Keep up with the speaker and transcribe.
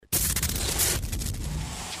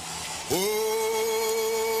Oh,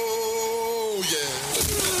 yeah.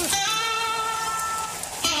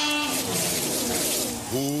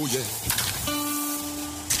 Oh, yeah.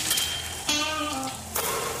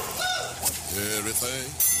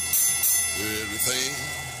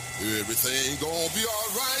 Everything gonna be all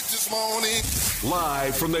right this morning.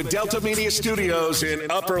 Live from the Delta Media Studios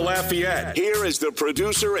in Upper Lafayette, here is the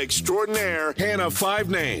producer extraordinaire, Hannah Five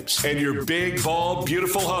Names, and your big, bald,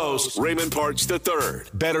 beautiful host, Raymond Parks III,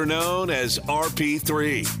 better known as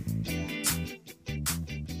RP3.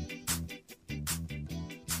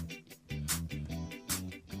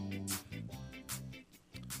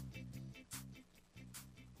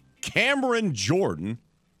 Cameron Jordan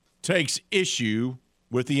takes issue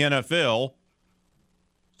with the NFL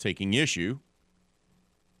taking issue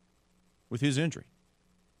with his injury.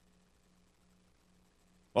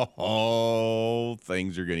 Oh,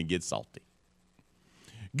 things are going to get salty.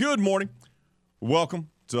 Good morning. Welcome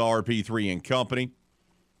to RP3 and Company.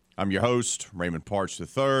 I'm your host, Raymond Parks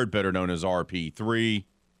III, better known as RP3.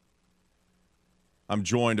 I'm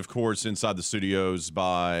joined, of course, inside the studios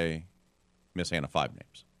by Miss Hannah Five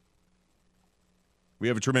Names. We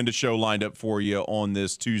have a tremendous show lined up for you on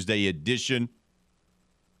this Tuesday edition.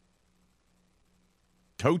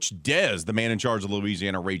 Coach Dez, the man in charge of the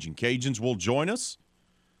Louisiana Raging Cajuns, will join us.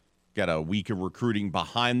 Got a week of recruiting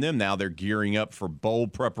behind them. Now they're gearing up for bowl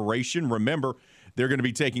preparation. Remember, they're going to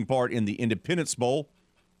be taking part in the Independence Bowl,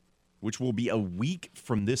 which will be a week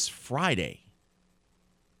from this Friday,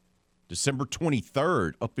 December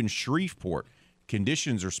 23rd, up in Shreveport.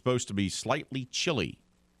 Conditions are supposed to be slightly chilly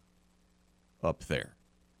up there.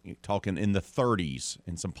 You're talking in the 30s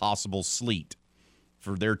and some possible sleet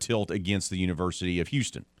for their tilt against the University of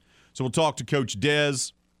Houston. So we'll talk to Coach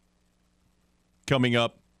Dez coming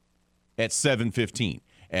up at 7:15.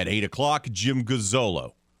 At 8 o'clock, Jim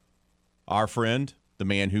Gazzolo, our friend, the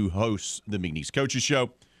man who hosts the McNeese Coaches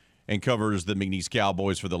Show and covers the McNeese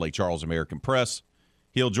Cowboys for the Lake Charles American Press.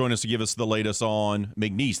 He'll join us to give us the latest on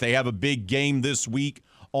McNeese. They have a big game this week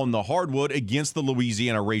on the hardwood against the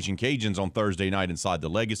Louisiana Raging Cajuns on Thursday night inside the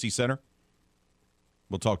Legacy Center.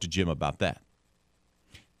 We'll talk to Jim about that.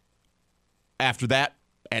 After that,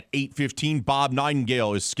 at 8:15, Bob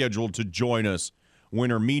Nightingale is scheduled to join us.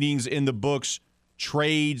 Winter meetings in the books.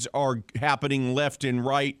 Trades are happening left and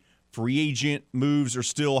right. Free agent moves are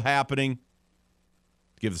still happening.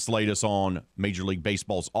 Give us the latest on Major League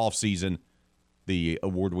Baseball's offseason. The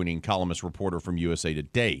award-winning columnist reporter from USA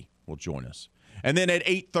Today will join us. And then at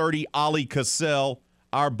 8:30, Ali Cassell,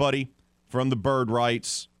 our buddy from the Bird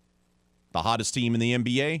Rights, the hottest team in the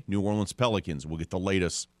NBA, New Orleans Pelicans. We'll get the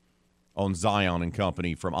latest on Zion and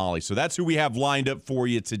company from Ali. So that's who we have lined up for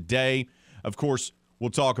you today. Of course, we'll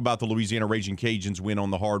talk about the Louisiana Raging Cajuns win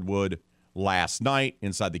on the hardwood last night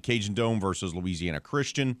inside the Cajun Dome versus Louisiana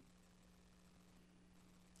Christian.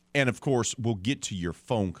 And, of course, we'll get to your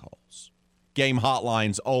phone calls. Game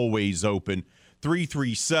hotline's always open.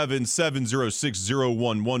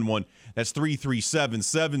 337-706-0111. That's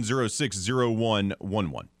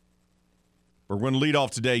 337-706-0111. We're going to lead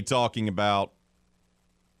off today talking about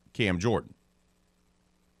Cam Jordan.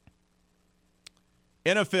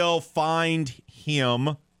 NFL fined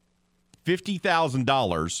him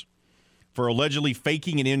 $50,000 for allegedly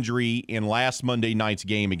faking an injury in last Monday night's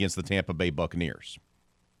game against the Tampa Bay Buccaneers.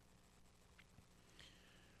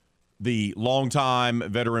 The longtime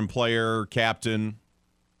veteran player, captain,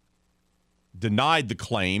 denied the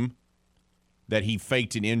claim that he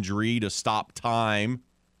faked an injury to stop time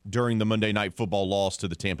during the Monday Night Football loss to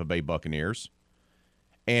the Tampa Bay Buccaneers,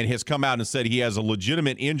 and has come out and said he has a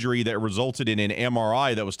legitimate injury that resulted in an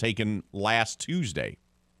MRI that was taken last Tuesday.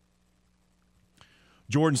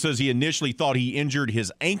 Jordan says he initially thought he injured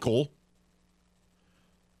his ankle,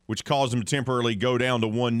 which caused him to temporarily go down to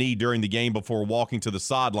one knee during the game before walking to the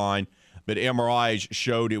sideline, but MRIs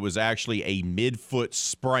showed it was actually a midfoot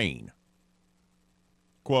sprain.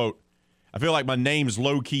 Quote, I feel like my name's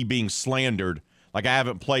low-key being slandered, like I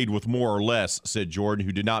haven't played with more or less, said Jordan,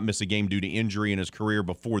 who did not miss a game due to injury in his career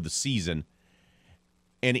before the season.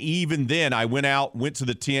 And even then, I went out, went to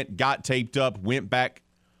the tent, got taped up, went back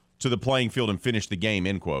to the playing field and finished the game,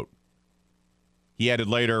 end quote. He added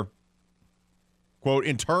later, quote,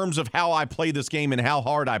 in terms of how I play this game and how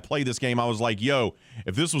hard I play this game, I was like, yo,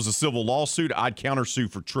 if this was a civil lawsuit, I'd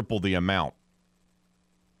countersue for triple the amount.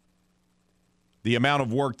 The amount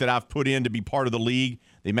of work that I've put in to be part of the league,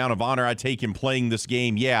 the amount of honor I take in playing this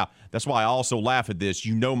game, yeah, that's why I also laugh at this.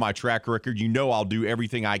 You know my track record. You know I'll do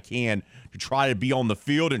everything I can to try to be on the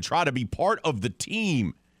field and try to be part of the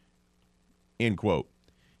team, end quote.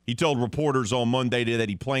 He told reporters on Monday that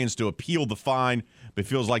he plans to appeal the fine, but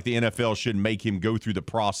feels like the NFL should make him go through the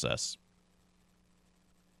process.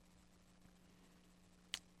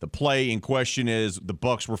 The play in question is the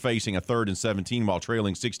Bucs were facing a 3rd and 17 while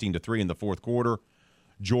trailing 16-3 in the fourth quarter.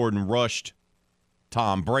 Jordan rushed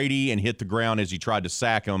Tom Brady and hit the ground as he tried to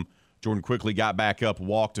sack him. Jordan quickly got back up,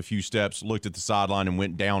 walked a few steps, looked at the sideline, and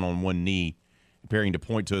went down on one knee, preparing to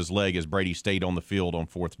point to his leg as Brady stayed on the field on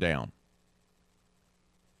 4th down.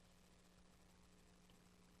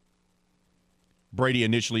 Brady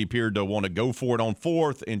initially appeared to want to go for it on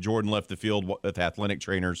 4th, and Jordan left the field with athletic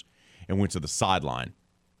trainers and went to the sideline.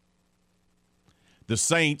 The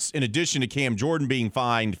Saints, in addition to Cam Jordan being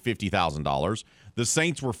fined $50,000, the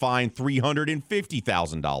Saints were fined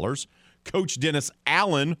 $350,000. Coach Dennis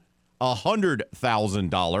Allen,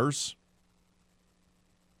 $100,000.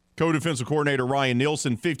 Co-defensive coordinator Ryan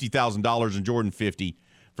Nielsen, $50,000, and Jordan $50,000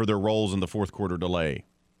 for their roles in the fourth quarter delay.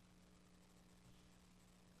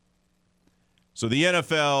 So the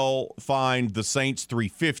NFL fined the Saints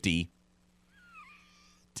 $350,000.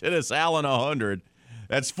 Dennis Allen $100,000.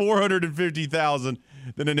 That's $450,000.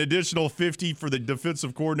 Then an additional $50,000 for the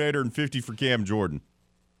defensive coordinator and $50,000 for Cam Jordan.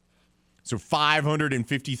 So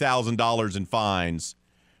 $550,000 in fines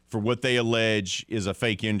for what they allege is a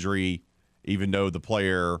fake injury, even though the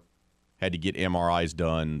player had to get MRIs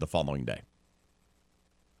done the following day.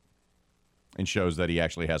 And shows that he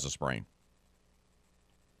actually has a sprain.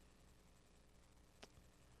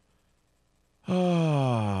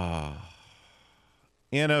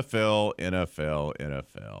 NFL.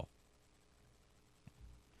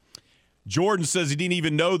 Jordan says he didn't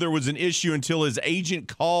even know there was an issue until his agent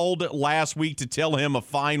called last week to tell him a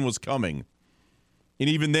fine was coming. And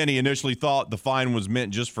even then, he initially thought the fine was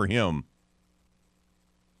meant just for him.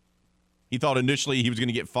 He thought initially he was going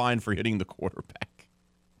to get fined for hitting the quarterback.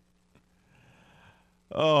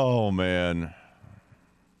 Oh, man.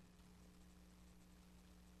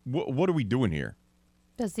 What are we doing here?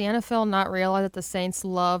 Does the NFL not realize that the Saints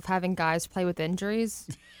love having guys play with injuries?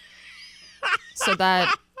 So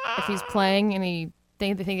that if he's playing and they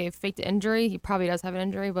think they faked the injury, he probably does have an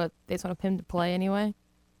injury, but they just want him to play anyway?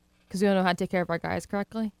 Because we don't know how to take care of our guys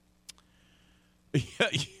correctly? How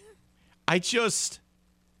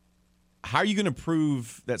are you going to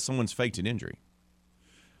prove that someone's faked an injury?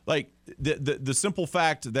 Like, the simple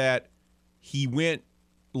fact that he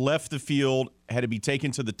left the field, had to be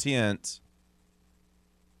taken to the tent,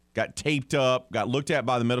 got taped up, got looked at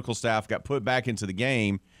by the medical staff, got put back into the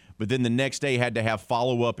game, but then the next day had to have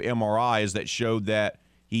follow-up MRIs that showed that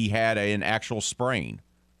he had an actual sprain,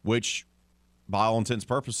 which, by all intents and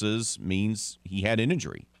purposes, means he had an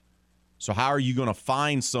injury. So how are you going to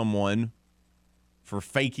fine someone for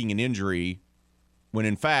faking an injury when,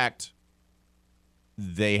 in fact,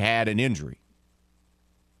 they had an injury?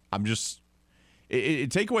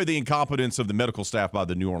 Take away the incompetence of the medical staff by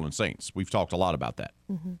the New Orleans Saints. We've talked a lot about that.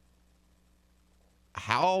 Mm-hmm.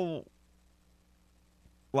 How,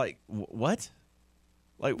 what?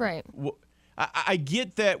 Right. I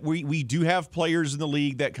get that we do have players in the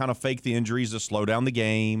league that kind of fake the injuries to slow down the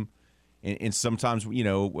game, and sometimes,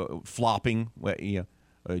 flopping, to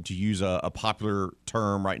use a popular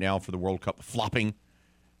term right now for the World Cup, flopping.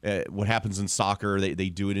 What happens in soccer, they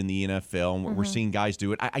do it in the NFL, and we're seeing guys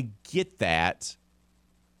do it. I get that.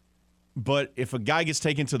 But if a guy gets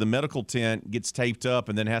taken to the medical tent, gets taped up,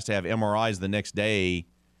 and then has to have MRIs the next day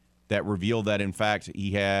that reveal that, in fact,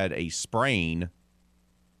 he had a sprain,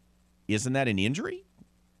 isn't that an injury?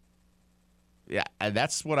 Yeah,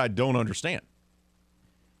 that's what I don't understand.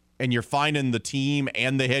 And you're finding the team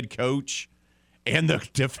and the head coach and the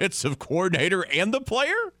defensive coordinator and the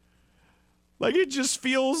player? Like, it just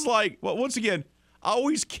feels like, well, once again, I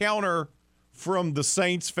always counter from the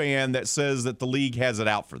Saints fan that says that the league has it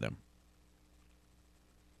out for them.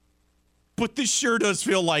 But this sure does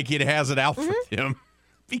feel like it has it out for them.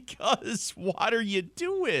 Because what are you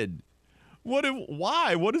doing?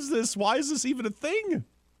 Why? What is this? Why is this even a thing?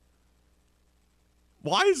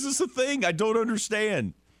 Why is this a thing? I don't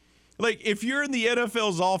understand. Like, if you're in the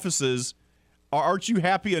NFL's offices, aren't you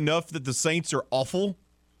happy enough that the Saints are awful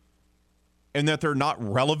and that they're not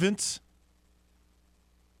relevant?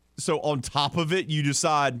 So on top of it, you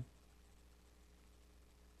decide,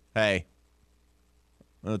 hey,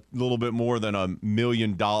 a little bit more than $1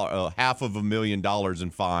 million, $500,000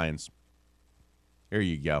 in fines. There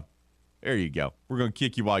you go. There you go. We're going to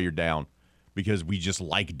kick you while you're down because we just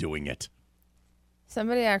like doing it.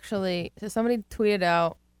 Somebody tweeted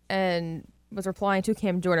out and was replying to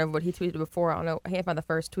Cam Jordan, what he tweeted before. I don't know. I can't find the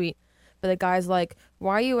first tweet. But the guy's like,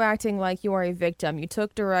 why are you acting like you are a victim? You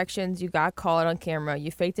took directions. You got caught on camera.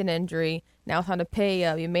 You faked an injury. Now it's time to pay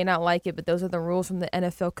up. You may not like it, but those are the rules from the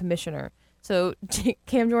NFL commissioner. So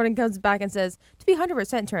Cam Jordan comes back and says, to be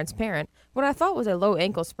 100% transparent, what I thought was a low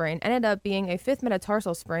ankle sprain ended up being a 5th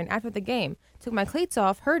metatarsal sprain after the game. Took my cleats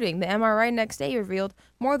off, hurting. The MRI next day revealed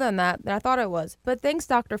more than that than I thought it was. But thanks,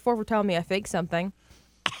 Dr. Ford, for telling me I faked something.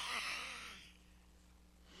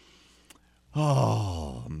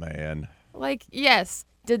 Oh, man. Like, yes,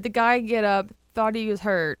 did the guy get up, thought he was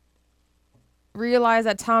hurt, realize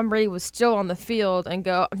that Tom Brady was still on the field and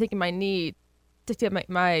go, I'm taking my knee to get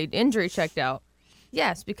my injury checked out?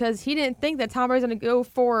 Yes, because he didn't think that Tom Brady's going to go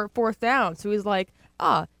for 4th down. So he's like,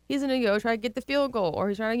 he's going to go try to get the field goal, or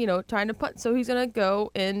he's trying to punt. So he's going to go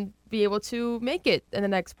and be able to make it in the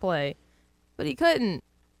next play. But he couldn't.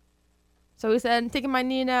 So he said, I'm taking my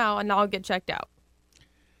knee now, and I'll get checked out.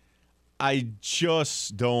 I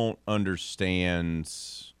just don't understand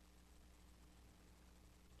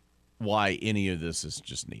why any of this is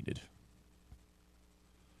just needed.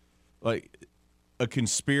 Like, a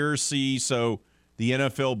conspiracy, so the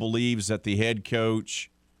NFL believes that the head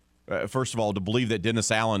coach, first of all, to believe that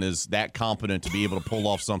Dennis Allen is that competent to be able to pull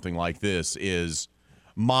off something like this is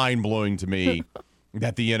mind-blowing to me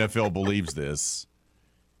that the NFL believes this.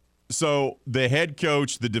 So the head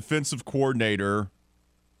coach, the defensive coordinator,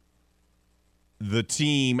 the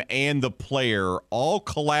team, and the player all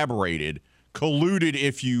colluded,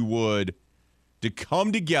 if you would, to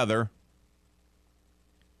come together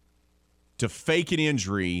to fake an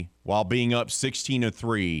injury while being up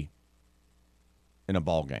 16-3 in a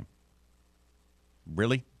ball game.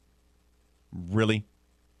 Really? Really?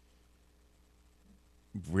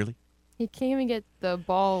 Really? He can't even get the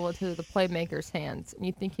ball into the playmaker's hands, and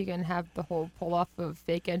you think you can have the whole pull off of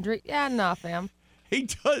fake injury? Yeah, nah, fam. He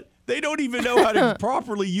does. They don't even know how to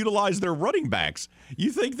properly utilize their running backs.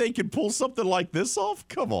 You think they can pull something like this off?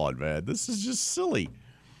 Come on, man. This is just silly.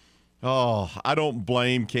 Oh, I don't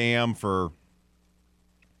blame Cam for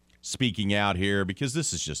speaking out here because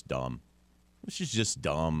this is just dumb. This is just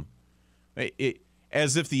dumb.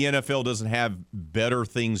 As if the NFL doesn't have better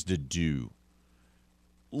things to do.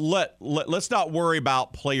 Let's not worry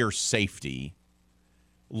about player safety.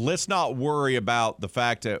 Let's not worry about the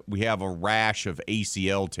fact that we have a rash of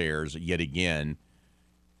ACL tears yet again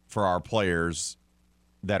for our players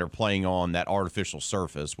that are playing on that artificial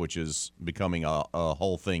surface, which is becoming a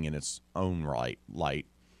whole thing in its own right.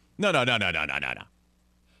 No.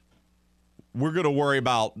 We're going to worry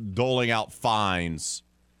about doling out fines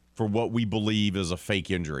for what we believe is a fake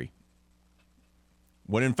injury.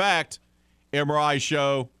 When in fact, MRI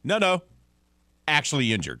show, no,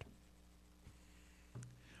 actually injured.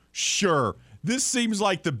 Sure, this seems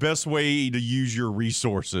like the best way to use your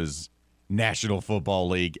resources, National Football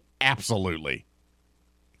League. Absolutely.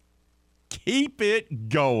 Keep it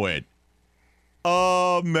going.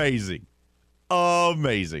 Amazing.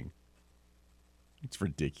 It's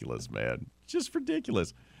ridiculous, man. Just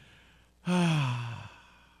ridiculous. I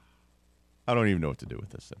don't even know what to do with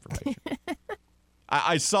this information.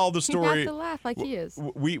 I saw the story. You have to laugh like he is.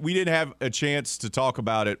 We didn't have a chance to talk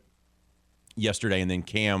about it yesterday, and then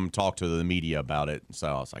Cam talked to the media about it. So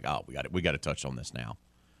I was like, we got to touch on this now.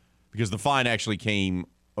 Because the fine actually came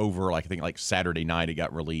over, I think Saturday night it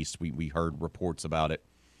got released. We heard reports about it.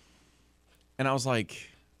 And I was like,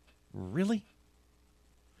 really?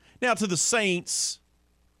 Now, to the Saints,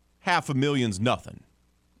 $500,000's nothing,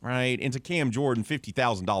 right? And to Cam Jordan,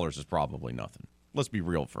 $50,000 is probably nothing. Let's be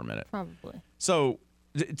real for a minute. Probably. So,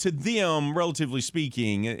 to them, relatively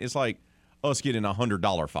speaking, it's like us getting a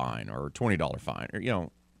 $100 fine or a $20 fine. Or,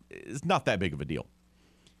 it's not that big of a deal.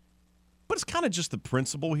 But it's kind of just the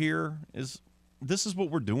principle here is this is what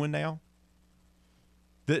we're doing now.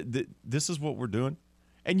 This is what we're doing.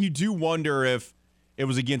 And you do wonder if it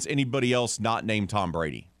was against anybody else not named Tom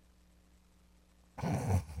Brady.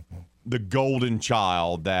 The golden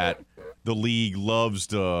child that the league loves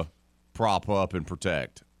to prop up and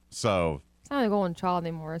protect. So it's not the golden child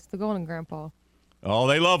anymore. It's the golden grandpa. Oh,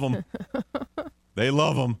 they love him. They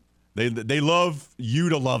love him. They love you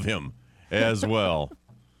to love him as well.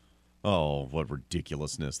 Oh, what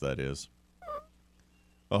ridiculousness that is.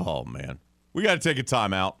 Oh, man. We got to take a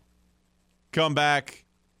timeout. Come back.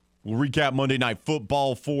 We'll recap Monday Night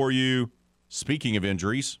Football for you. Speaking of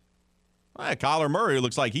injuries, Kyler Murray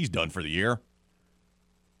looks like he's done for the year.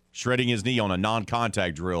 Shredding his knee on a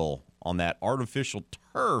non-contact drill on that artificial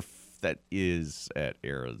turf that is at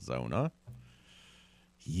Arizona.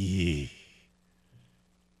 Yeah.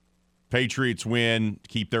 Patriots win,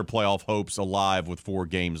 keep their playoff hopes alive with 4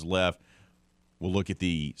 games left. We'll look at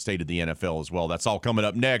the state of the NFL as well. That's all coming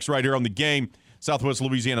up next right here on The Game. Southwest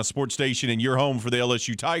Louisiana Sports Station and your home for the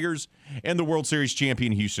LSU Tigers and the World Series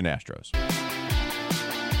champion Houston Astros.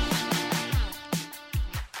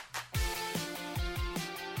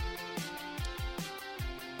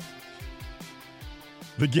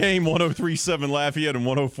 The Game, 103.7 Lafayette and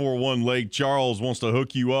 104.1 Lake Charles wants to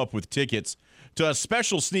hook you up with tickets to a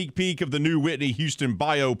special sneak peek of the new Whitney Houston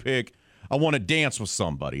biopic, I Want to Dance with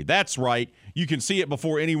Somebody. That's right. You can see it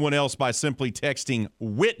before anyone else by simply texting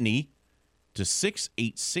Whitney to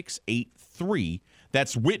 68683.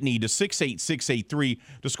 That's Whitney to 68683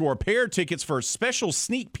 to score a pair of tickets for a special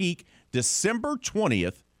sneak peek December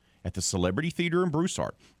 20th at the Celebrity Theater in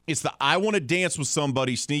Broussard. It's the I Want to Dance with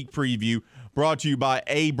Somebody sneak preview brought to you by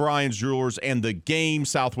A. Bryan's Jewelers and the Game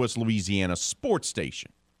Southwest Louisiana Sports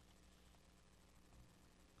Station.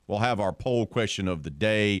 We'll have our poll question of the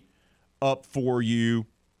day up for you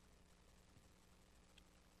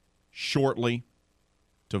shortly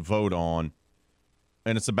to vote on,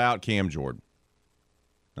 and it's about Cam Jordan.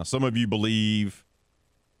 Now, some of you believe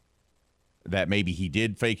that maybe he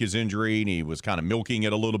did fake his injury and he was kind of milking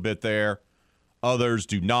it a little bit there. Others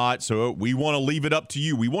do not, so we want to leave it up to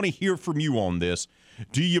you. We want to hear from you on this.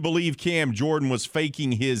 Do you believe Cam Jordan was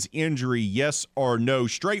faking his injury, yes or no?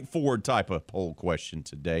 Straightforward type of poll question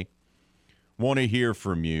today. Want to hear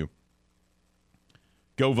from you.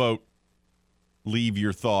 Go vote. Leave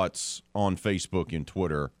your thoughts on Facebook and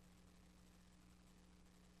Twitter.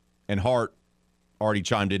 And Hart already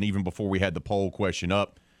chimed in even before we had the poll question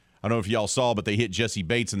up. I don't know if y'all saw, but they hit Jesse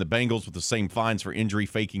Bates and the Bengals with the same fines for injury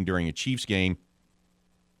faking during a Chiefs game.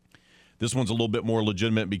 This one's a little bit more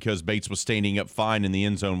legitimate because Bates was standing up fine in the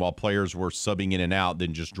end zone while players were subbing in and out,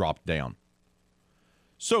 then just dropped down.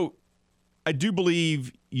 So I do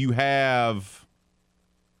believe you have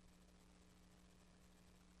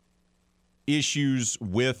issues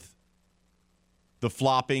with the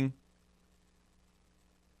flopping,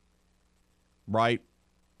 right?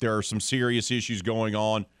 There are some serious issues going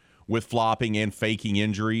on with flopping and faking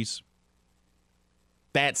injuries.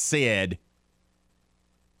 That said,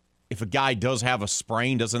 if a guy does have a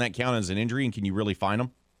sprain, doesn't that count as an injury, and can you really fine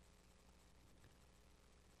him?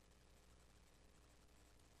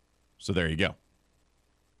 So there you go.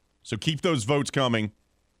 So keep those votes coming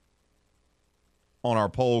on our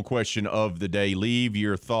poll question of the day. Leave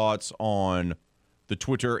your thoughts on the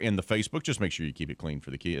Twitter and the Facebook. Just make sure you keep it clean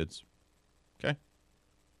for the kids. Okay?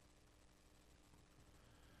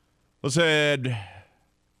 Let's head over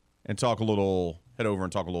and talk a little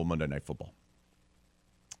Monday Night Football.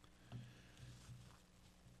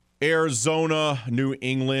 Arizona, New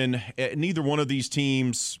England, neither one of these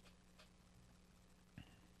teams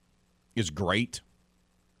is great.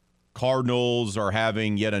 Cardinals are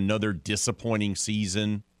having yet another disappointing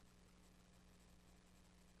season.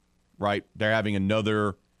 Right? They're having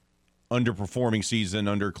another underperforming season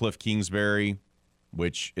under Cliff Kingsbury,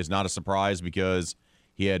 which is not a surprise because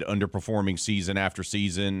he had underperforming season after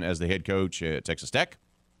season as the head coach at Texas Tech.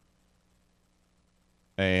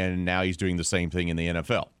 And now he's doing the same thing in the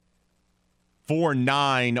NFL.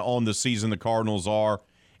 4-9 on the season the Cardinals are,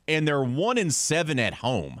 and they're 1-7 at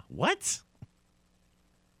home. What?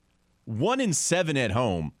 1-7 at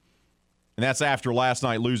home. And that's after last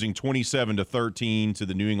night losing 27-13 to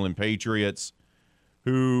the New England Patriots,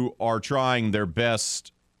 who are trying their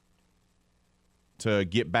best to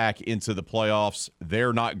get back into the playoffs.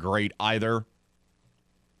 They're not great either.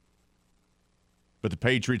 But the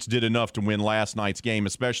Patriots did enough to win last night's game,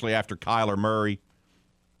 especially after Kyler Murray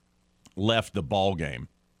left the ball game.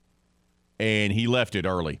 And he left it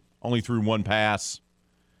early. Only threw one pass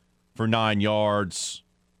for 9 yards.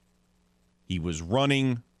 He was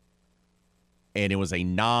running, and it was a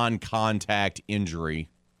non-contact injury.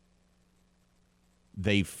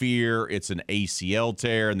 They fear it's an ACL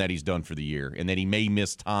tear and that he's done for the year and that he may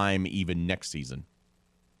miss time even next season.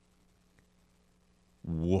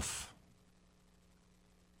 Woof.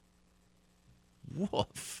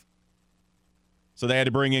 Woof. So they had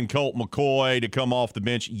to bring in Colt McCoy to come off the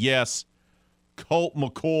bench. Yes, Colt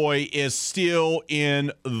McCoy is still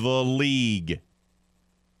in the league.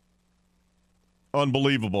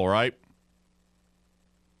 Unbelievable, right?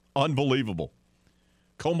 Unbelievable.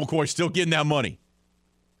 Colt McCoy still getting that money.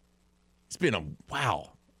 It's been a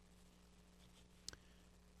wow.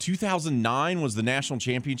 2009 was the national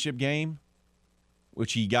championship game,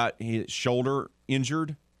 which he got his shoulder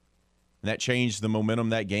injured. And that changed the momentum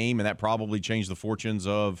of that game, and that probably changed the fortunes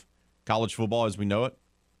of college football as we know it,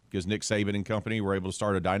 because Nick Saban and company were able to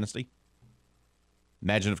start a dynasty.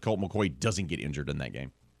 Imagine if Colt McCoy doesn't get injured in that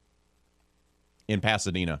game in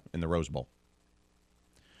Pasadena in the Rose Bowl.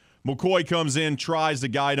 McCoy comes in, tries to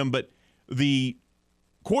guide him, but the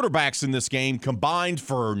quarterbacks in this game combined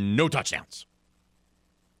for no touchdowns.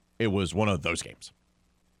 It was one of those games.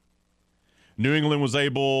 New England was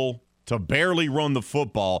able to barely run the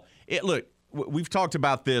football. Look, we've talked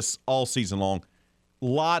about this all season long.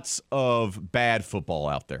 lots of bad football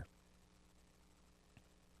out there.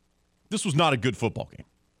 This was not a good football game.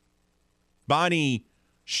 By any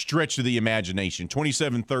stretch of the imagination,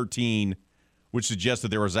 27-13 would suggest that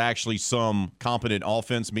there was actually some competent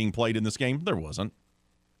offense being played in this game. There wasn't.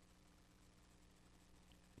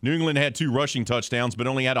 New England had 2 rushing touchdowns, but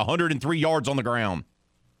only had 103 yards on the ground.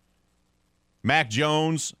 Mac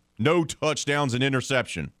Jones, no touchdowns and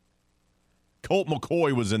interception. Colt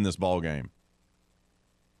McCoy was in this ballgame.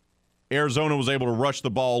 Arizona was able to rush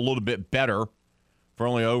the ball a little bit better for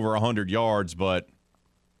only over 100 yards, but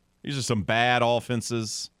these are some bad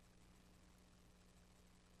offenses.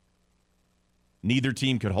 Neither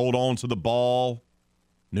team could hold on to the ball.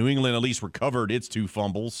 New England at least recovered its 2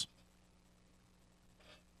 fumbles.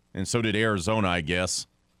 And so did Arizona, I guess.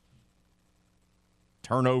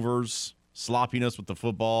 Turnovers, sloppiness with the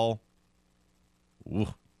football.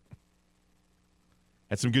 Ooh.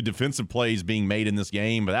 Had some good defensive plays being made in this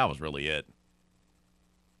game, but that was really it.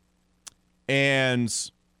 And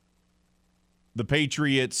the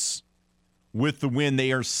Patriots, with the win,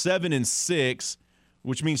 they are 7-6,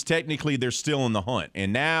 which means technically they're still in the hunt.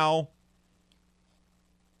 And now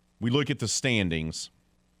we look at the standings.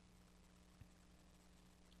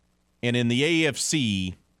 And in the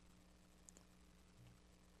AFC,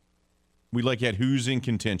 we look at who's in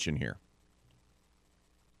contention here.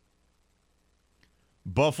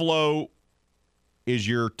 Buffalo is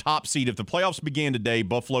your top seed. If the playoffs began today,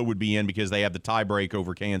 Buffalo would be in because they have the tiebreak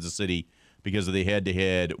over Kansas City because of the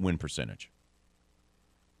head-to-head win percentage.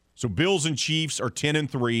 So Bills and Chiefs are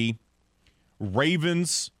 10-3.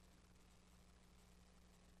 Ravens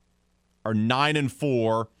are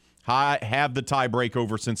 9-4. Have the tiebreak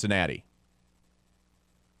over Cincinnati.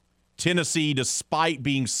 Tennessee, despite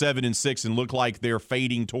being 7-6 and look like they're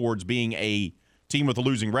fading towards being a team with a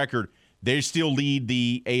losing record, they still lead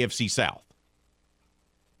the AFC South.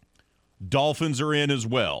 Dolphins are in as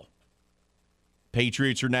well.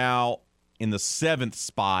 Patriots are now in the 7th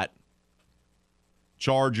spot.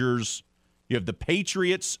 Chargers. You have the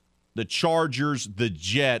Patriots, the Chargers, the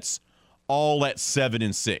Jets, all at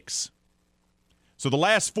 7-6. So the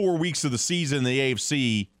last 4 weeks of the season in the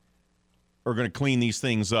AFC are going to clean these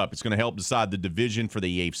things up. It's going to help decide the division for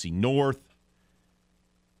the AFC North.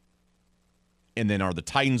 And then are the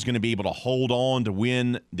Titans going to be able to hold on to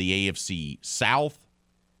win the AFC South?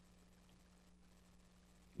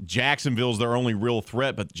 Jacksonville's their only real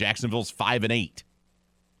threat, but Jacksonville's 5-8.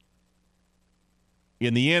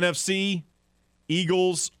 In the NFC,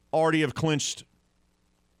 Eagles already have clinched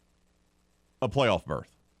a playoff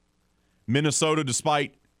berth. Minnesota,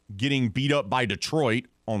 despite getting beat up by Detroit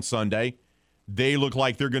on Sunday, they look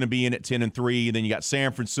like they're going to be in at 10-3. Then you got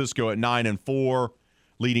San Francisco at 9-4,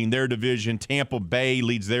 leading their division. Tampa Bay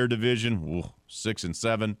leads their division,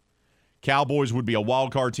 6-7. Cowboys would be a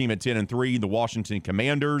wild card team at 10-3. The Washington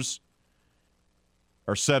Commanders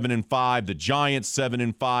are 7-5. The Giants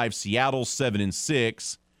 7-5. Seattle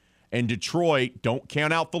 7-6. And Detroit, don't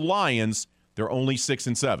count out the Lions, they're only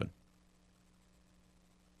 6-7.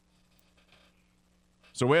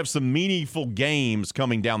 So we have some meaningful games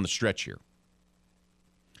coming down the stretch here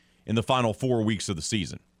in the final 4 weeks of the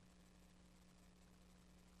season.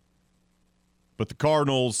 But the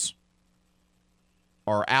Cardinals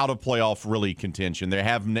are out of playoff really contention. They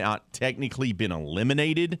have not technically been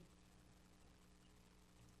eliminated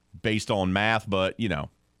based on math, but,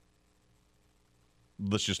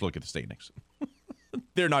 let's just look at the standings.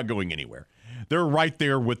 They're not going anywhere. They're right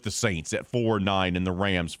there with the Saints at 4-9 and the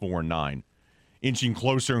Rams 4-9, inching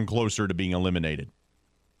closer and closer to being eliminated.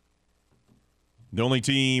 The only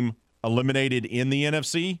team eliminated in the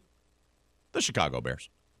NFC, the Chicago Bears.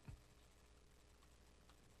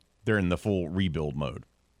 They're in the full rebuild mode.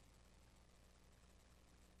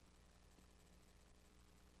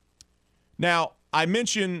 Now, I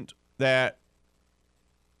mentioned that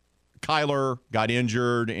Kyler got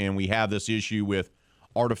injured, and we have this issue with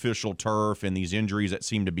artificial turf and these injuries that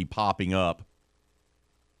seem to be popping up.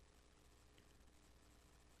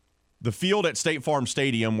 The field at State Farm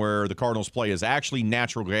Stadium where the Cardinals play is actually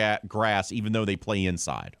natural grass, even though they play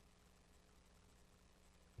inside.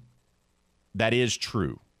 That is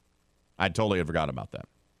true. I totally had forgotten about that.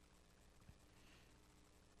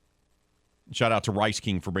 Shout out to Rice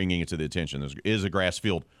King for bringing it to the attention. There is a grass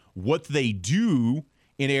field. What they do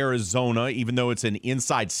in Arizona, even though it's an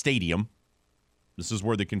inside stadium, this is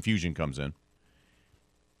where the confusion comes in.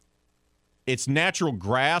 It's natural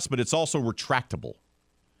grass, but it's also retractable.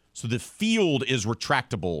 So the field is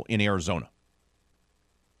retractable in Arizona.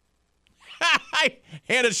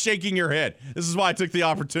 Hannah's shaking her head. This is why I took the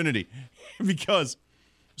opportunity. Because,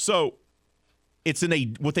 so it's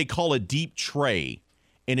in what they call a deep tray.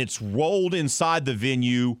 and it's rolled inside the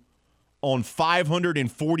venue on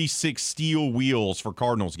 546 steel wheels for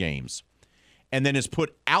Cardinals games, and then is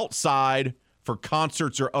put outside for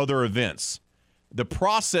concerts or other events. The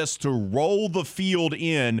process to roll the field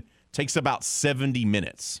in takes about 70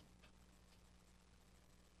 minutes.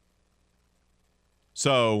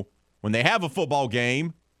 So when they have a football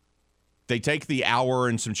game, they take the hour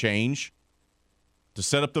and some change to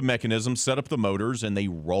set up the mechanism, set up the motors, and they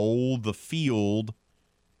roll the field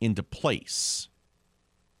into place.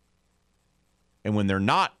 And when they're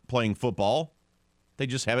not playing football, they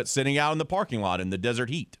just have it sitting out in the parking lot in the desert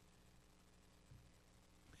heat.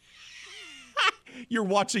 You're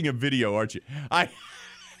watching a video, aren't you? I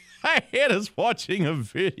had us watching a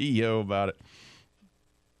video about it.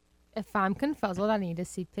 If I'm confuzzled, I need to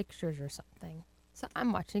see pictures or something. So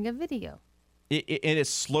I'm watching a video. And it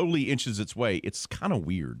slowly inches its way. It's kind of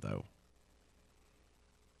weird, though.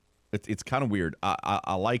 It's kind of weird.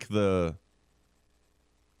 I like the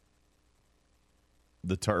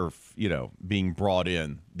turf, being brought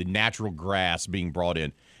in, the natural grass being brought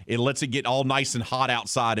in. It lets it get all nice and hot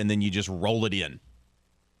outside, and then you just roll it in.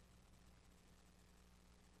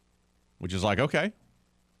 Which is like, okay.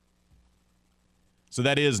 So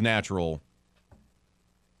that is natural.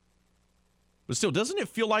 But still, doesn't it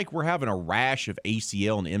feel like we're having a rash of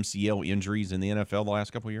ACL and MCL injuries in the NFL the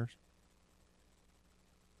last couple of years?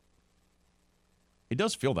 It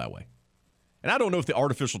does feel that way. And I don't know if the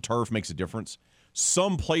artificial turf makes a difference.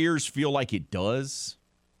 Some players feel like it does.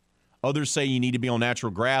 Others say you need to be on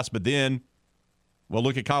natural grass. But then, well,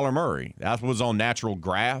 look at Kyler Murray. That was on natural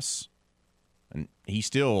grass. And he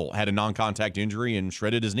still had a non-contact injury and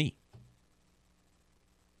shredded his knee.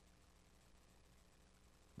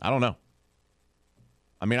 I don't know.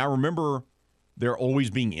 I mean, I remember there always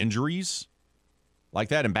being injuries like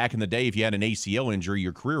that. And back in the day, if you had an ACL injury,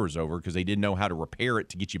 your career was over because they didn't know how to repair it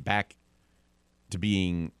to get you back to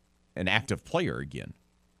being an active player again.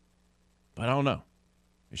 But I don't know.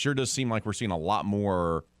 It sure does seem like we're seeing a lot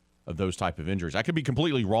more of those type of injuries. I could be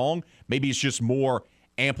completely wrong. Maybe it's just more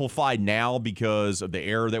amplified now because of the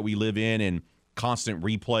era that we live in and constant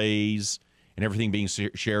replays and everything being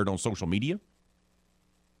shared on social media.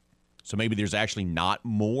 So maybe there's actually not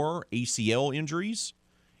more ACL injuries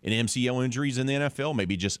and MCL injuries in the NFL.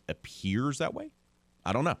 Maybe it just appears that way.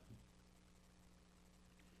 I don't know.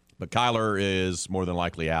 But Kyler is more than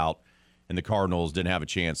likely out, and the Cardinals didn't have a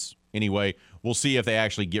chance anyway. We'll see if they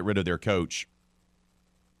actually get rid of their coach,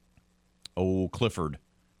 Clifford,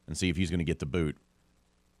 and see if he's going to get the boot.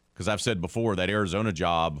 Because I've said before that Arizona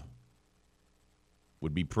job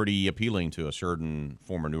would be pretty appealing to a certain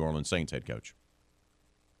former New Orleans Saints head coach.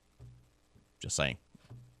 Just saying.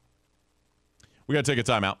 We got to take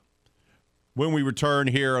a timeout. When we return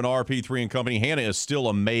here on RP3 and Company, Hannah is still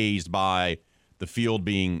amazed by the field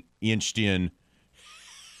being inched in,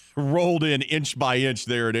 rolled in inch by inch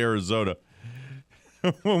there in Arizona.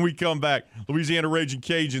 When we come back, Louisiana Raging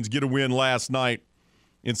Cajuns get a win last night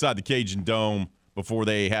inside the Cajun Dome before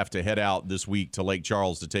they have to head out this week to Lake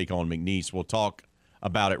Charles to take on McNeese. We'll talk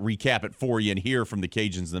about it, recap it for you, and hear from the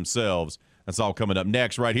Cajuns themselves. That's all coming up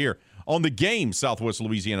next right here on The Game, Southwest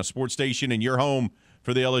Louisiana Sports Station, and your home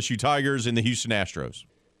for the LSU Tigers and the Houston Astros.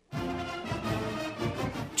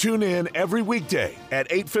 Tune in every weekday at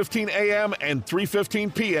 8:15 a.m. and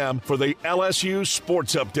 3:15 p.m. for the LSU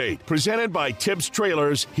Sports Update, presented by Tibbs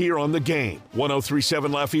Trailers here on The Game.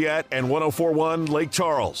 103.7 Lafayette and 104.1 Lake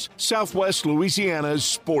Charles, Southwest Louisiana's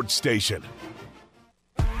sports station.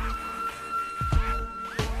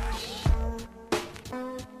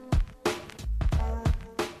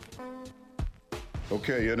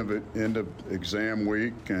 Okay, end of exam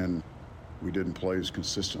week, and we didn't play as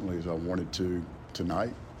consistently as I wanted to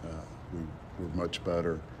tonight. We were much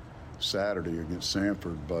better Saturday against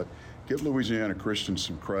Samford, but give Louisiana Christian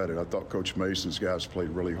some credit. I thought Coach Mason's guys played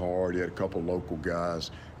really hard. He had a couple local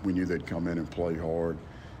guys. We knew they'd come in and play hard,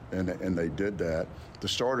 and they did that. The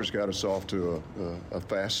starters got us off to a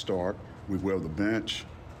fast start. We wheeled the bench,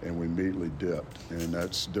 and we immediately dipped, and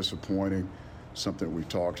that's disappointing, something we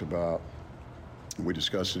talked about. We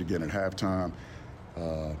discussed it again at halftime,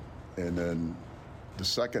 and then the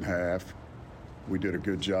second half, we did a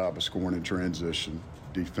good job of scoring in transition.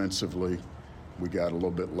 Defensively, we got a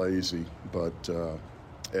little bit lazy, but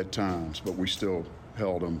at times, but we still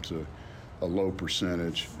held them to a low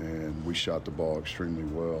percentage, and we shot the ball extremely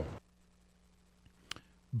well.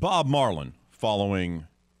 Bob Marlin following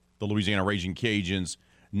the Louisiana Raging Cajuns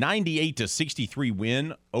 98-63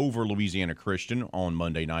 win over Louisiana Christian on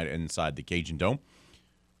Monday night inside the Cajun Dome.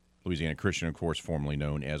 Louisiana Christian, of course, formerly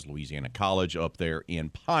known as Louisiana College up there in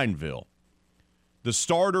Pineville. The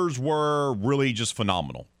starters were really just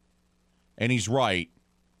phenomenal. And he's right.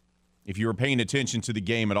 If you were paying attention to the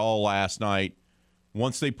game at all last night,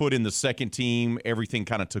 once they put in the second team, everything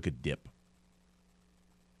kind of took a dip.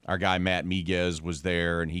 Our guy Matt Miguez was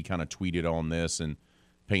there, and he kind of tweeted on this and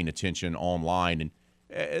paying attention online.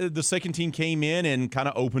 And the second team came in and kind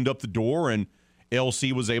of opened up the door, and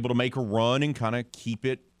LC was able to make a run and kind of keep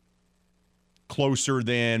it closer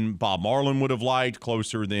than Bob Marlin would have liked,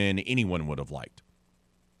 closer than anyone would have liked.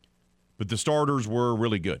 But the starters were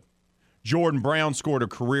really good. Jordan Brown scored a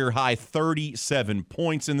career-high 37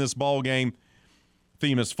 points in this ballgame.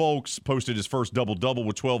 Themis Folks posted his first double-double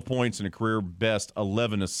with 12 points and a career-best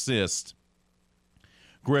 11 assists.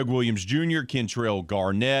 Greg Williams Jr., Kentrell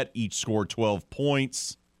Garnett each scored 12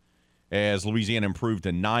 points as Louisiana improved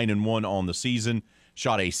to 9-1 on the season.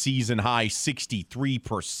 Shot a season-high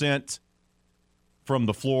 63% from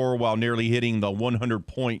the floor while nearly hitting the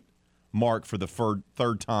 100-point mark for the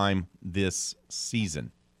third time this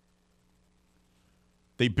season.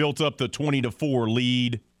 They built up the 20-4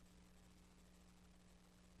 lead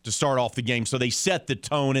to start off the game, so they set the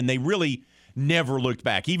tone, and they really never looked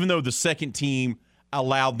back. Even though the second team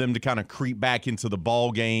allowed them to kind of creep back into the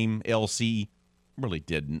ball game, LC really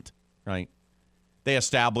didn't, right? They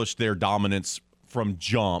established their dominance from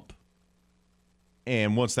jump,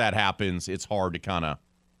 and once that happens, it's hard to kind of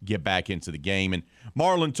get back into the game. And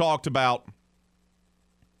Marlon talked about,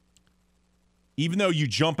 even though you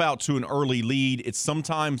jump out to an early lead, it's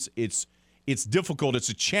difficult. It's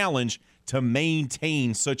a challenge to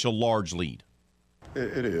maintain such a large lead.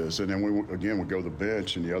 It is. And then we go to the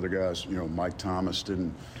bench, and the other guys, Mike Thomas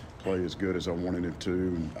didn't play as good as I wanted him to,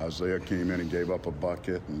 and Isaiah came in and gave up a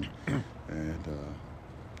bucket, and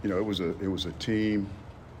it was a team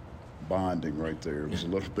bonding right there. It was a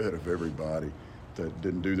little bit of everybody that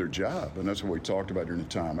didn't do their job, and that's what we talked about during the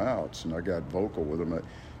timeouts. And I got vocal with them.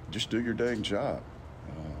 Just do your dang job.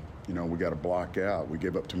 We got to block out. We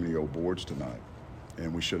gave up too many old boards tonight,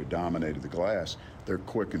 and we should have dominated the glass. They're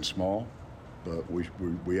quick and small, but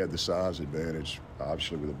we had the size advantage,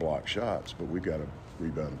 obviously, with the block shots, but we've got to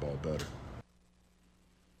rebound the ball better.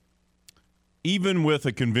 Even with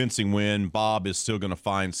a convincing win, Bob is still going to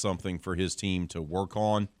find something for his team to work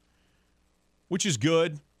on, which is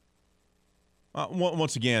good.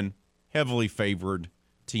 Once again, heavily favored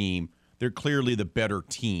team. They're clearly the better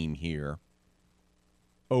team here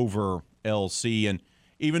over LC. And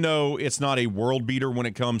even though it's not a world beater when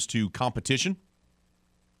it comes to competition,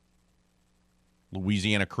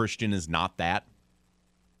 Louisiana Christian is not that.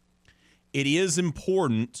 It is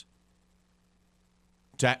important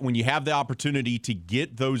to, when you have the opportunity to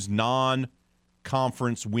get those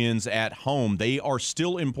non-conference wins at home, they are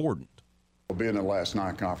still important. Being the last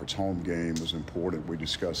non-conference home game was important. We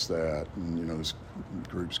discussed that. And, this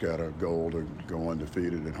group's got a goal to go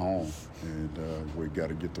undefeated at home. And we've got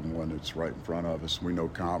to get the one that's right in front of us. We know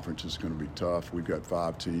conference is going to be tough. We've got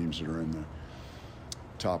 5 teams that are in the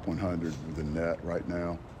top 100 with the net right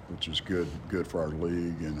now, which is good for our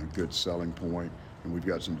league and a good selling point. And we've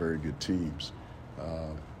got some very good teams.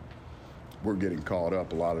 We're getting caught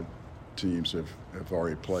up. A lot of teams have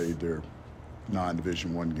already played their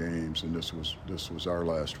non-Division I games, and this was our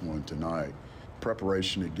last one tonight.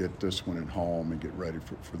 Preparation to get this one at home and get ready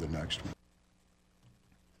for the next one.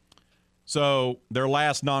 So their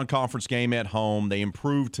last non-conference game at home, they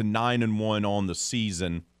improved to 9-1 on the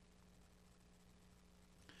season.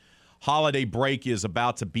 Holiday break is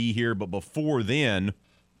about to be here, but before then,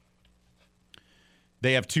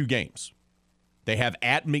 they have 2 games. They have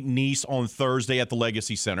at McNeese on Thursday at the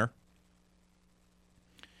Legacy Center.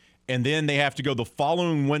 And then they have to go the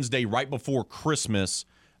following Wednesday, right before Christmas,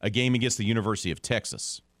 a game against the University of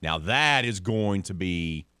Texas. Now, that is going to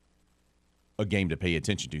be a game to pay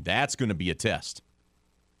attention to. That's going to be a test.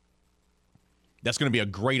 That's going to be a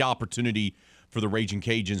great opportunity for the Raging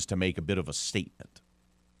Cajuns to make a bit of a statement,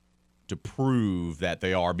 to prove that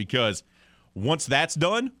they are. Because once that's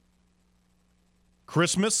done,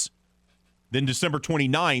 Christmas, then December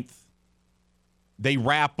 29th, they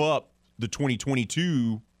wrap up the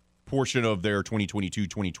 2022 portion of their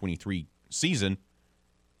 2022-2023 season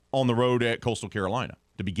on the road at Coastal Carolina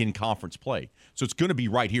to begin conference play. So it's going to be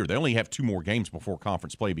right here. They only have 2 more games before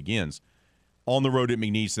conference play begins. On the road at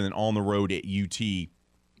McNeese and then on the road at UT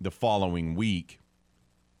the following week.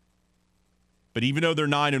 But even though they're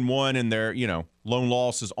 9-1 and their, lone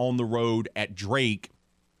loss is on the road at Drake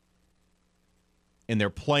and they're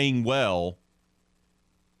playing well,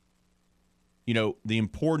 the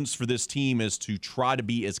importance for this team is to try to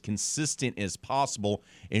be as consistent as possible.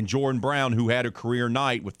 And Jordan Brown, who had a career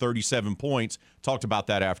night with 37 points, talked about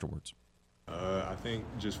that afterwards. I think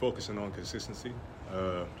just focusing on consistency,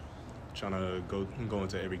 trying to go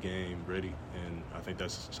into every game ready, and I think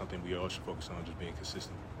that's something we all should focus on, just being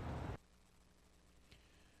consistent.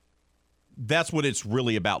 That's what it's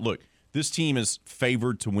really about. Look, this team is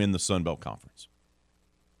favored to win the Sun Belt Conference.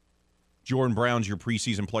 Jordan Brown's your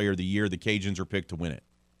preseason player of the year. The Cajuns are picked to win it.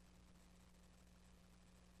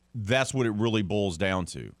 That's what it really boils down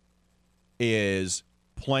to, is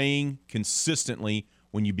playing consistently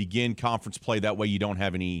when you begin conference play. That way you don't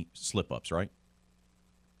have any slip-ups, right?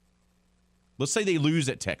 Let's say they lose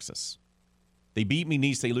at Texas. They beat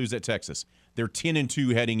McNeese, they lose at Texas. They're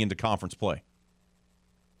 10-2 heading into conference play.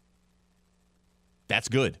 That's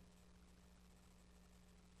good.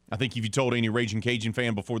 I think if you told any Raging Cajun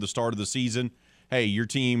fan before the start of the season, hey, your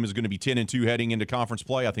team is going to be 10-2 heading into conference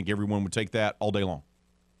play, I think everyone would take that all day long.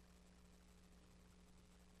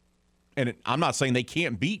 And I'm not saying they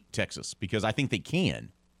can't beat Texas, because I think they can.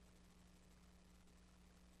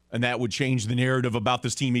 And that would change the narrative about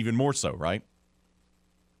this team even more so, right?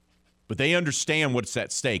 But they understand what's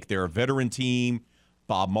at stake. They're a veteran team.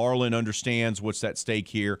 Bob Marlin understands what's at stake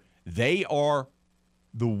here. They are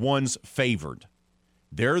the ones favored.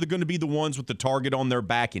 They're going to be the ones with the target on their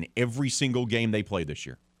back in every single game they play this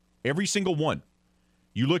year. Every single one.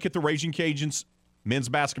 You look at the Raging Cajuns men's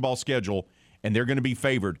basketball schedule, and they're going to be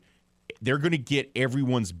favored. They're going to get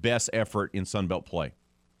everyone's best effort in Sun Belt play.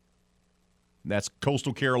 That's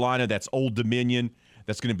Coastal Carolina. That's Old Dominion.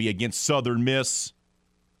 That's going to be against Southern Miss,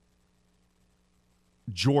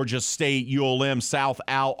 Georgia State, ULM, South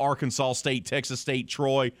Al, Arkansas State, Texas State,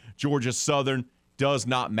 Troy, Georgia Southern. Does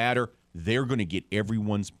not matter. They're going to get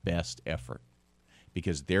everyone's best effort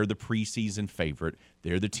because they're the preseason favorite.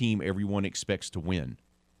 They're the team everyone expects to win.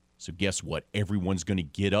 So guess what? Everyone's going to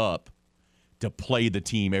get up to play the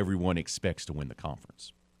team everyone expects to win the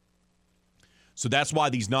conference. So that's why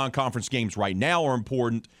these non-conference games right now are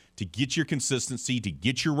important, to get your consistency, to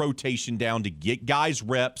get your rotation down, to get guys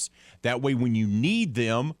reps. That way when you need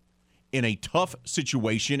them in a tough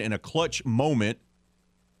situation, in a clutch moment,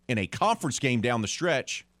 in a conference game down the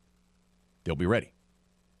stretch, they'll be ready.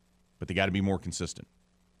 But they got to be more consistent.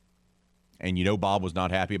 And you know Bob was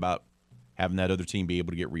not happy about having that other team be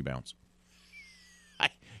able to get rebounds. I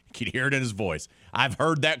can hear it in his voice. I've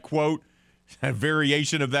heard that quote, a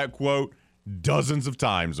variation of that quote, dozens of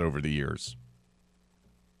times over the years.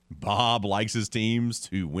 Bob likes his teams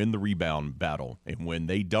to win the rebound battle. And when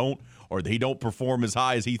they don't, or they don't perform as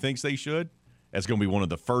high as he thinks they should, that's going to be one of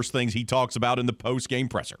the first things he talks about in the post-game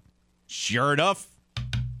presser. Sure enough,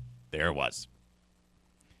 there it was.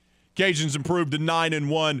 Cajuns improved to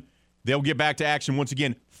 9-1. They'll get back to action once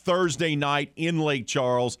again Thursday night in Lake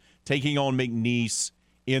Charles, taking on McNeese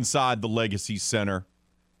inside the Legacy Center.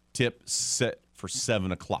 Tip set for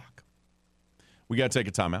 7 o'clock. We got to take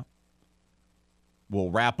a timeout. We'll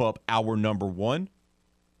wrap up hour number 1.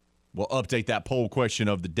 We'll update that poll question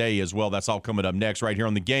of the day as well. That's all coming up next right here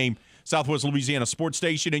on The Game, Southwest Louisiana Sports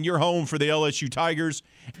Station, and your home for the LSU Tigers.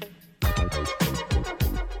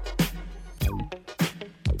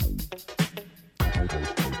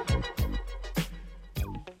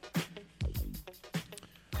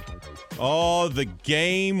 Oh, The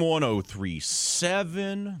Game,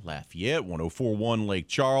 103.7 Lafayette, 104.1 Lake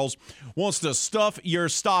Charles, wants to stuff your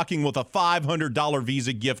stocking with a $500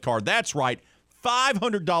 Visa gift card. That's right,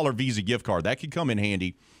 $500 Visa gift card. That could come in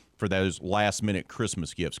handy for those last-minute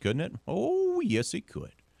Christmas gifts, couldn't it? Oh, yes, it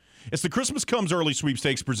could. It's the Christmas Comes Early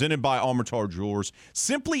sweepstakes presented by Armitage Jewelers.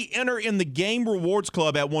 Simply enter in the Game Rewards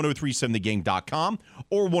Club at 1037thegame.com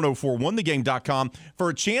or 1041thegame.com for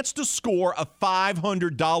a chance to score a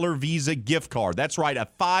 $500 Visa gift card. That's right, a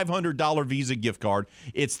 $500 Visa gift card.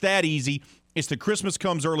 It's that easy. It's the Christmas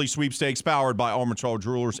Comes Early sweepstakes powered by Armitage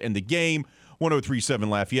Jewelers and The Game, 1037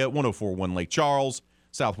 Lafayette, 1041 Lake Charles,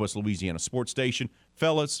 Southwest Louisiana Sports Station.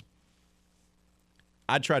 Fellas,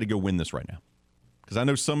 I'd try to go win this right now, because I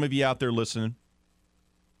know some of you out there listening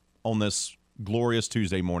on this glorious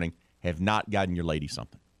Tuesday morning have not gotten your lady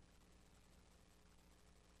something.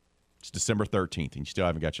 It's December 13th, and you still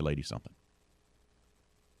haven't got your lady something.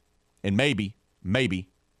 And maybe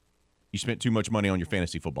you spent too much money on your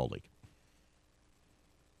fantasy football league.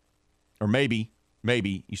 Or maybe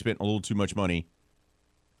you spent a little too much money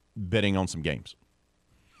betting on some games.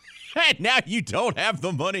 And now you don't have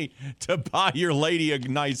the money to buy your lady a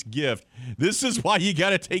nice gift. This is why you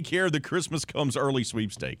got to take care of the Christmas Comes Early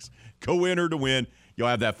sweepstakes. Go enter to win. You'll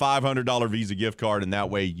have that $500 Visa gift card, and that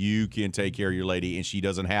way you can take care of your lady, and she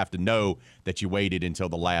doesn't have to know that you waited until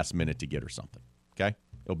the last minute to get her something. Okay?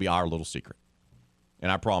 It'll be our little secret. And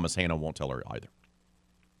I promise Hannah won't tell her either.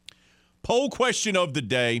 Poll question of the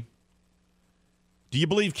day. Do you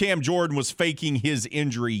believe Cam Jordan was faking his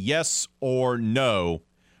injury? Yes or no?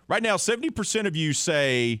 Right now, 70% of you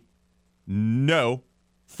say no.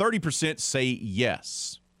 30% say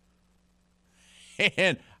yes.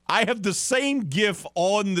 And I have the same GIF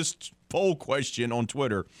on this poll question on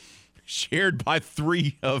Twitter shared by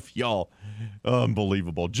 3 of y'all.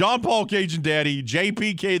 Unbelievable. John Paul, Cajun Daddy,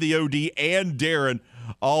 JPK the OD, and Darren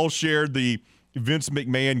all shared the Vince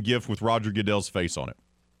McMahon GIF with Roger Goodell's face on it.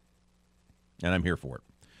 And I'm here for it.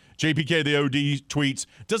 JPK the OD tweets,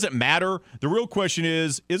 does it matter? The real question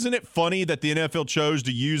is, isn't it funny that the NFL chose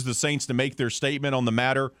to use the Saints to make their statement on the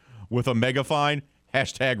matter with a mega fine?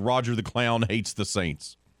 Hashtag Roger the Clown hates the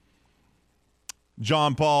Saints.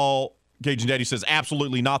 John Paul, Cajun Daddy says,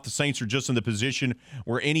 absolutely not. The Saints are just in the position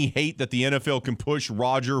where any hate that the NFL can push,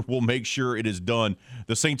 Roger will make sure it is done.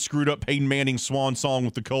 The Saints screwed up Peyton Manning's swan song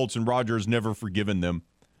with the Colts, and Roger has never forgiven them.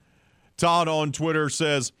 Todd on Twitter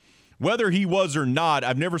says, whether he was or not,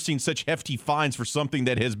 I've never seen such hefty fines for something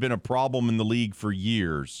that has been a problem in the league for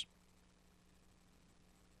years.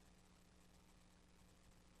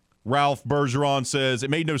 Ralph Bergeron says, it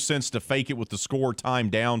made no sense to fake it with the score time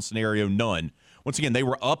down scenario. None. Once again, they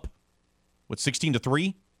were up,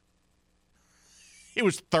 16-3? It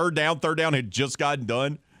was third down had just gotten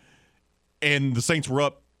done, and the Saints were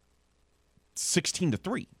up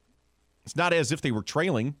 16-3. It's not as if they were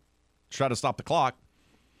trailing to try to stop the clock.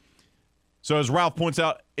 So as Ralph points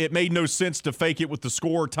out, it made no sense to fake it with the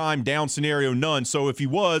score time down scenario. None. So if he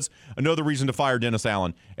was, another reason to fire Dennis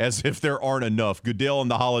Allen, as if there aren't enough. Goodell and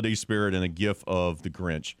the holiday spirit and a gif of the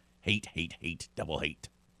Grinch. Hate, hate, hate, double hate.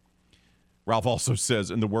 Ralph also says,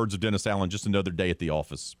 in the words of Dennis Allen, just another day at the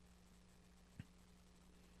office.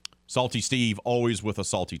 Salty Steve, always with a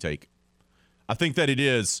salty take. I think that it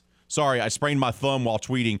is. Sorry, I sprained my thumb while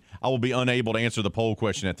tweeting. I will be unable to answer the poll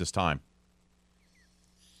question at this time.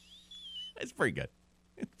 It's pretty good.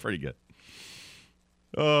 It's pretty good.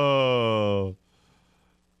 Oh,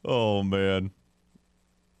 man.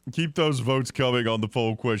 Keep those votes coming on the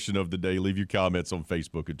poll question of the day. Leave your comments on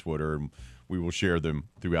Facebook and Twitter, and we will share them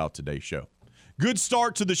throughout today's show. Good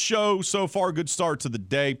start to the show so far. Good start to the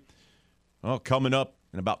day. Well, coming up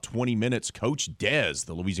in about 20 minutes, Coach Dez,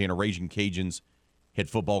 the Louisiana Raging Cajuns head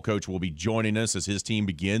football coach, will be joining us as his team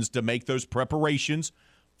begins to make those preparations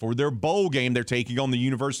for their bowl game. They're taking on the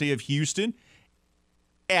University of Houston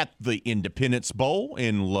at the Independence Bowl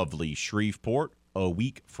in lovely Shreveport a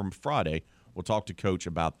week from Friday. We'll talk to Coach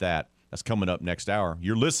about that. That's coming up next hour.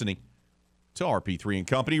 You're listening to RP3 and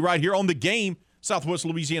Company right here on The Game, Southwest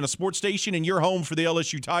Louisiana Sports Station, and your home for the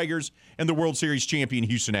LSU Tigers and the World Series champion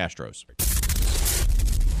Houston Astros.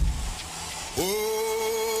 Oh,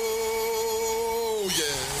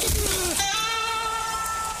 yeah.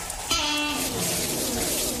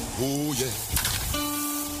 Oh, yeah.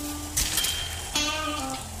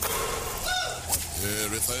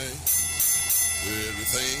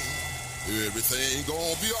 Everything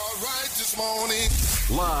gonna be all right this morning.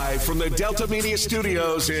 Live from the Delta Media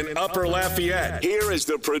Studios in Upper Lafayette, here is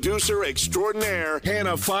the producer extraordinaire,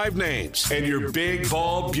 Hannah Five Names, and your big,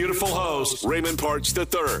 bald, beautiful host, Raymond Parks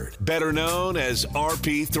III, better known as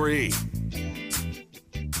RP3.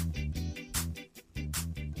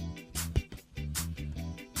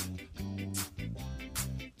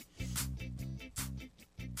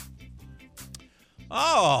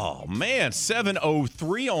 Oh, man,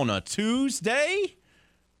 7:03 on a Tuesday.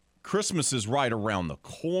 Christmas is right around the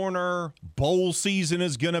corner. Bowl season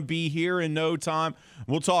is going to be here in no time.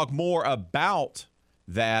 We'll talk more about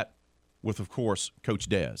that with, of course, Coach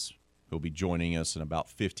Dez, who'll be joining us in about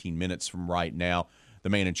 15 minutes from right now, the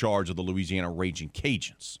man in charge of the Louisiana Raging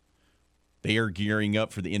Cajuns. They are gearing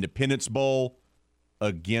up for the Independence Bowl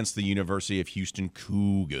against the University of Houston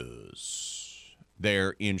Cougars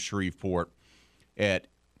there in Shreveport at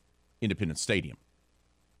Independence Stadium.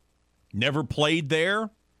 Never played there.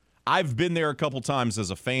 I've been there a couple times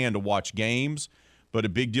as a fan to watch games, but a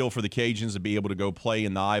big deal for the Cajuns to be able to go play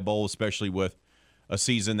in the I-Bowl, especially with a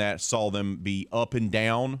season that saw them be up and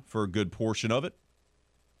down for a good portion of it.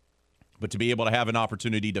 But to be able to have an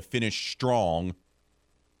opportunity to finish strong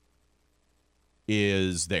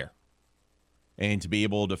is there. And to be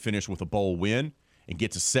able to finish with a bowl win and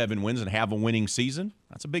get to 7 wins and have a winning season,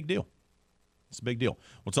 that's a big deal. It's a big deal.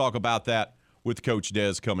 We'll talk about that with Coach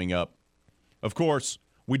Dez coming up. Of course,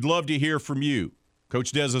 we'd love to hear from you.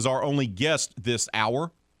 Coach Dez is our only guest this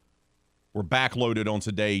hour. We're backloaded on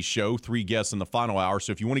today's show, 3 guests in the final hour.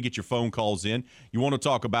 So if you want to get your phone calls in, you want to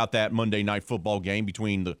talk about that Monday night football game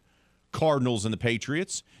between the Cardinals and the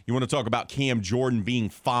Patriots, you want to talk about Cam Jordan being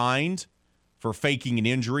fined for faking an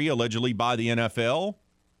injury allegedly by the NFL,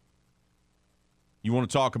 you want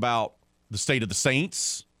to talk about the state of the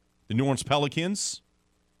Saints, the New Orleans Pelicans.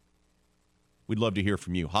 We'd love to hear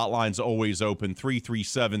from you. Hotline's always open,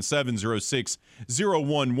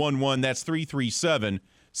 337-706-0111. That's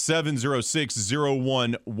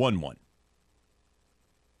 337-706-0111.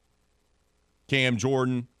 Cam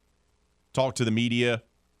Jordan talked to the media.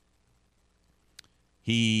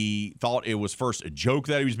 He thought it was first a joke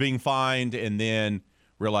that he was being fined and then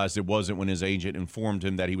realized it wasn't when his agent informed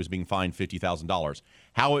him that he was being fined $50,000.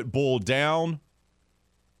 How it boiled down,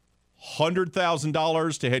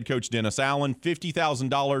 $100,000 to head coach Dennis Allen,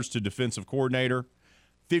 $50,000 to defensive coordinator,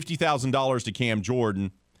 $50,000 to Cam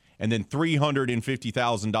Jordan, and then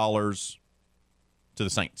 $350,000 to the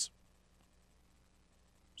Saints.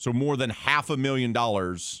 So more than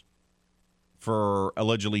 $500,000 for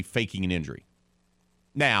allegedly faking an injury.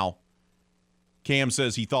 Now, Cam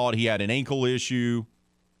says he thought he had an ankle issue.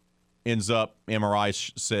 Ends up,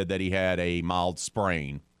 MRI said that he had a mild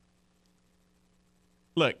sprain.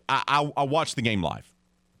 Look, I watched the game live.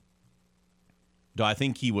 Do I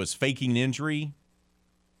think he was faking an injury?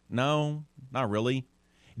 No, not really.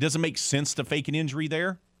 It doesn't make sense to fake an injury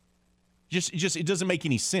there. It doesn't make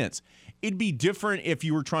any sense. It'd be different if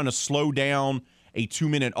you were trying to slow down a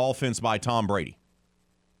 2-minute offense by Tom Brady.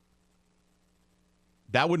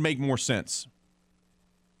 That would make more sense.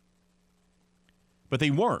 But they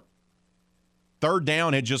weren't. Third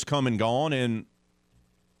down had just come and gone, and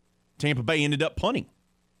Tampa Bay ended up punting.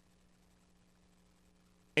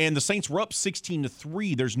 And the Saints were up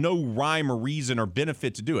 16-3. There's no rhyme or reason or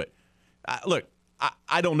benefit to do it. Look,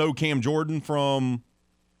 I don't know Cam Jordan from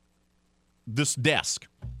this desk.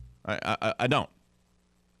 I don't.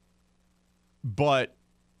 But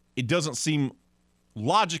it doesn't seem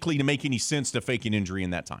logically to make any sense to fake an injury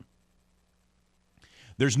in that time.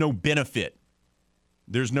 There's no benefit.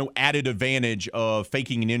 There's no added advantage of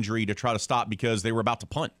faking an injury to try to stop because they were about to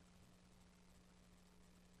punt.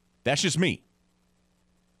 That's just me.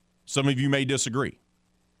 Some of you may disagree.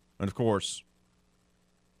 And, of course,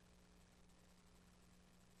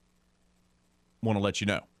 want to let you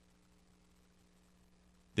know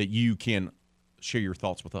that you can share your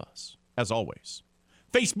thoughts with us, as always.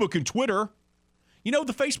 Facebook and Twitter. You know,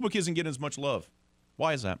 the Facebook isn't getting as much love.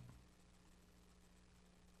 Why is that?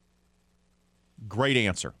 Great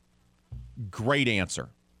answer. Great answer.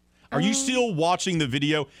 Are you still watching the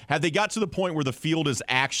video? Have they got to the point where the field is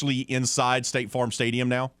actually inside State Farm Stadium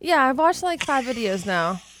now? Yeah, I've watched like 5 videos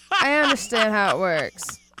now. I understand how it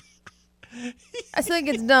works. I still think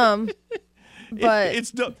it's dumb, but it's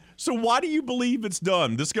dumb. So why do you believe it's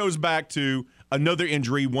dumb? This goes back to another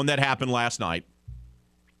injury, one that happened last night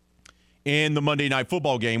in the Monday Night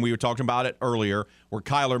Football game. We were talking about it earlier, where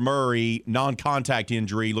Kyler Murray, non-contact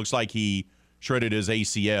injury, looks like he shredded his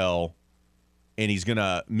ACL, and he's going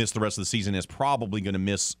to miss the rest of the season. Is probably going to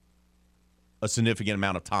miss a significant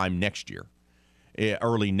amount of time next year,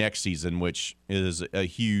 early next season, which is a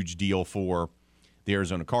huge deal for the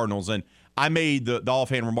Arizona Cardinals. And I made the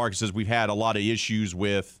offhand remark that says we've had a lot of issues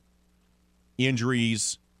with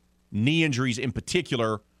injuries, knee injuries in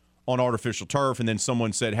particular, on artificial turf. And then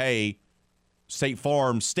someone said, hey, State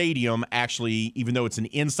Farm Stadium, actually, even though it's an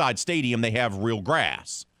inside stadium, they have real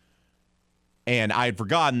grass. And I had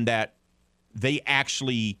forgotten that they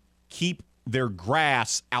actually keep their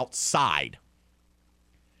grass outside.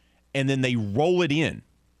 And then they roll it in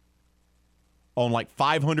on like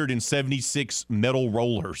 576 metal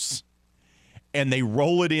rollers. And they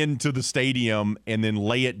roll it into the stadium and then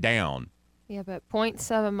lay it down. yeah, but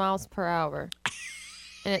 0.7 miles per hour.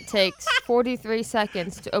 And it takes 43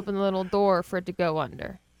 seconds to open the little door for it to go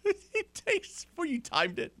under. It takes, well, you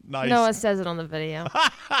timed it. Nice. No, it says it on the video.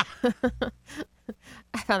 I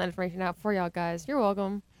found that information out for y'all guys. You're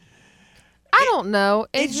welcome. I don't know.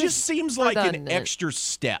 It It's just seems like an redundant. extra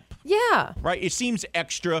step, Yeah. right? It seems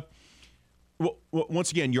extra. Well,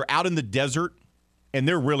 once again, you're out in the desert, and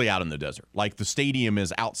they're really out in the desert. Like, the stadium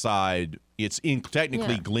is outside. It's in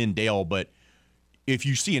technically Yeah. Glendale, but if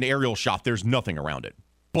you see an aerial shot, there's nothing around it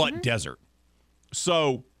but desert.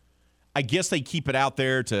 So I guess they keep it out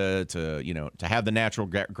there to have the natural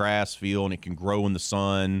grass feel, and it can grow in the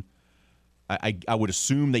sun. I would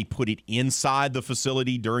assume they put it inside the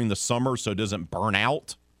facility during the summer so it doesn't burn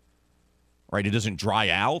out, right? It doesn't dry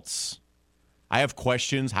out. I have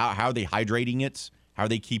questions. How are they hydrating it? How are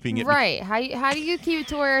they keeping it? Right. How do you keep it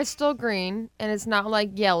to where it's still green and it's not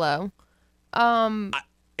like yellow? And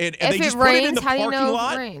If they it just put it in rains, the how do you parking know if it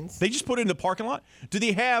lot? rains? They just put it in the parking lot? Do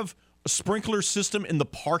they have a sprinkler system in the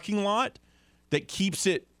parking lot that keeps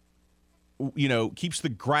it, keeps the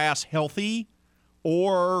grass healthy?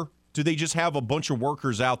 Or do they just have a bunch of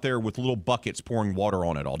workers out there with little buckets pouring water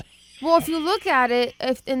on it all day? Well, if you look at it,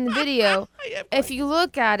 if in the video, if you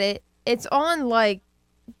look at it, it's on like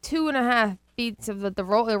 2.5 feet of the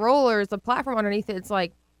rollers, the platform underneath it. It's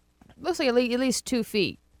like looks like at least 2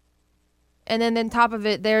 feet, and then on top of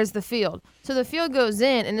it, there's the field. So the field goes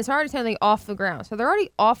in, and it's already technically off the ground. So they're already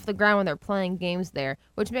off the ground when they're playing games there,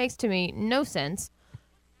 which makes to me no sense.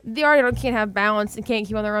 They already can't have balance and can't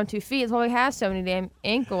keep on their own 2 feet. That's why we have so many damn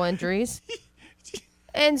ankle injuries.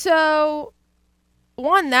 And so,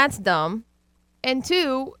 one, that's dumb. And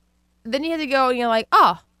two, then you have to go and you're like,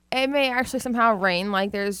 oh, it may actually somehow rain.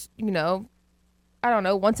 Like there's, I don't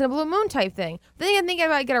know, once in a blue moon type thing. Then you have to think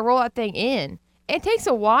about got to roll that thing in. It takes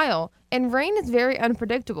a while. And rain is very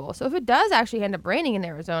unpredictable. So if it does actually end up raining in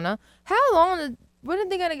Arizona, when are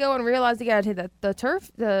they going to go and realize they got to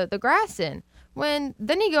take the grass in? When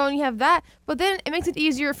then you go and you have that, but then it makes it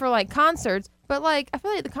easier for like concerts. But like I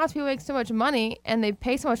feel like the concert people make so much money and they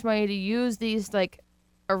pay so much money to use these like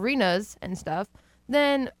arenas and stuff.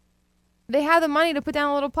 Then they have the money to put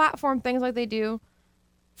down a little platform, things like they do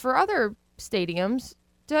for other stadiums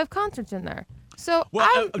to have concerts in there. So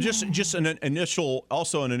just an initial.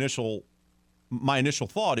 My initial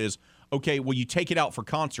thought is okay. Well, you take it out for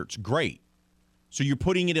concerts, great. So you're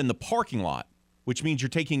putting it in the parking lot, which means you're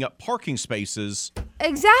taking up parking spaces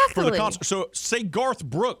exactly for the concert. So say Garth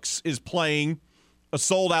Brooks is playing a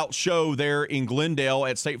sold-out show there in Glendale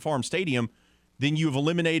at State Farm Stadium, then you've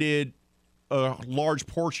eliminated a large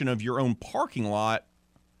portion of your own parking lot,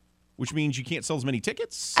 which means you can't sell as many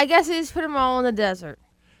tickets? I guess they just put them all in the desert.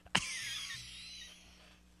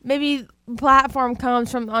 Maybe platform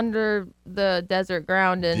comes from under the desert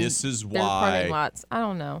ground and this is there's why parking lots. I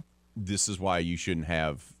don't know. This is why you shouldn't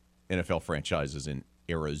have NFL franchises in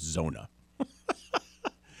Arizona.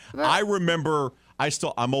 I remember,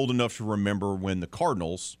 I'm old enough to remember when the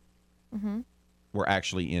Cardinals were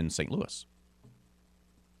actually in St. Louis.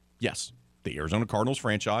 Yes, the Arizona Cardinals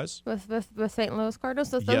franchise. With St. Louis Cardinals,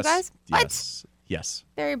 those guys? What? Yes.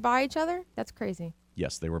 They're by each other? That's crazy.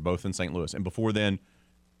 Yes, they were both in St. Louis. And before then,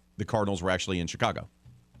 the Cardinals were actually in Chicago.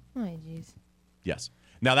 Oh, jeez. Yes.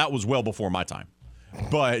 Now, that was well before my time.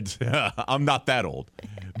 But I'm not that old.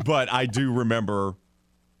 But I do remember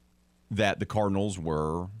that the Cardinals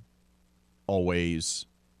were always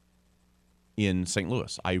in St.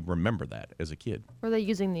 Louis. I remember that as a kid. Were they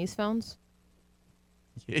using these phones?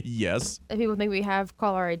 Yes. And people think we have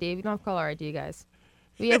caller ID. We don't have caller ID, guys.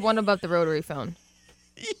 We have one above the rotary phone.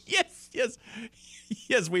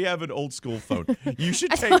 Yes, we have an old school phone. You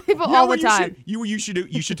should tell people all the time. You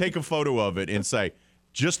should take a photo of it and say,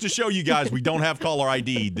 just to show you guys we don't have caller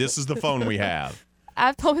ID, this is the phone we have.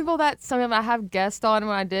 I've told people that some of them I have guests on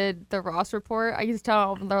when I did the Ross report. I used to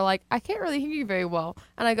tell them, they're like, I can't really hear you very well.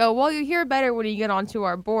 And I go, well, you hear better when you get onto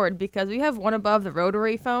our board because we have one above the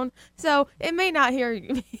rotary phone. So it may not hear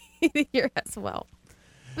you hear as well.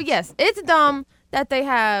 But yes, it's dumb that they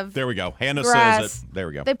have. There we go. Hannah grass. says it. There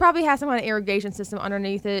we go. They probably have some kind of irrigation system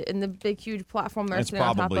underneath it and the big, huge platform they're sitting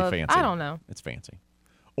on top of. It's probably fancy. I don't know. It's fancy.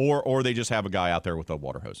 Or they just have a guy out there with a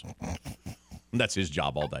water hose. That's his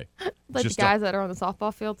job all day. Like just the guys that are on the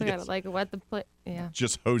softball field, they gotta like wet the plate. Yeah.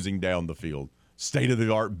 Just hosing down the field.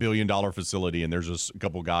 State-of-the-art billion-dollar facility, and there's just a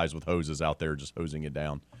couple guys with hoses out there just hosing it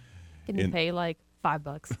down. Can pay like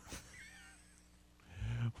 $5.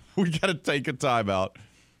 We got to take a timeout.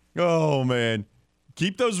 Oh, man.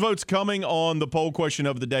 Keep those votes coming on the poll question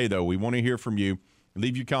of the day, though. We want to hear from you.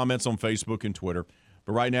 Leave your comments on Facebook and Twitter.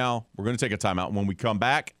 But right now, we're going to take a timeout. When we come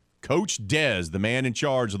back, Coach Dez, the man in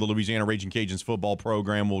charge of the Louisiana Raging Cajuns football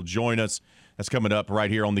program, will join us. That's coming up right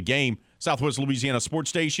here on The Game, Southwest Louisiana Sports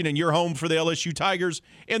Station, and your home for the LSU Tigers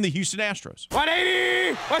and the Houston Astros.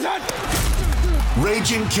 180! What's up?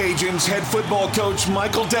 Raging Cajuns head football coach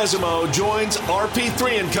Michael Desimo joins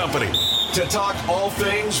RP3 and Company to talk all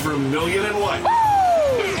things Vermilion and White. Woo!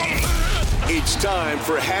 It's time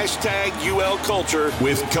for hashtag UL Culture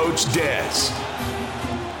with Coach Dez.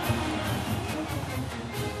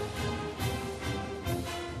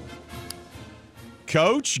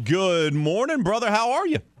 Coach, good morning, brother. How are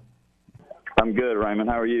you? I'm good, Raymond.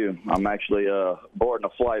 How are you? I'm actually boarding a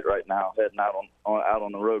flight right now, heading out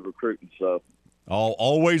on the road recruiting. So,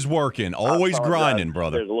 always working, always grinding,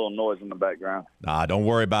 brother. There's a little noise in the background. Nah, don't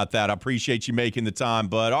worry about that. I appreciate you making the time.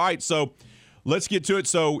 But all right, so let's get to it.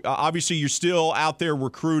 So obviously, you're still out there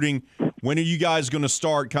recruiting. When are you guys going to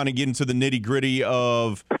start kind of getting to the nitty gritty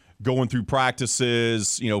of going through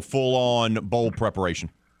practices? Full on bowl preparation.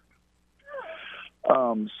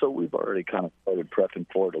 So we've already kind of started prepping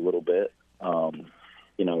for it a little bit.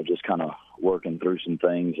 Just kind of working through some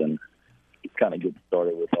things and kind of get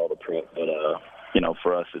started with all the prep. But,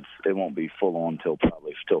 for us, it won't be full on till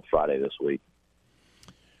Friday this week.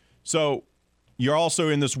 So you're also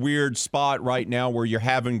in this weird spot right now where you're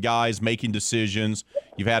having guys making decisions.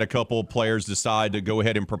 You've had a couple of players decide to go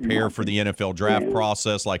ahead and prepare for the NFL draft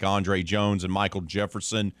process, like Andre Jones and Michael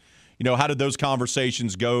Jefferson. How did those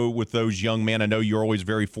conversations go with those young men? I know you're always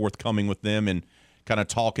very forthcoming with them and kind of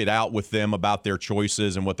talk it out with them about their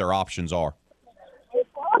choices and what their options are.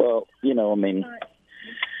 Well,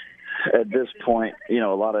 at this point, a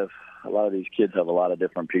lot of these kids have a lot of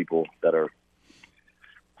different people that are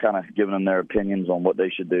kind of giving them their opinions on what they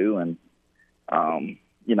should do. And,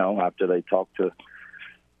 after they talk to,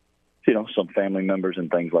 some family members and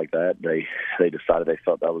things like that, they decided they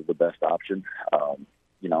felt that was the best option.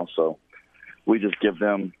 So we just give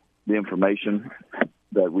them the information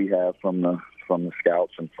that we have from the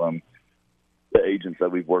scouts and from the agents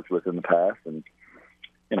that we've worked with in the past. And,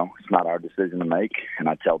 it's not our decision to make. And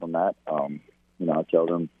I tell them that, I tell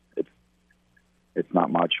them it's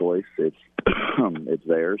not my choice. It's, it's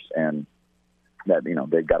theirs, and that,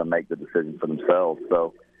 they've got to make the decision for themselves.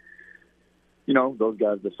 So, those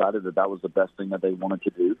guys decided that was the best thing that they wanted to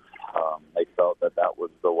do. They felt that was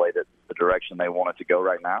the way the direction they wanted to go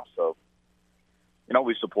right now. So,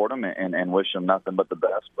 we support them and wish them nothing but the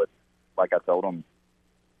best. But like I told them,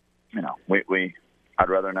 I'd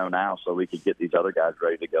rather know now so we could get these other guys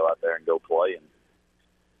ready to go out there and go play. And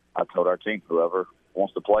I told our team, whoever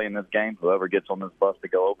wants to play in this game, whoever gets on this bus to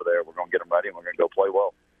go over there, we're going to get them ready and we're going to go play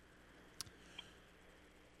well.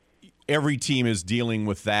 Every team is dealing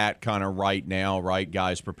with that kind of right now, right?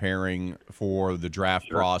 Guys preparing for the draft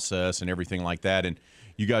process and everything like that. And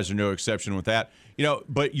you guys are no exception with that.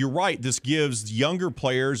 But you're right. This gives younger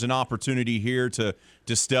players an opportunity here to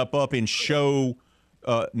step up and show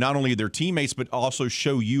not only their teammates, but also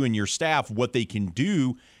show you and your staff what they can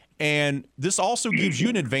do. And this also gives you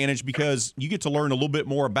an advantage because you get to learn a little bit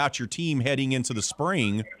more about your team heading into the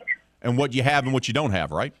spring and what you have and what you don't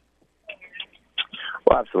have, right?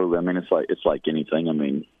 Well, absolutely. It's like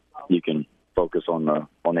anything. You can focus on the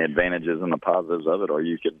advantages and the positives of it, or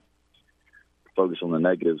you can focus on the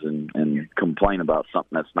negatives and complain about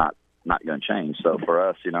something that's not going to change. So for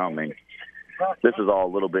us, this is all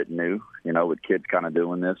a little bit new, with kids kind of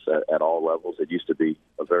doing this at all levels. It used to be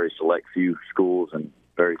a very select few schools and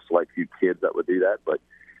very select few kids that would do that, but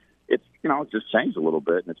it's just changed a little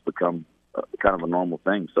bit, and it's become kind of a normal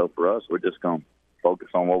thing. So for us, we're just going to focus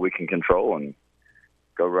on what we can control and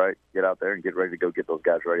get out there and get ready to go get those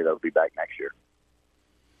guys ready that'll be back next year.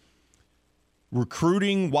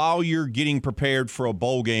 Recruiting while you're getting prepared for a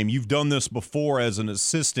bowl game. You've done this before as an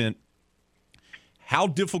assistant. How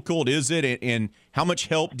difficult is it, and how much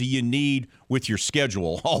help do you need with your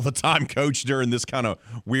schedule all the time, Coach, during this kind of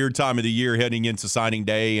weird time of the year heading into signing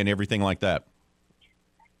day and everything like that?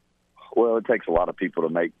 Well, it takes a lot of people to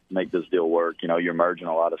make this deal work. You're merging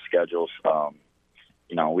a lot of schedules.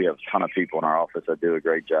 We have a ton of people in our office that do a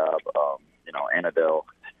great job. Annadelle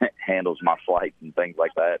handles my flight and things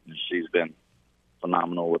like that, and she's been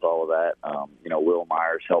phenomenal with all of that. Will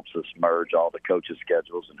Myers helps us merge all the coaches'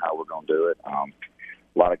 schedules and how we're going to do it.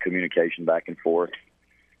 A lot of communication back and forth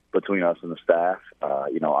between us and the staff.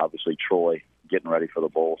 Obviously Troy getting ready for the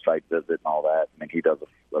bowl site visit and all that. He does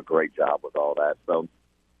a great job with all that. So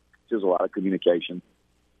just a lot of communication.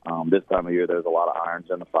 This time of year, there's a lot of irons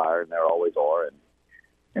in the fire, and there always are. And,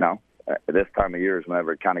 this time of year is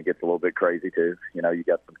whenever it kind of gets a little bit crazy too. You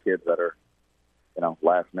got some kids that are,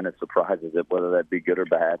 last-minute surprises, whether that be good or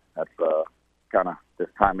bad. That's kind of this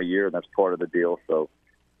time of year, and that's part of the deal. So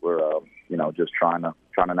we're, just trying to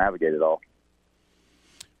navigate it all.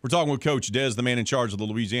 We're talking with Coach Des, the man in charge of the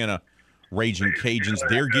Louisiana Raging Cajuns.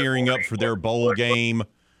 They're gearing up for their bowl game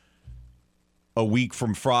a week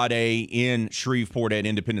from Friday in Shreveport at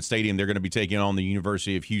Independence Stadium. They're going to be taking on the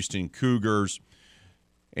University of Houston Cougars,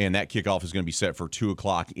 and that kickoff is going to be set for 2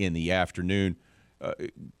 o'clock in the afternoon.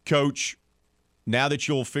 Coach, now that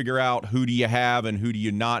you'll figure out who do you have and who do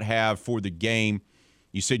you not have for the game,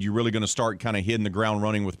 you said you're really going to start kind of hitting the ground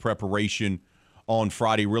running with preparation on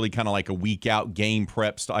Friday, really kind of like a week out game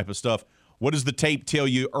prep type of stuff. What does the tape tell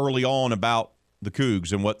you early on about the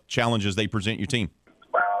Cougs and what challenges they present your team?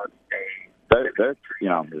 They're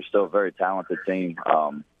still a very talented team.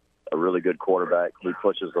 A really good quarterback who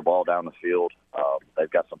pushes the ball down the field.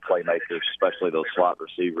 They've got some playmakers, especially those slot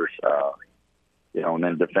receivers. And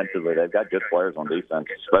then defensively, they've got good players on defense,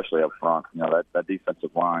 especially up front. That defensive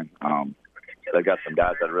line. They've got some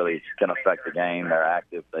guys that really can affect the game. They're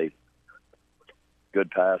active. They good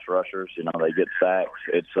pass rushers. They get sacks.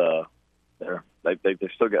 It's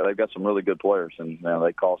they've got some really good players, and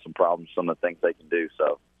they cause some problems. Some of the things they can do.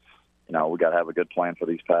 So, we got to have a good plan for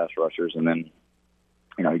these pass rushers, and then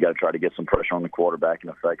you got to try to get some pressure on the quarterback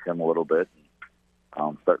and affect him a little bit.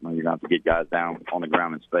 certainly you're going to have to get guys down on the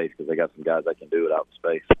ground in space because they got some guys that can do it out in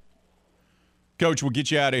space. Coach, we'll get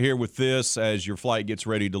you out of here with this as your flight gets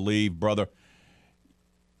ready to leave, brother.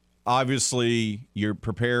 Obviously, you're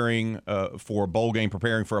preparing for a bowl game,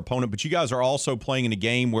 preparing for opponent, but you guys are also playing in a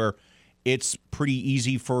game where it's pretty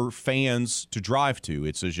easy for fans to drive to.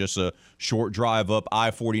 It's just a short drive up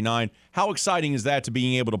I-49. How exciting is that to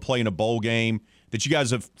being able to play in a bowl game that you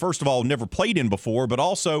guys have, first of all, never played in before, but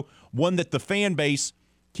also one that the fan base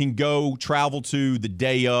can go travel to the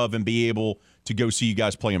day of and be able to go see you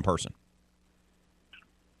guys play in person?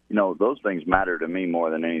 Those things matter to me more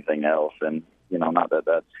than anything else. And, not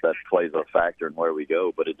that plays a factor in where we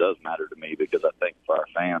go, but it does matter to me because I think for our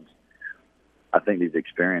fans, I think these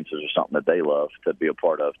experiences are something that they love to be a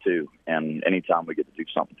part of too. And anytime we get to do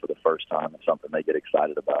something for the first time, it's something they get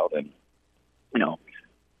excited about. And,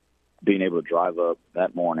 being able to drive up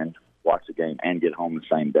that morning, watch the game, and get home the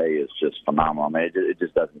same day is just phenomenal. I mean, it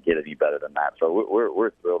just doesn't get any better than that. So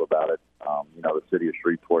we're thrilled about it. The city of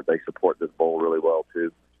Shreveport, they support this bowl really well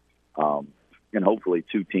too. And hopefully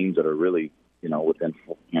two teams that are really, within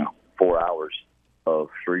 4 hours of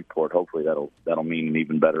Shreveport, hopefully that'll mean an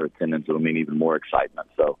even better attendance. It'll mean even more excitement.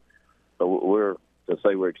 So we're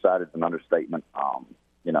excited is an understatement.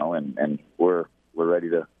 And we're ready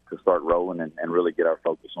to start rolling and really get our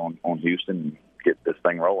focus on Houston and get this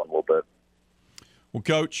thing rolling a little bit. Well,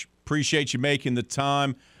 Coach, appreciate you making the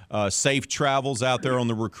time. Safe travels out there on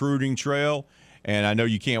the recruiting trail. And I know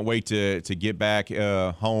you can't wait to get back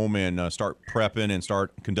home and start prepping and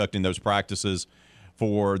start conducting those practices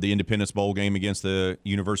for the Independence Bowl game against the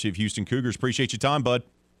University of Houston Cougars. Appreciate your time, bud.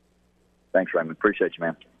 Thanks, Raymond. Appreciate you,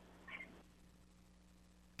 man.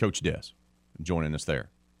 Coach Des joining us there.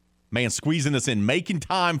 Man, squeezing us in, making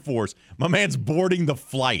time for us. My man's boarding the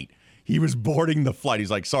flight. He was boarding the flight. He's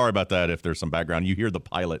like, sorry about that if there's some background. You hear the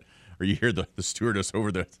pilot or you hear the stewardess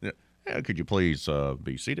over there. Could you please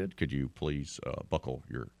be seated? Could you please buckle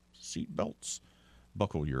your seat belts?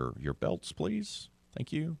 Buckle your belts, please.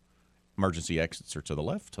 Thank you. Emergency exits are to the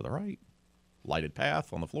left, to the right. Lighted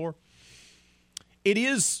path on the floor. It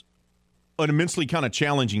is an immensely kind of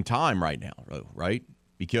challenging time right now, right?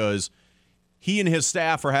 Because he and his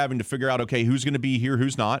staff are having to figure out, okay, who's going to be here,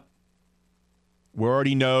 who's not. We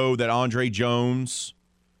already know that Andre Jones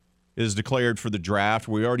is declared for the draft.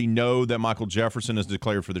 We already know that Michael Jefferson is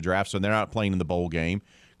declared for the draft, so they're not playing in the bowl game.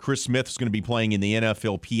 Chris Smith is going to be playing in the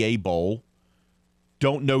NFLPA Bowl.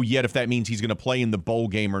 Don't know yet if that means he's going to play in the bowl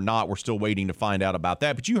game or not. We're still waiting to find out about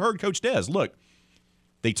that. But you heard Coach Des. Look,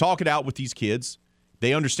 they talk it out with these kids.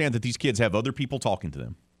 They understand that these kids have other people talking to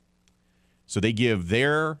them. So they give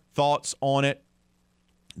their thoughts on it.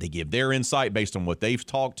 They give their insight based on what they've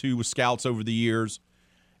talked to with scouts over the years.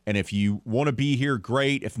 And if you want to be here,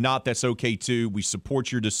 great. If not, that's okay too. We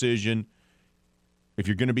support your decision. If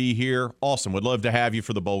you're going to be here, awesome. Would love to have you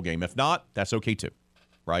for the bowl game. If not, that's okay too,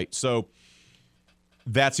 right? So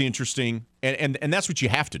that's interesting. And that's what you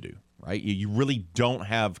have to do, right? You really don't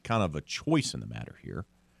have kind of a choice in the matter here.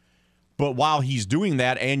 But while he's doing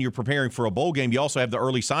that and you're preparing for a bowl game, you also have the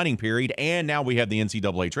early signing period, and now we have the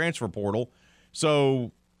NCAA transfer portal.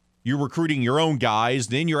 So you're recruiting your own guys.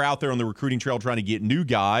 Then you're out there on the recruiting trail trying to get new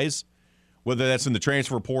guys, whether that's in the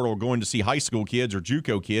transfer portal or going to see high school kids or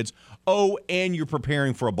JUCO kids. Oh, and you're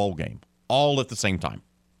preparing for a bowl game all at the same time.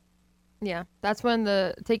 Yeah, that's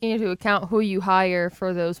when taking into account who you hire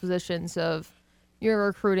for those positions of your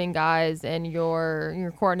recruiting guys and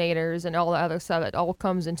your coordinators and all the other stuff, it all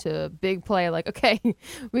comes into big play. Like, okay,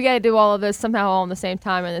 we got to do all of this somehow all in the same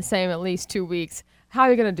time in the same at least 2 weeks. How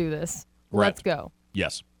are you going to do this? Right. Let's go.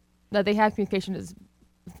 Yes. That they have communication is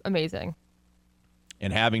amazing.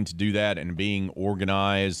 And having to do that and being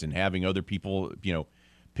organized and having other people,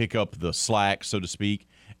 pick up the slack, so to speak.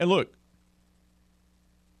 And look,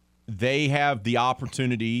 they have the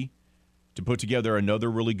opportunity to put together another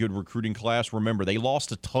really good recruiting class. Remember, they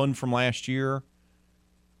lost a ton from last year.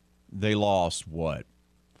 They lost,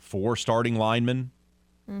 4 starting linemen?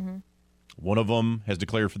 Mm-hmm. One of them has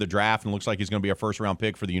declared for the draft and looks like he's going to be a first-round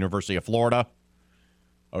pick for the University of Florida.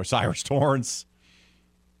 Cyrus Torrance.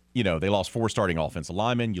 They lost 4 starting offensive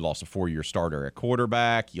linemen. You lost a 4-year starter at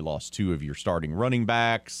quarterback. You lost 2 of your starting running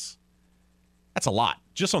backs. That's a lot.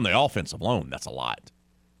 Just on the offensive alone, that's a lot.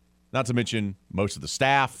 Not to mention most of the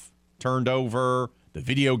staff turned over, the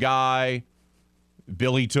video guy.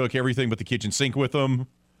 Billy took everything but the kitchen sink with him.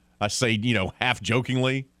 I say, half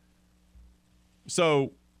jokingly.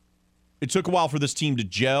 So it took a while for this team to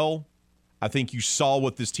gel. I think you saw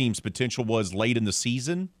what this team's potential was late in the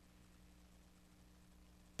season.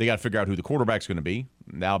 They got to figure out who the quarterback's going to be.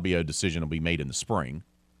 That'll be a decision that'll be made in the spring.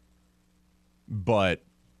 But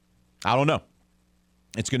I don't know.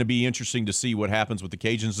 it's going to be interesting to see what happens with the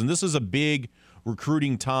Cajuns. And this is a big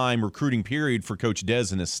recruiting period for Coach Des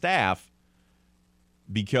and his staff,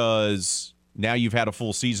 because now you've had a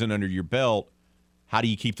full season under your belt. How do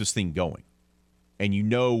you keep this thing going? And you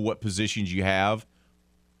know what positions you have.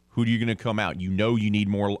 Who are you going to come out? You know you need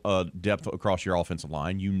more depth across your offensive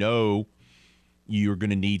line. You know you're going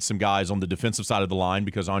to need some guys on the defensive side of the line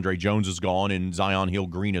because Andre Jones is gone and Zion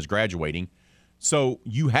Hill-Green is graduating. So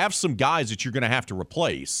you have some guys that you're going to have to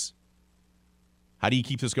replace. How do you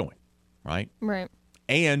keep this going, right? Right.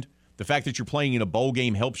 And the fact that you're playing in a bowl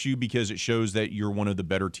game helps you because it shows that you're one of the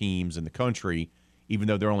better teams in the country, even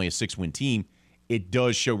though they're only a 6-win team. It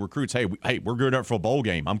does show recruits, hey, we're good up for a bowl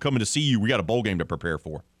game. I'm coming to see you. We got a bowl game to prepare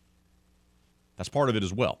for. That's part of it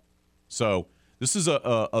as well. So this is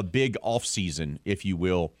a big offseason, if you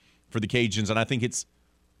will, for the Cajuns, and I think it's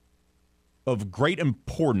of great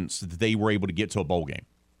importance that they were able to get to a bowl game.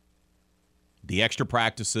 The extra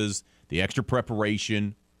practices, the extra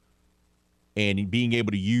preparation, and being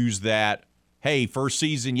able to use that, hey, first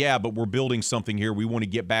season, yeah, but we're building something here. We want to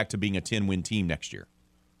get back to being a 10-win team next year.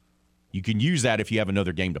 You can use that if you have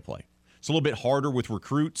another game to play. It's a little bit harder with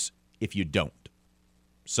recruits if you don't.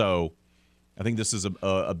 So I think this is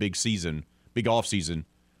a big season, big offseason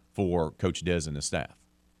for Coach Des and his staff.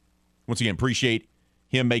 Once again, appreciate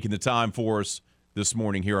him making the time for us this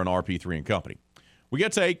morning here on RP3 and Company. We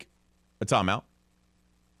got to take a timeout.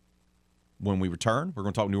 When we return, we're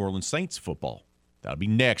going to talk New Orleans Saints football. That'll be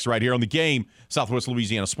next right here on The Game, Southwest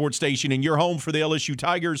Louisiana Sports Station, and your home for the LSU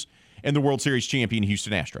Tigers and the World Series champion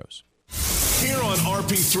Houston Astros. Here on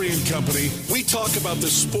RP3 and Company, we talk about the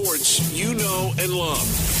sports you know and love.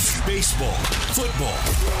 Baseball, football,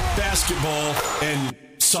 basketball, and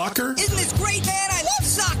soccer. Isn't this great, man? I love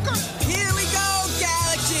soccer. Here we go,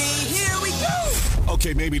 Galaxy. Here we go.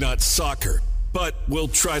 Okay, maybe not soccer, but we'll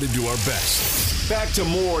try to do our best. Back to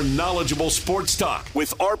more knowledgeable sports talk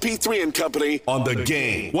with RP3 and Company on The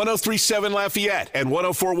Game. 103.7 Lafayette and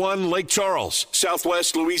 104.1 Lake Charles,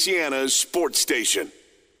 Southwest Louisiana's sports station.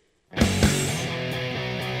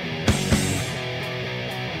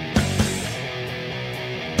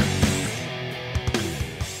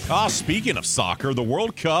 Speaking of soccer, the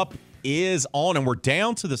World Cup is on, and we're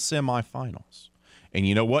down to the semifinals. And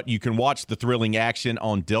you know what? You can watch the thrilling action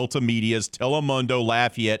on Delta Media's Telemundo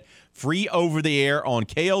Lafayette, free over the air on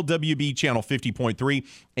KLWB Channel 50.3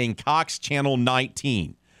 and Cox Channel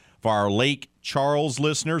 19. For our Lake Charles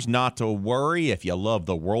listeners, not to worry. If you love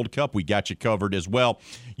the World Cup, we got you covered as well.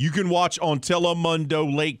 You can watch on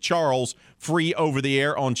Telemundo Lake Charles, free over the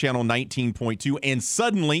air on Channel 19.2 and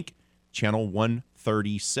Suddenlink Channel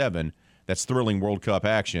 137. That's thrilling World Cup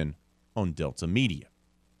action on Delta Media.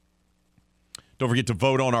 Don't forget to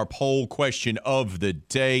vote on our poll question of the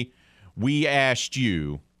day. We asked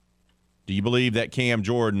you, do you believe that Cam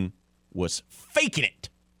Jordan was faking it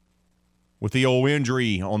with the old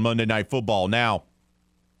injury on Monday Night Football? Now,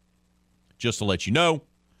 just to let you know,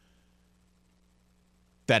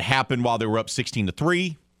 that happened while they were up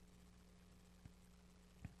 16-3.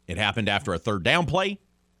 It happened after a third down play.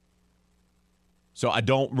 So I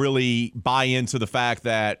don't really buy into the fact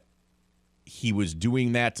that he was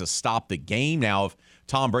doing that to stop the game. Now, if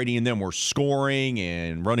Tom Brady and them were scoring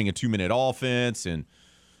and running a 2-minute offense and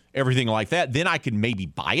everything like that, then I could maybe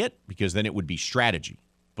buy it because then it would be strategy.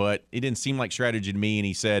 But it didn't seem like strategy to me, and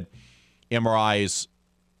he said MRIs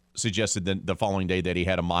suggested the following day that he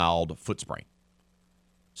had a mild foot sprain.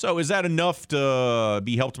 So is that enough to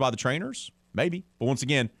be helped by the trainers? Maybe. But once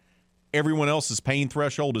again, everyone else's pain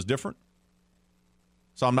threshold is different.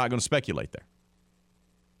 So I'm not going to speculate there.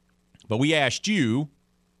 But we asked you,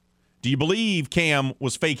 do you believe Cam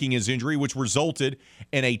was faking his injury, which resulted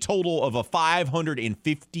in a total of a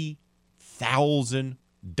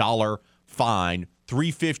 $550,000 fine,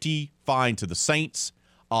 $350,000 fine to the Saints,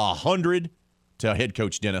 $100,000 to head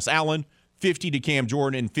coach Dennis Allen, $50,000 to Cam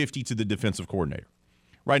Jordan, and $50,000 to the defensive coordinator.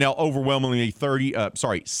 Right now, overwhelmingly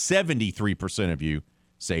 73% of you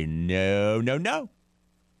say no, no, no.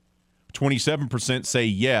 27% say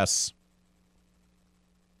yes,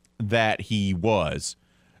 that he was.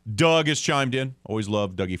 Doug has chimed in. Always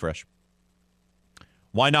love Dougie Fresh.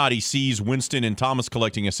 Why not? He sees Winston and Thomas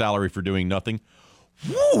collecting a salary for doing nothing.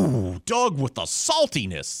 Woo! Doug with the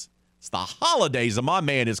saltiness. It's the holidays, and my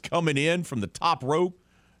man is coming in from the top rope,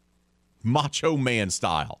 Macho Man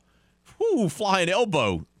style. Woo! Flying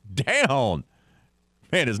elbow down.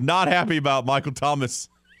 Man is not happy about Michael Thomas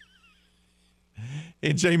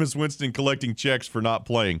and Jameis Winston collecting checks for not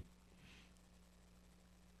playing.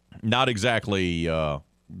 Not exactly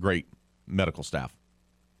great medical staff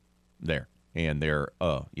there. And they're,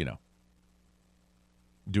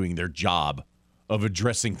 doing their job of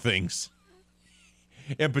addressing things.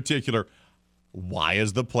 In particular, why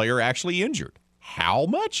is the player actually injured? How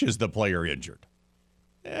much is the player injured?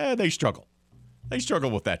 They struggle. They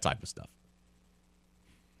struggle with that type of stuff.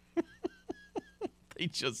 They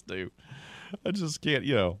just do. I just can't,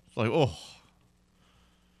 it's like,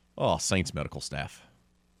 Saints medical staff.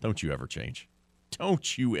 Don't you ever change.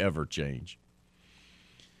 Don't you ever change.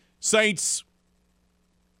 Saints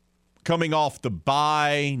coming off the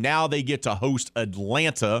bye. Now they get to host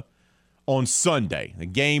Atlanta on Sunday. The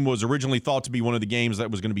game was originally thought to be one of the games that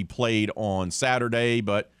was going to be played on Saturday,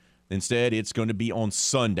 but instead it's going to be on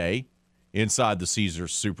Sunday inside the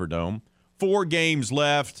Caesars Superdome. 4 games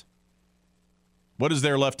left. What is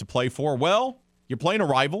there left to play for? Well, you're playing a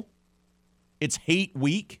rival. It's hate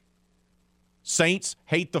week. Saints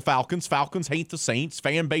hate the Falcons. Falcons hate the Saints.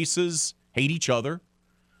 Fan bases hate each other.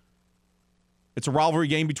 It's a rivalry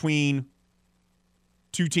game between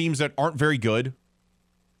two teams that aren't very good.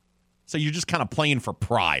 So you're just kind of playing for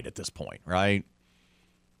pride at this point, right?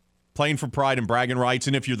 Playing for pride and bragging rights.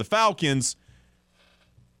 And if you're the Falcons,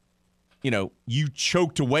 you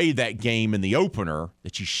choked away that game in the opener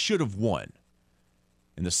that you should have won.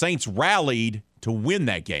 And the Saints rallied to win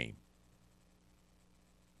that game.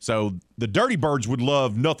 So the Dirty Birds would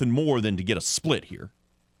love nothing more than to get a split here.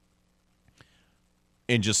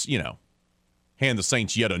 And just, hand the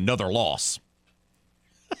Saints yet another loss.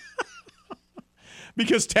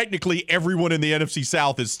 Because technically everyone in the NFC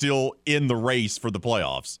South is still in the race for the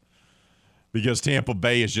playoffs. Because Tampa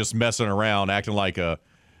Bay is just messing around, acting like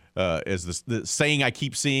as the saying I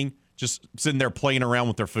keep seeing, just sitting there playing around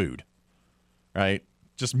with their food. Right?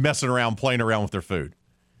 Just messing around, playing around with their food.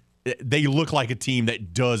 They look like a team that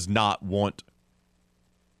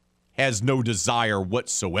has no desire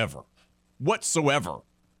whatsoever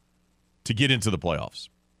to get into the playoffs.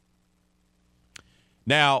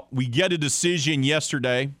 Now, we get a decision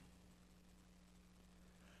yesterday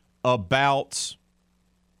about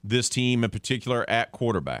this team in particular at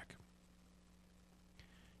quarterback.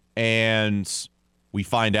 And we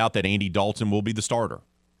find out that Andy Dalton will be the starter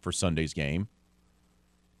for Sunday's game.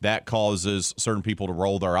 That causes certain people to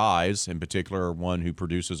roll their eyes, in particular one who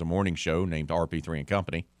produces a morning show named RP3 and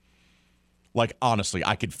Company. Like, honestly,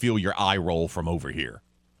 I could feel your eye roll from over here.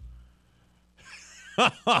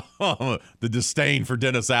 The disdain for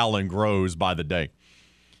Dennis Allen grows by the day.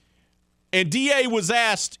 And DA was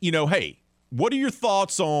asked, hey, what are your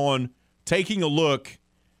thoughts on taking a look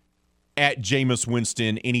at Jameis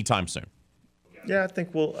Winston anytime soon? Yeah, I think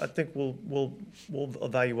we'll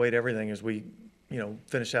evaluate everything as we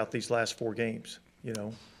finish out these last 4 games,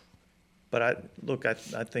 But I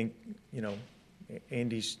think,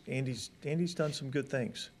 Andy's done some good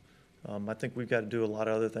things. I think we've got to do a lot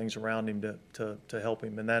of other things around him to help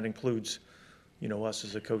him, and that includes, us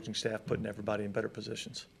as a coaching staff putting everybody in better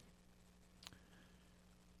positions.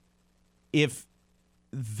 If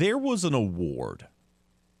there was an award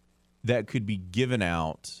that could be given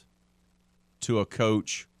out to a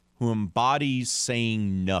coach who embodies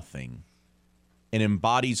saying nothing and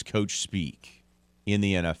embodies coach speak in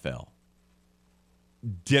the NFL,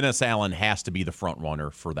 Dennis Allen has to be the front runner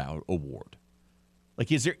for that award.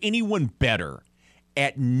 Like, is there anyone better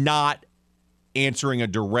at not answering a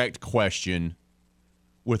direct question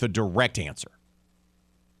with a direct answer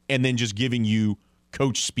and then just giving you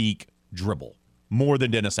coach speak dribble more than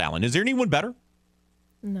Dennis Allen? Is there anyone better?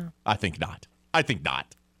 No. I think not.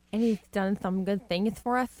 And he's done some good things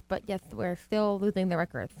for us, but yes, we're still losing the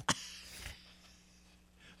records.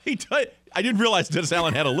 I didn't realize Dennis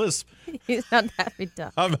Allen had a lisp. He's not Daffy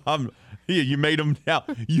Duck. You made him now.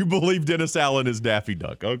 You believe Dennis Allen is Daffy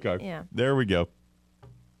Duck. Okay. Yeah. There we go.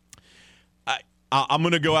 I'm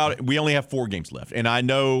going to go out. We only have 4 games left, and I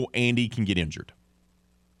know Andy can get injured.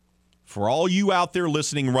 For all you out there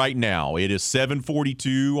listening right now, it is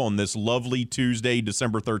 7:42 on this lovely Tuesday,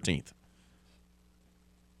 December 13th.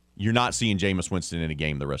 You're not seeing Jameis Winston in a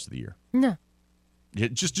game the rest of the year. No.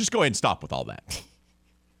 Just go ahead and stop with all that.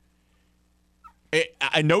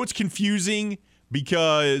 I know it's confusing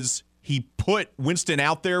because he put Winston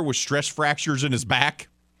out there with stress fractures in his back,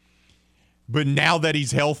 but now that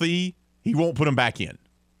he's healthy, he won't put him back in.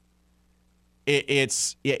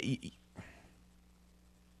 It's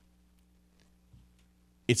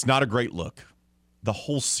not a great look. The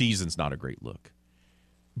whole season's not a great look.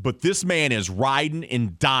 But this man is riding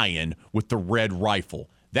and dying with the red rifle.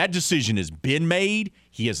 That decision has been made.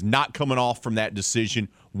 He is not coming off from that decision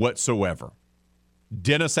whatsoever.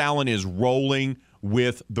 Dennis Allen is rolling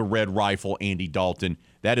with the red rifle, Andy Dalton.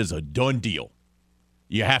 That is a done deal.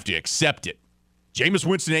 You have to accept it. Jameis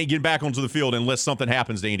Winston ain't getting back onto the field unless something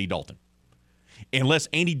happens to Andy Dalton. unless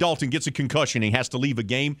Andy Dalton gets a concussion and he has to leave a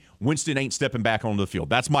game, Winston ain't stepping back onto the field.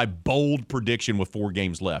 That's my bold prediction with 4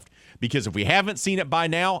 games left. Because if we haven't seen it by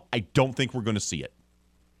now, I don't think we're going to see it.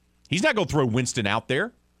 He's not going to throw Winston out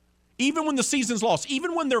there. Even when the season's lost,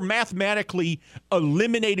 even when they're mathematically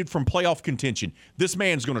eliminated from playoff contention, this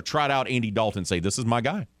man's going to trot out Andy Dalton and say, this is my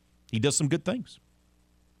guy. He does some good things.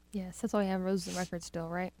 Yes, that's why we have Rose's record still,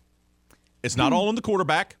 right? It's not all on the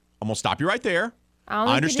quarterback. I'm going to stop you right there.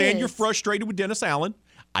 I understand you're frustrated with Dennis Allen.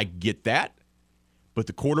 I get that. But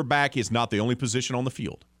the quarterback is not the only position on the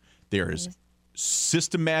field. There is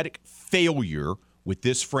systematic failure with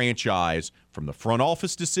this franchise, from the front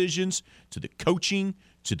office decisions to the coaching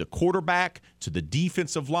to the quarterback to the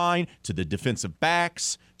defensive line to the defensive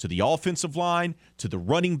backs to the offensive line to the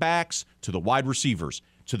running backs to the wide receivers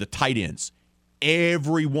to the tight ends.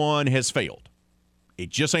 Everyone has failed. It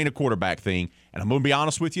just ain't a quarterback thing. And I'm going to be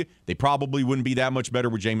honest with you, they probably wouldn't be that much better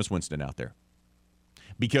with Jameis Winston out there.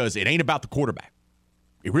 Because it ain't about the quarterback.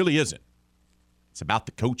 It really isn't. It's about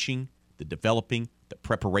the coaching, the developing, the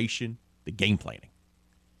preparation, the game planning.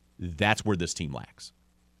 That's where this team lacks.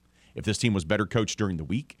 If this team was better coached during the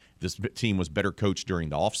week, if this team was better coached during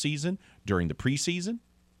the offseason, during the preseason,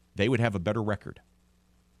 they would have a better record.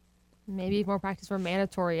 Maybe more practice were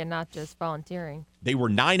mandatory and not just volunteering. They were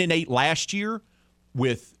 9-8 last year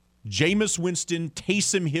with Jameis Winston,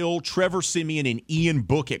 Taysom Hill, Trevor Siemian, and Ian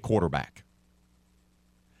Book at quarterback.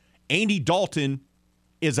 Andy Dalton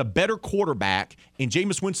is a better quarterback, and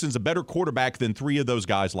Jameis Winston's a better quarterback than 3 of those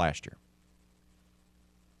guys last year.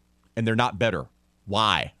 And they're not better.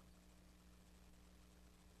 Why?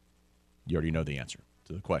 You already know the answer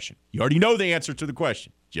to the question. You already know the answer to the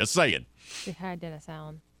question. Just saying. They had Dennis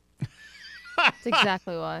Allen. That's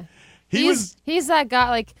exactly why. He's that guy.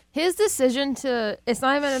 Like, his decision to, it's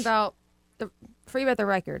not even about forget about the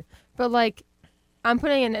record, but like, I'm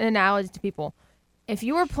putting an analogy to people. If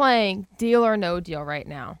you were playing Deal or No Deal right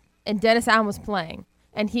now, and Dennis Allen was playing,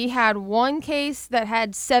 and he had one case that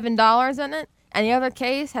had $7 in it, and the other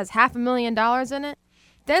case has $500,000 in it,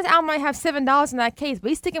 Dennis Allen might have $7 in that case, but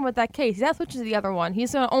he's sticking with that case. He's not switching to the other one.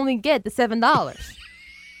 He's going to only get the $7.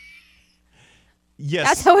 Yes.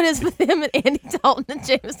 That's how it is with him and Andy Dalton and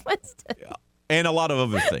Jameis Winston. Yeah. And a lot of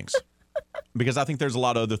other things. Because I think there's a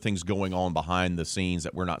lot of other things going on behind the scenes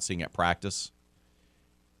that we're not seeing at practice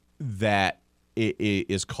that it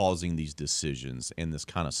is causing these decisions and this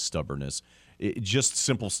kind of stubbornness. Just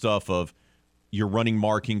simple stuff of you're running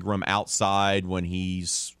Mark Ingram outside when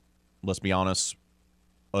he's, let's be honest,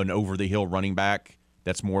 an over-the-hill running back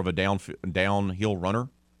that's more of a downhill runner.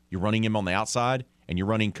 You're running him on the outside, and you're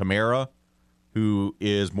running Kamara, who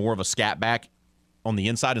is more of a scat back on the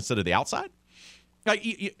inside instead of the outside.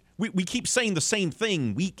 We keep saying the same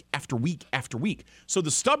thing week after week after week. So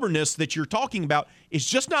the stubbornness that you're talking about is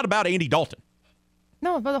just not about Andy Dalton.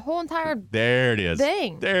 No, but the whole entire there it is.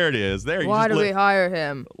 Thing. There it is. There. Why did we hire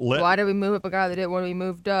him? Why did we move up a guy that didn't when we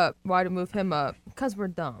moved up? Why did we move him up? Because we're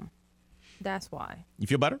dumb. That's why. You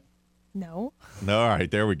feel better? No. All right,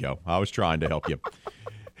 there we go. I was trying to help you.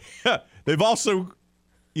 They've also,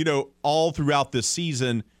 all throughout this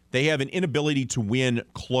season, they have an inability to win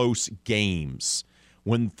close games.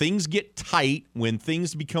 When things get tight, when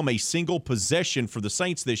things become a single possession for the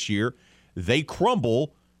Saints this year, they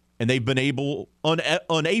crumble, and they've been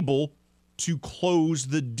unable to close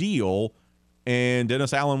the deal. And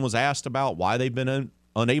Dennis Allen was asked about why they've been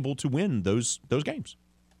unable to win those games.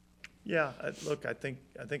 Yeah, look, I think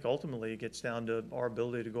ultimately it gets down to our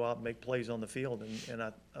ability to go out and make plays on the field, and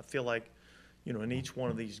I feel like, in each one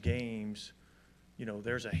of these games,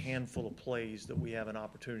 there's a handful of plays that we have an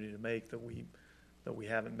opportunity to make that we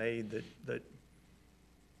haven't made that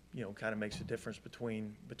kind of makes a difference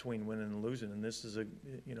between winning and losing. And this is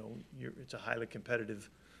it's a highly competitive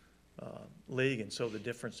league, and so the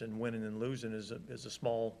difference in winning and losing is a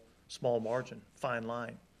small margin, fine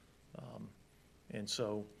line, and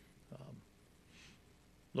so.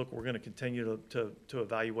 Look, we're going to continue to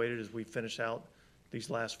evaluate it as we finish out these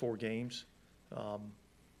last 4 games,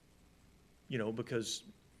 because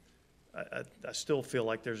I still feel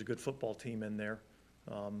like there's a good football team in there,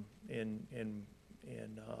 and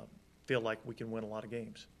feel like we can win a lot of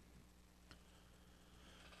games.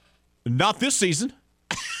 Not this season.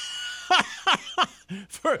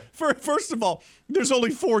 First of all, there's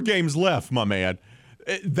only 4 games left, my man.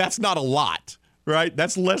 That's not a lot, right?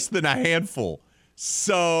 That's less than a handful.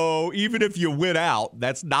 So even if you win out,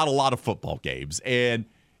 that's not a lot of football games. And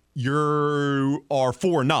you are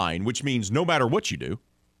 4-9, which means no matter what you do,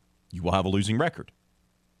 you will have a losing record.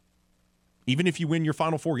 Even if you win your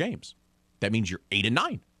final 4 games, that means you're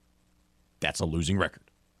 8-9. That's a losing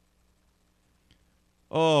record.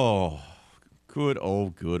 Oh, Good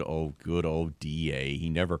old DA. He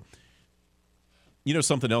never. You know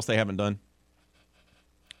something else they haven't done?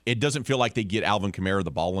 It doesn't feel like they get Alvin Kamara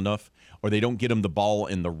the ball enough, or they don't get him the ball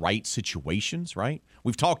in the right situations, right?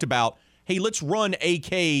 We've talked about, hey, let's run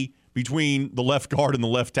AK between the left guard and the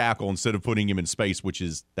left tackle instead of putting him in space,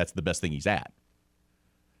 that's the best thing he's at.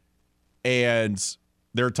 And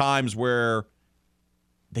there are times where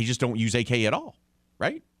they just don't use AK at all,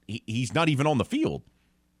 right? He's not even on the field.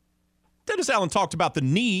 Dennis Allen talked about the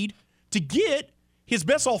need to get his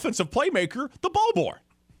best offensive playmaker the ball more.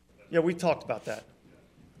 Yeah, we talked about that.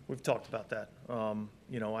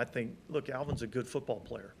 I think, look, Alvin's a good football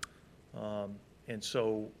player. And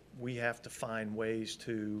so we have to find ways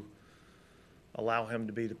to allow him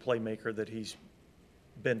to be the playmaker that he's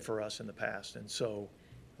been for us in the past. And so,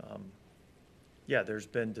 there's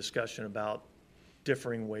been discussion about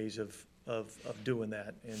differing ways of doing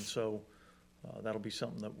that. And so that'll be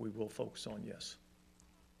something that we will focus on, yes.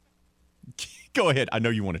 Go ahead. I know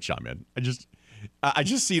you want to chime in. I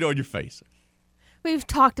just see it on your face. We've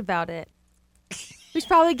talked about it. We should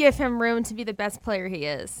probably give him room to be the best player he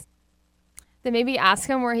is. Then maybe ask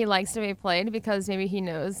him where he likes to be played, because maybe he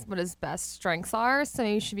knows what his best strengths are. So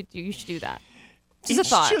you should do that. Just a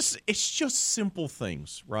thought. It's just simple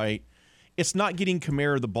things, right? It's not getting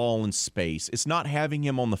Kamara the ball in space. It's not having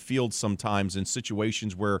him on the field sometimes in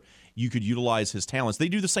situations where you could utilize his talents. They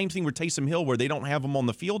do the same thing with Taysom Hill, where they don't have him on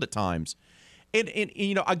the field at times. And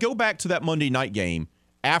I go back to that Monday night game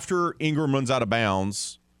after Ingram runs out of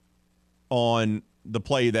bounds on the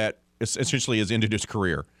play that essentially has ended his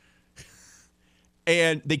career.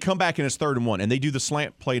 And they come back and it's 3rd and 1, and they do the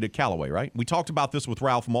slant play to Callaway, right? We talked about this with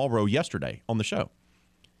Ralph Malbrough yesterday on the show.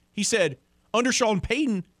 He said, under Sean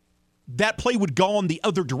Payton, that play would go on the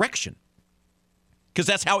other direction because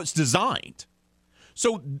that's how it's designed.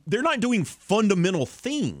 So they're not doing fundamental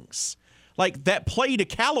things. Like that play to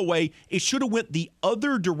Callaway, it should have went the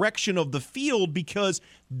other direction of the field because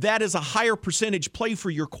that is a higher percentage play for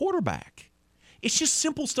your quarterback. It's just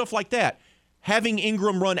simple stuff like that. Having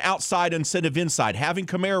Ingram run outside instead of inside, having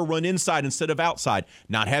Kamara run inside instead of outside,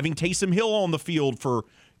 not having Taysom Hill on the field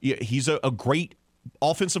he's a great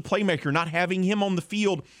offensive playmaker, not having him on the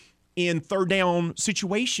field in 3rd down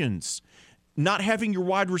situations, not having your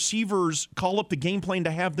wide receivers call up the game plan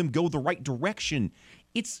to have them go the right direction.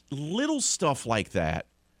 It's little stuff like that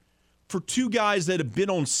for two guys that have been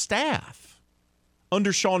on staff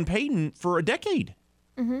under Sean Payton for a decade.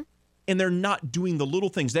 Mm-hmm. And they're not doing the little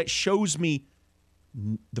things. That shows me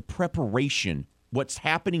the preparation, what's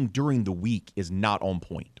happening during the week is not on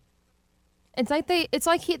point. It's like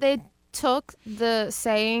they took the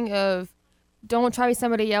saying of don't try to be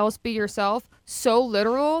somebody else, be yourself, so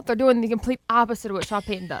literal. They're doing the complete opposite of what Sean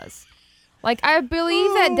Payton does. Like, I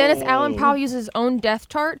believe that Dennis Allen probably uses his own depth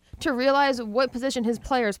chart to realize what position his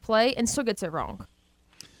players play and still gets it wrong.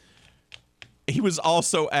 He was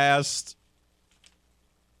also asked,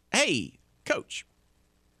 hey, Coach,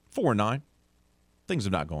 4-9, things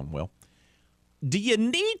have not gone well. Do you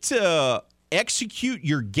need to execute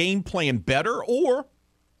your game plan better or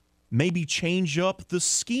maybe change up the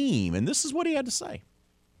scheme? And this is what he had to say.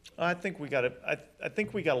 I think we got to. I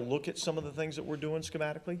think we got to look at some of the things that we're doing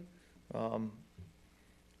schematically, and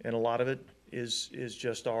a lot of it is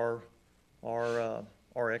just our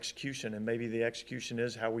execution, and maybe the execution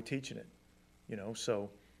is how we teaching it. So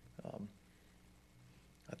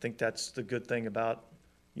I think that's the good thing about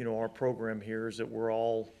our program here is that we're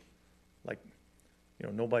all like,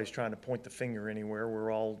 nobody's trying to point the finger anywhere.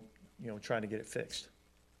 We're all trying to get it fixed.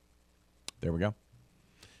 There we go.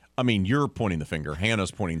 I mean, you're pointing the finger.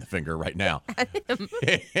 Hannah's pointing the finger right now.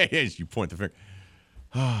 As you point the finger.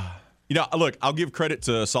 Look, I'll give credit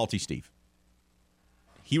to Salty Steve.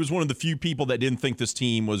 He was one of the few people that didn't think this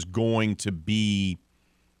team was going to be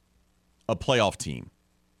a playoff team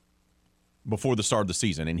before the start of the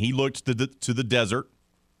season. And he looked to the desert,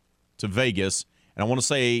 to Vegas, and I want to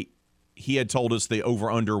say he had told us the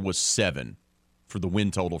over-under was 7 for the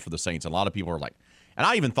win total for the Saints. And a lot of people are like, and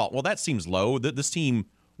I even thought, well, that seems low. This team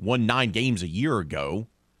won 9 games a year ago.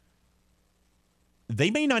 They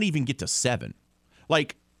may not even get to 7.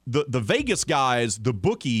 Like, the Vegas guys, the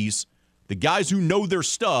bookies, the guys who know their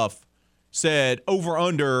stuff, said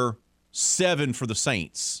over-under 7 for the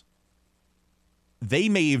Saints. They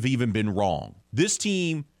may have even been wrong. This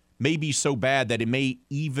team may be so bad that it may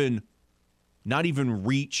not even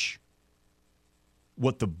reach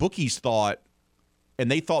what the bookies thought, and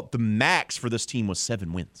they thought the max for this team was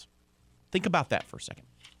 7 wins. Think about that for a second.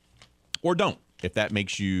 Or don't, if that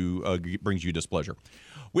makes you brings you displeasure.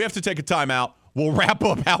 We have to take a timeout. We'll wrap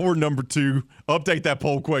up hour number 2. Update that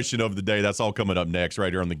poll question of the day. That's all coming up next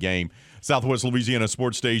right here on The Game. Southwest Louisiana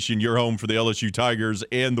Sports Station, your home for the LSU Tigers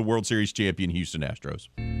and the World Series champion Houston Astros.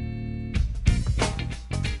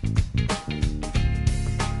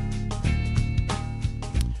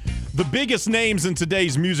 The biggest names in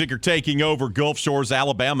today's music are taking over Gulf Shores,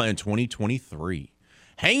 Alabama in 2023.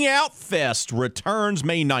 Hangout Fest returns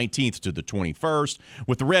May 19th to the 21st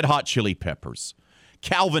with the Red Hot Chili Peppers,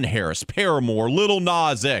 Calvin Harris, Paramore, Lil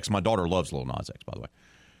Nas X. My daughter loves Lil Nas X, by the way.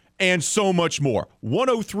 And so much more.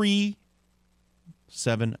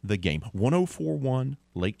 103.7 The Game. 104.1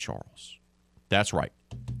 Lake Charles. That's right.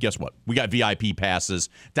 Guess what? We got VIP passes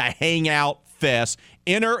to Hangout Fest.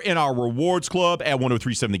 Enter in our rewards club at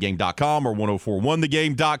 1037thegame.com or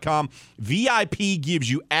 1041thegame.com. VIP gives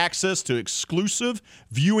you access to exclusive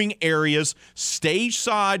viewing areas, stage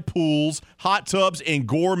side pools, hot tubs, and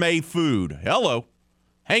gourmet food. Hello.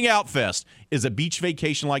 Hangout Fest is a beach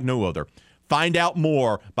vacation like no other. Find out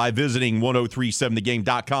more by visiting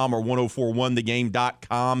 1037thegame.com or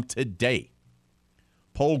 1041thegame.com today.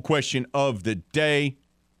 Poll question of the day.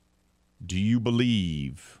 Do you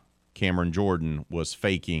believe Cameron Jordan was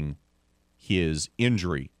faking his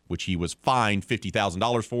injury, which he was fined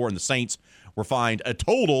 $50,000 for, and the Saints were fined a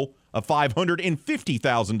total of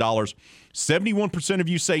 $550,000? 71% of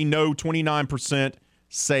you say no, 29%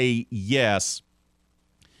 say yes.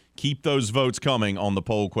 Keep those votes coming on the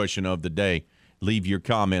poll question of the day. Leave your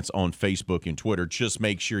comments on Facebook and Twitter. Just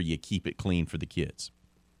make sure you keep it clean for the kids.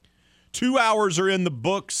 2 hours are in the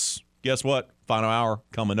books. Guess what? Final hour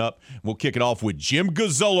coming up. We'll kick it off with Jim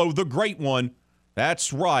Gazzolo, the great one.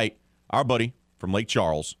 That's right. Our buddy from Lake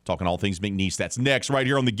Charles, talking all things McNeese. That's next right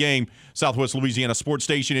here on The Game, Southwest Louisiana Sports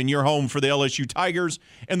Station, and your home for the LSU Tigers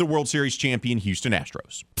and the World Series champion Houston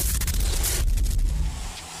Astros.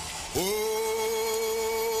 Oh,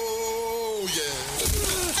 yeah.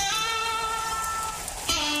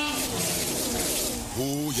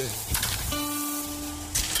 Oh, yeah.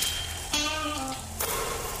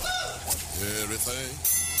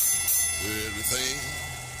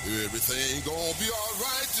 Everything gonna be all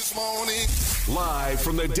right this morning. Live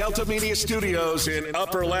from the Delta Media Studios in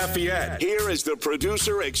Upper Lafayette, here is the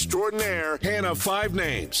producer extraordinaire, Hannah Five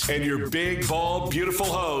Names, and your big, bald, beautiful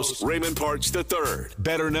host, Raymond Parks III,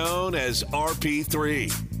 better known as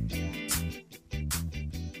RP3.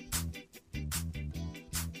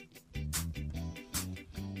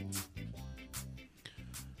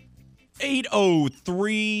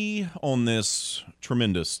 .03 on this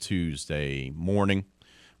tremendous Tuesday morning.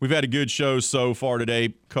 We've had a good show so far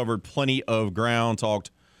today, covered plenty of ground,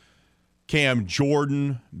 talked Cam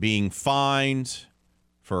Jordan being fined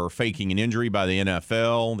for faking an injury by the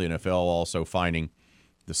NFL. The NFL also fining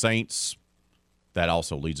the Saints. That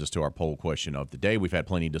also leads us to our poll question of the day. We've had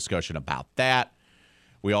plenty of discussion about that.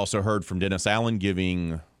 We also heard from Dennis Allen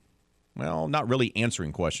giving, well, not really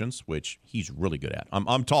answering questions, which he's really good at.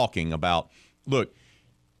 I'm talking about, look,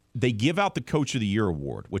 they give out the Coach of the Year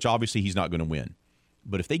award, which obviously he's not going to win.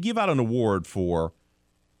 But if they give out an award for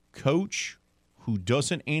coach who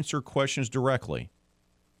doesn't answer questions directly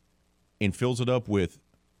and fills it up with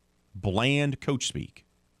bland coach speak,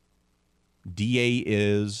 DA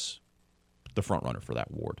is the front runner for that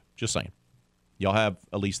award. Just saying. Y'all have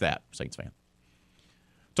at least that, Saints fan.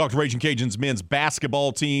 Talked to Raging Cajuns men's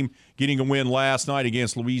basketball team getting a win last night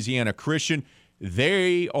against Louisiana Christian.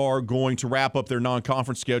 They are going to wrap up their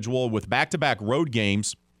non-conference schedule with back-to-back road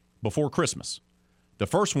games before Christmas. The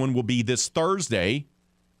first one will be this Thursday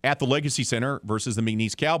at the Legacy Center versus the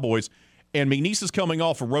McNeese Cowboys. And McNeese is coming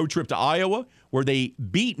off a road trip to Iowa where they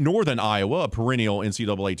beat Northern Iowa, a perennial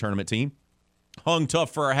NCAA tournament team. Hung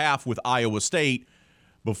tough for a half with Iowa State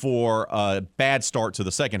before a bad start to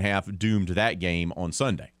the second half doomed that game on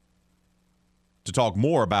Sunday. To talk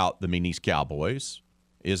more about the McNeese Cowboys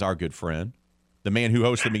is our good friend, the man who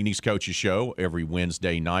hosts the McNeese Coaches Show every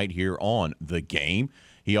Wednesday night here on The Game.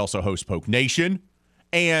 He also hosts Poke Nation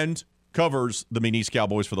and covers the McNeese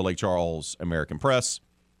Cowboys for the Lake Charles American Press.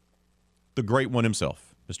 The great one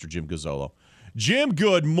himself, Mr. Jim Gazzolo. Jim,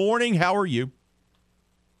 good morning. How are you?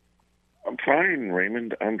 I'm fine,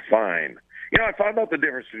 Raymond. I'm fine. You know, I found out the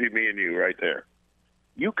difference between me and you right there.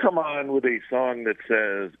 You come on with a song that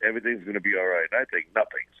says everything's going to be all right. I think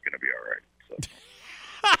nothing's going to be all right. So.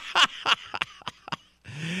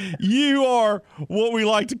 You are what we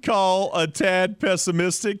like to call a tad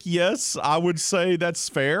pessimistic. Yes, I would say that's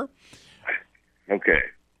fair. Okay.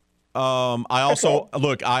 I also,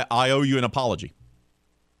 look, I owe you an apology.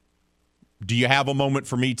 Do you have a moment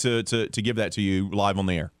for me to give that to you live on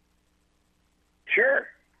the air? Sure.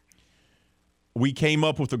 we came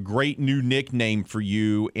up with a great new nickname for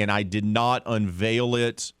you, and I did not unveil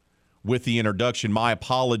it with the introduction. My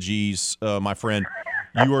apologies, my friend.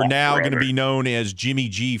 You are now going to be known as Jimmy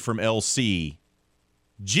G from LC.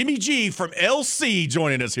 Jimmy G from LC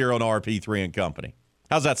joining us here on RP3 and Company.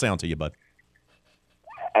 How's that sound to you, bud?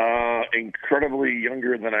 Incredibly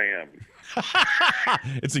younger than I am.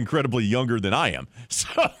 It's incredibly younger than I am. So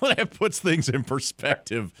that puts things in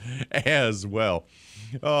perspective as well.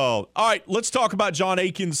 Oh, all right, let's talk about John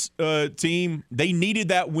Aiken's team. They needed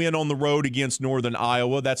that win on the road against Northern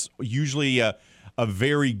Iowa. That's usually a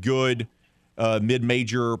very good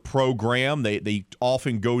mid-major program. They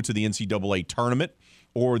often go to the NCAA tournament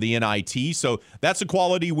or the NIT. So that's a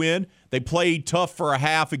quality win. They played tough for a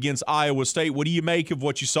half against Iowa State. What do you make of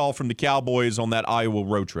what you saw from the Cowboys on that Iowa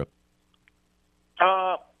road trip?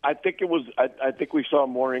 I think we saw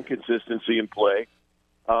more inconsistency in play.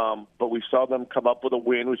 But we saw them come up with a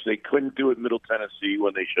win, which they couldn't do at Middle Tennessee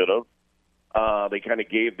when they should have. They kind of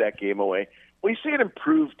gave that game away. We see an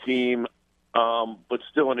improved team, but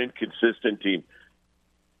still an inconsistent team.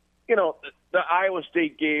 You know, the Iowa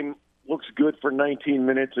State game looks good for 19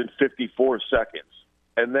 minutes and 54 seconds.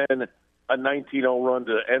 And then a 19-0 run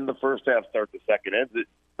to end the first half, start the second. Ends it.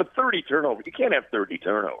 But 30 turnovers. You can't have 30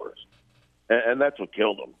 turnovers. And that's what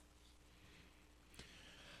killed them.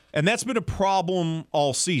 And that's been a problem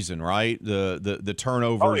all season, right? The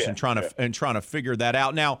turnovers and trying to figure that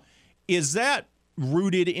out. Now, is that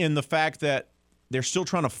rooted in the fact that they're still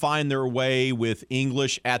trying to find their way with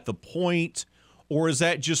English at the point, or is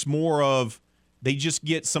that just more of they just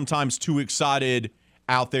get sometimes too excited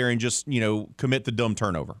out there and just, commit the dumb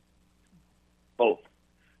turnover? Both.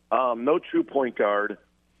 No true point guard,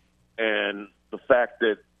 and the fact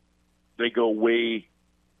that they go way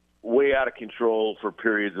out of control for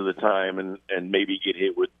periods of the time and maybe get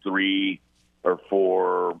hit with 3 or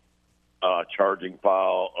 4 charging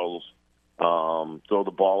fouls, throw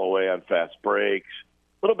the ball away on fast breaks,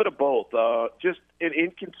 a little bit of both. Just an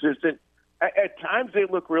inconsistent. At times they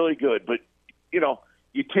look really good, but,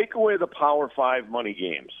 you take away the Power 5 money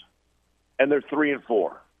games, and they're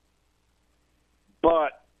 3-4.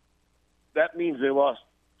 But that means they lost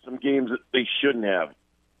some games that they shouldn't have.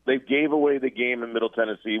 They gave away the game in Middle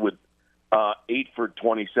Tennessee with 8 for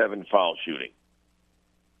 27 foul shooting.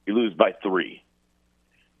 You lose by 3.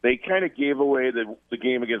 They kind of gave away the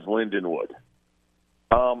game against Lindenwood.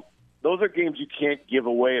 Those are games you can't give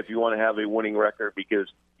away if you want to have a winning record because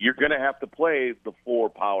you're going to have to play the 4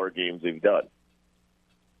 power games they've done.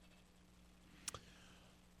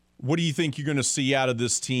 What do you think you're going to see out of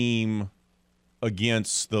this team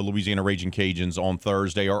against the Louisiana Raging Cajuns on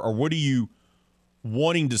Thursday? Or what are you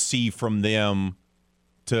wanting to see from them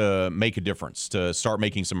to make a difference, to start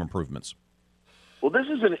making some improvements? Well, this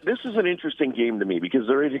is an interesting game to me because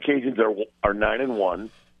the Raging Cajuns are 9-1,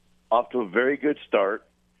 off to a very good start.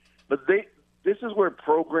 But this is where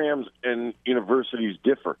programs and universities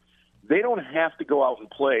differ. They don't have to go out and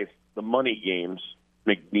play the money games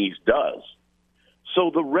McNeese does. So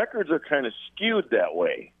the records are kind of skewed that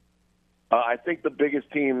way. I think the biggest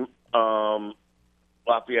team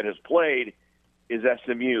Lafayette has played is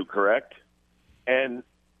SMU, correct? And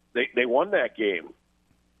they won that game.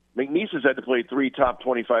 McNeese has had to play 3 top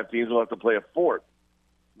 25 teams. They'll have to play a 4th.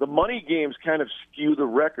 The money games kind of skew the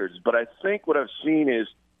records, but I think what I've seen is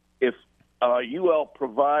if UL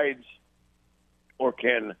provides or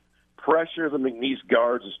can pressure the McNeese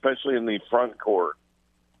guards, especially in the front court,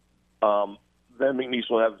 then McNeese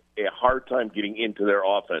will have a hard time getting into their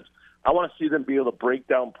offense. I want to see them be able to break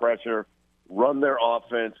down pressure, run their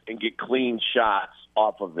offense, and get clean shots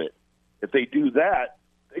off of it. If they do that,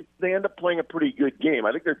 they end up playing a pretty good game.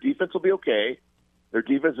 I think their defense will be okay. Their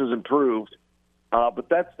defense has improved. But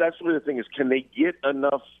that's really the thing is, can they get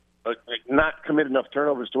enough, not commit enough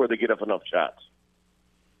turnovers to where they get up enough shots?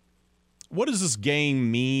 What does this game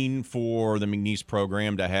mean for the McNeese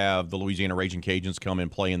program to have the Louisiana Raging Cajuns come and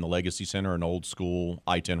play in the Legacy Center, an old school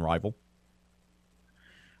I-10 rival?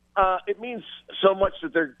 It means so much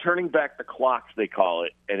that they're turning back the clocks, they call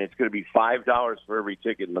it, and it's going to be $5 for every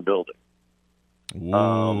ticket in the building.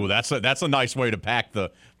 Ooh, that's a nice way to pack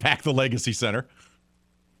the Legacy Center.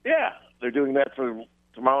 Yeah, they're doing that for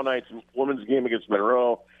tomorrow night's women's game against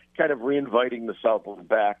Monroe, kind of reinviting the Southland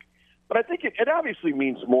back. But I think it obviously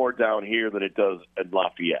means more down here than it does at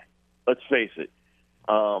Lafayette. Let's face it.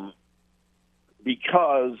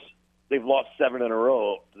 Because they've lost 7 in a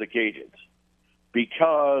row to the Cajuns.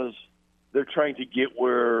 Because they're trying to get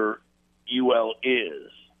where UL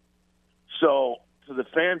is. So to the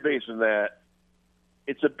fan base in that,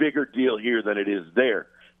 it's a bigger deal here than it is there.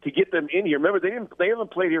 To get them in here, remember, they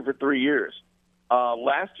haven't played here for 3 years.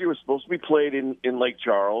 Last year was supposed to be played in Lake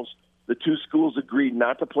Charles. The two schools agreed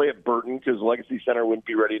not to play at Burton because Legacy Center wouldn't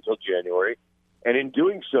be ready until January. And in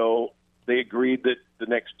doing so, they agreed that the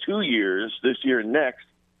next 2 years, this year and next,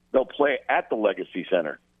 they'll play at the Legacy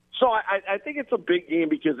Center. So I think it's a big game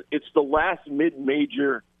because it's the last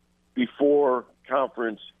mid-major before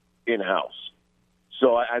conference in-house.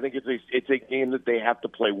 So I think it's a game that they have to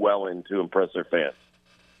play well in to impress their fans.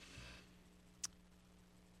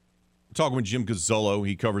 Talking with Jim Gazzolo.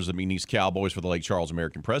 He covers the McNeese Cowboys for the Lake Charles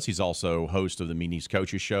American Press. He's also host of the McNeese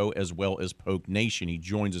Coaches Show as well as Poke Nation. He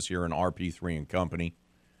joins us here in RP3 and Company.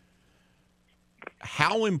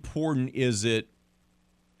 How important is it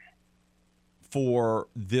for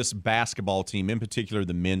this basketball team, in particular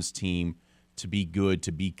the men's team, to be good,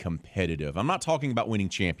 to be competitive? I'm not talking about winning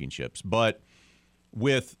championships, but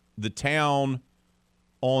with the town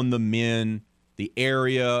on the men, the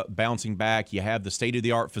area bouncing back, you have the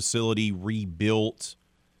state-of-the-art facility rebuilt.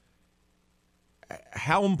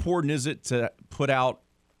 How important is it to put out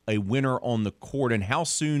a winner on the court, and how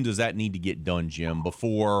soon does that need to get done, Jim,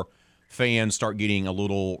 before fans start getting a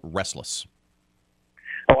little restless?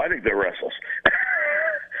 Oh, I think they're restless.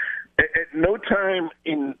 At no time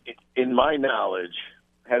in my knowledge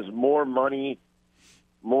has more money,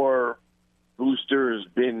 more boosters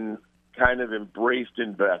been kind of embraced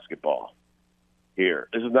in basketball here.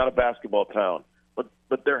 This is not a basketball town,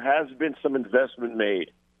 but there has been some investment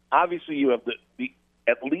made. Obviously, you have the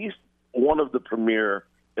at least one of the premier,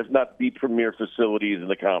 if not the premier facilities in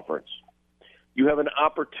the conference. You have an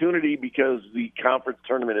opportunity because the conference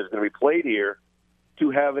tournament is going to be played here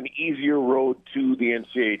to have an easier road to the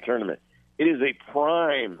NCAA tournament. It is a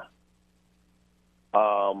prime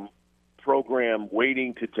program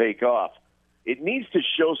waiting to take off. It needs to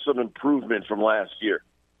show some improvement from last year.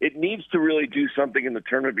 It needs to really do something in the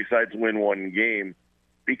tournament besides win one game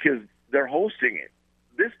because they're hosting it.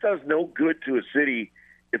 This does no good to a city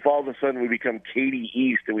if all of a sudden we become Katy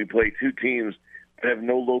East and we play two teams that have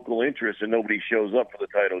no local interest and nobody shows up for the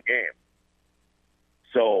title game.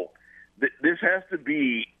 So this has to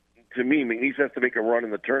be, to me, McNeese has to make a run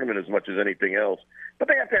in the tournament as much as anything else. But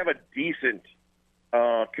they have to have a decent,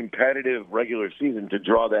 competitive regular season to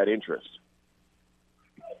draw that interest.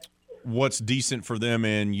 What's decent for them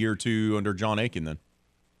in year two under John Aiken then?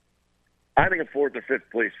 I think a fourth or fifth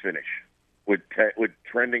place finish with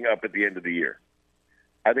trending up at the end of the year.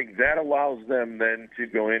 I think that allows them then to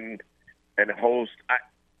go in and host.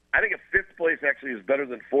 I think a fifth place actually is better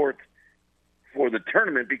than fourth for the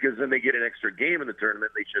tournament because then they get an extra game in the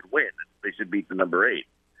tournament. They should win. They should beat the number 8.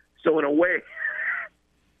 So in a way,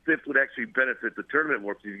 fifth would actually benefit the tournament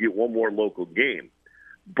more because you get one more local game.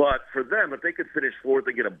 But for them, if they could finish fourth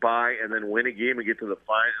and get a bye and then win a game and get to the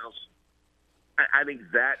finals, I think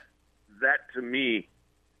that to me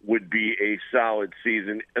would be a solid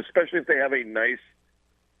season, especially if they have a nice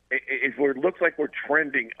 – if it looks like we're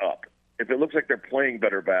trending up, if it looks like they're playing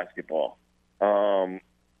better basketball.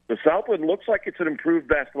 The Southland looks like it's an improved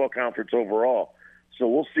basketball conference overall, so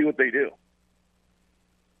we'll see what they do.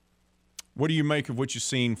 What do you make of what you've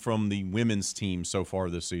seen from the women's team so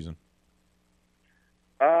far this season?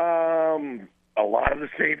 A lot of the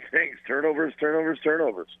same things. Turnovers.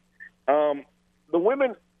 The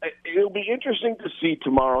women, it'll be interesting to see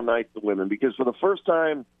tomorrow night the women because for the first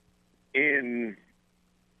time in,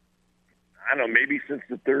 I don't know, maybe since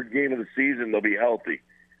the third game of the season, they'll be healthy.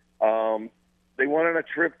 They went on a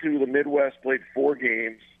trip to the Midwest, played 4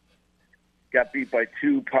 games, got beat by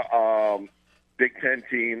 2 Big Ten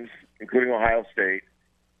teams, including Ohio State,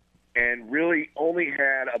 and really only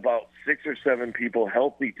had about 6 or 7 people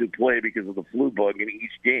healthy to play because of the flu bug in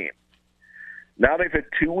each game. Now they've had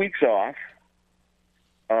 2 weeks off.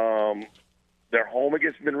 They're home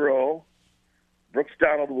against Monroe. Brooks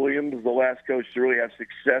Donald-Williams, the last coach to really have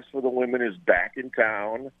success for the women, is back in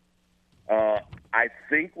town. I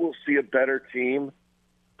think we'll see a better team,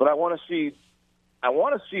 but I want to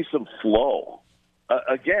see some flow.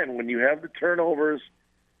 Again, when you have the turnovers,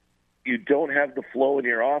 you don't have the flow in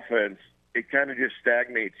your offense, it kind of just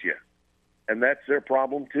stagnates you. And that's their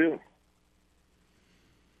problem, too.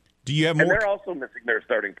 Do you have more? And they're also missing their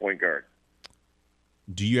starting point guard.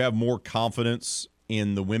 Do you have more confidence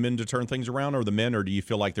in the women to turn things around or the men, or do you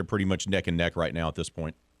feel like they're pretty much neck and neck right now at this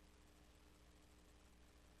point?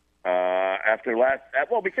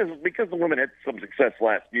 Because the women had some success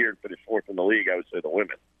last year and finished 4th in the league, I would say the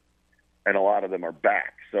women. And a lot of them are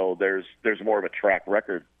back. So there's more of a track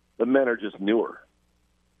record. The men are just newer.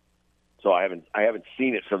 So I haven't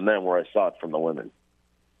seen it from them where I saw it from the women.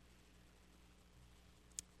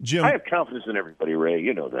 Jim, I have confidence in everybody, Ray.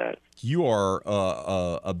 You know that. You are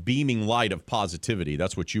a beaming light of positivity.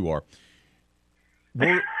 That's what you are.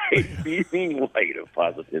 A beaming light of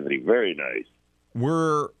positivity. Very nice.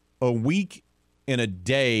 We're a week and a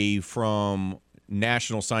day from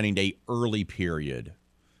National Signing Day early period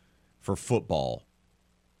for football.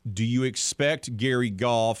 Do you expect Gary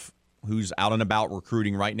Goff, who's out and about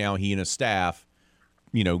recruiting right now, he and his staff,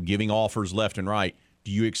 giving offers left and right,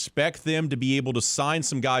 do you expect them to be able to sign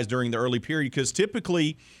some guys during the early period? Because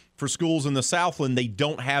typically for schools in the Southland, they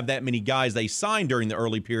don't have that many guys they sign during the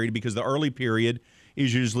early period because the early period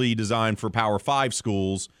is usually designed for Power 5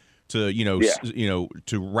 schools to,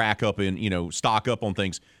 to rack up and, stock up on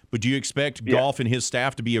things. But do you expect Goff and his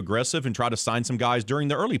staff to be aggressive and try to sign some guys during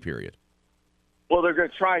the early period? Well, they're going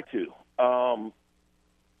to try to.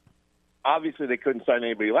 Obviously, they couldn't sign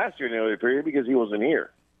anybody last year in the early period because he wasn't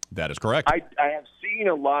here. That is correct. I have seen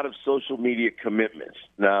a lot of social media commitments.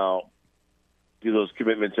 Now, do those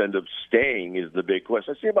commitments end up staying is the big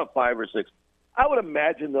question. I see about 5 or 6. I would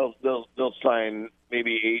imagine they'll sign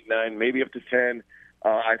maybe 8, 9, maybe up to 10.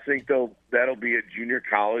 I think that'll be a junior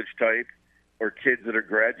college type or kids that are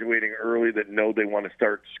graduating early that know they want to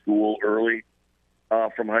start school early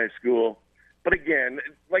from high school. But again,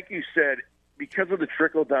 like you said, because of the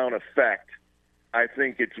trickle-down effect, I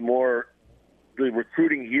think it's more the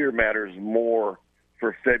recruiting here matters more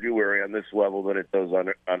for February on this level than it does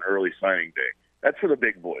on early signing day. That's for the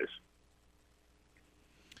big boys.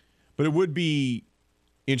 But it would be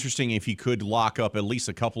interesting if he could lock up at least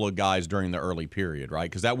a couple of guys during the early period, right?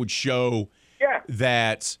 Because that would show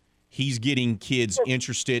that he's getting kids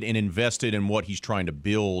interested and invested in what he's trying to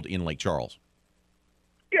build in Lake Charles.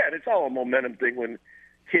 Yeah, and it's all a momentum thing when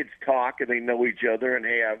kids talk and they know each other and,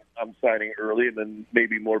 hey, I'm signing early, and then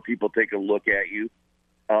maybe more people take a look at you.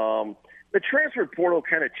 The transfer portal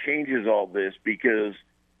kind of changes all this because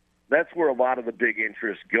that's where a lot of the big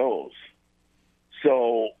interest goes.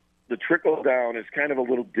 So the trickle-down is kind of a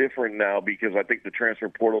little different now because I think the transfer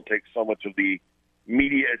portal takes so much of the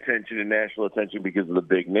media attention and national attention because of the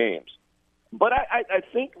big names. But I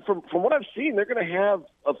think from what I've seen, they're going to have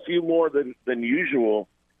a few more than usual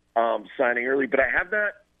signing early. But I have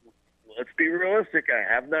not, let's be realistic,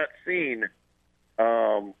 I have not seen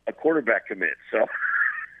a quarterback commit. So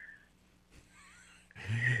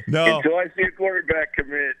no. Until I see a quarterback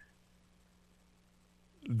commit,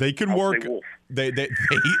 they can work.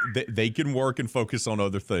 They can work and focus on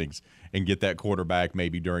other things and get that quarterback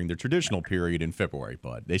maybe during their traditional period in February.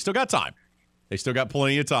 But they still got time. They still got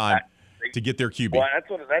plenty of time to get their QB. Well, that's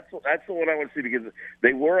the one I want to see because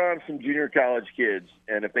they were on some junior college kids,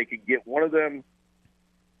 and if they could get one of them.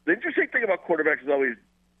 The interesting thing about quarterbacks is always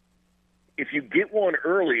if you get one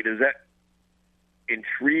early, does that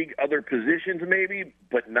intrigue other positions maybe,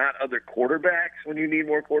 but not other quarterbacks when you need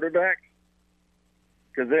more quarterbacks?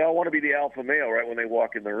 Because they all want to be the alpha male right when they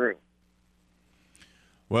walk in the room.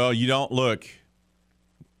 Well, you don't look.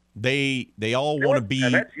 They all want to be.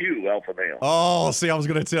 And that's you, alpha male. Oh, see, I was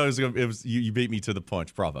going to tell you, it was you beat me to the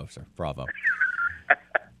punch. Bravo, sir. Bravo.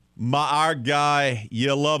 Our guy,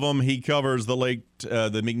 you love him. He covers the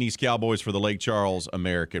McNeese Cowboys for the Lake Charles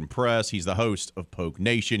American Press. He's the host of Poke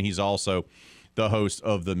Nation. He's also the host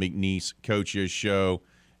of the McNeese Coaches Show.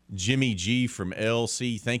 Jimmy G from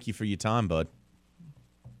LC, thank you for your time, bud.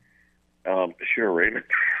 Sure, Raymond.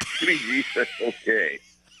 Jimmy G said okay.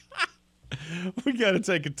 We got to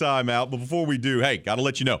take a time out, but before we do, hey, got to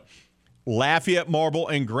let you know, Lafayette Marble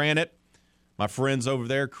and Granite, my friends over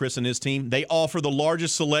there, Chris and his team, they offer the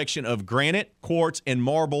largest selection of granite, quartz, and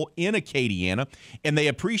marble in Acadiana, and they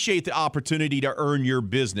appreciate the opportunity to earn your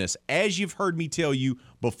business. As you've heard me tell you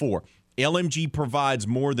before, LMG provides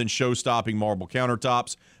more than show-stopping marble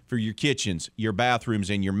countertops for your kitchens, your bathrooms,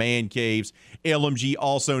 and your man caves. LMG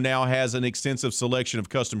also now has an extensive selection of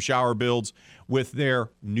custom shower builds with their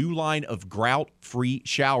new line of grout-free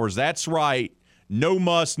showers. That's right. No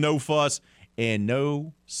muss, no fuss, and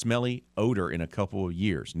no smelly odor in a couple of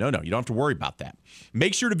years. No, you don't have to worry about that.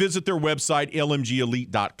 Make sure to visit their website,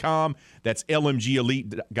 lmgelite.com. That's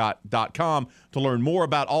lmgelite.com to learn more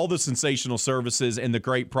about all the sensational services and the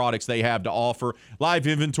great products they have to offer. Live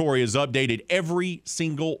inventory is updated every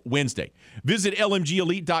single Wednesday. Visit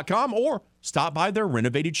lmgelite.com or stop by their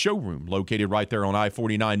renovated showroom located right there on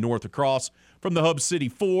I-49 North across from the Hub City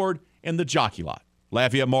Ford and the Jockey Lot.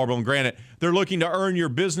 Lafayette Marble and Granite, they're looking to earn your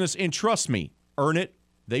business, and trust me, earn it,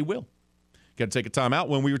 they will. Got to take a time out.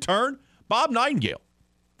 When we return, Bob Nightingale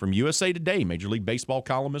from USA Today, Major League Baseball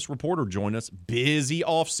columnist, reporter, join us. Busy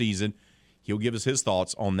offseason. He'll give us his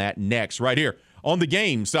thoughts on that next, right here on The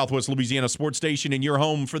Game, Southwest Louisiana Sports Station, and your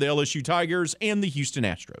home for the LSU Tigers and the Houston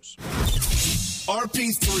Astros.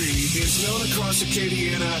 RP3 is known across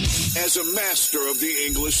Acadiana as a master of the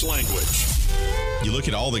English language. You look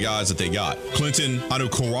at all the guys that they got. Clinton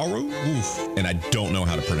Anukoraru, and I don't know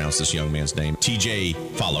how to pronounce this young man's name. TJ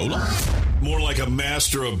Falola. More like a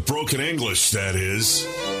master of broken English, that is.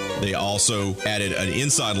 They also added an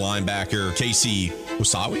inside linebacker, Casey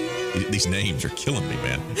Usawi. These names are killing me,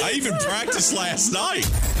 man. I even practiced last night.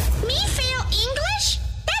 Me fail English?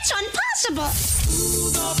 That's impossible.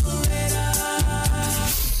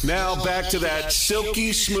 Now back to that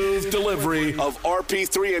silky smooth delivery of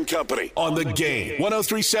RP3 and Company on the Game.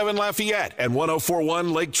 103.7 Lafayette and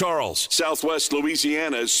 104.1 Lake Charles, Southwest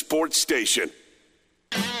Louisiana's sports station.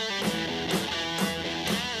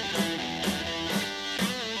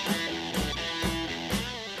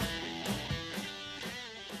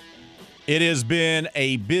 It has been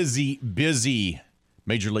a busy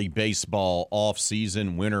Major League Baseball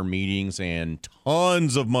offseason, winter meetings, and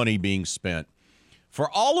tons of money being spent. For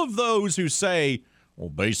all of those who say, well,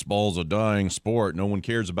 baseball's a dying sport, no one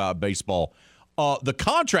cares about baseball, the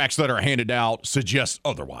contracts that are handed out suggest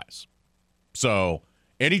otherwise. So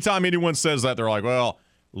anytime anyone says that, they're like, well,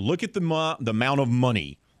 look at the amount of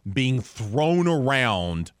money being thrown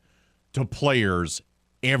around to players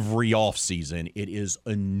every offseason. It is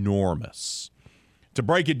enormous. To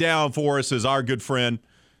break it down for us is our good friend,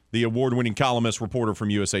 the award-winning columnist, reporter from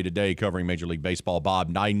USA Today covering Major League Baseball, Bob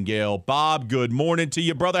Nightingale. Bob, good morning to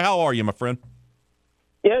you, brother. How are you, my friend?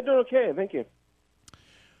 Yeah, doing okay. Thank you.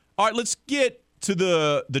 All right, let's get to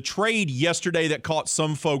the trade yesterday that caught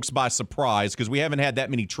some folks by surprise because we haven't had that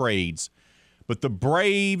many trades. But the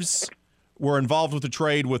Braves were involved with the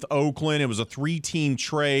trade with Oakland. It was a 3-team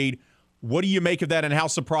trade. What do you make of that, and how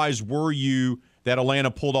surprised were you that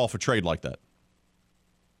Atlanta pulled off a trade like that?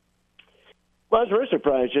 Well, I was very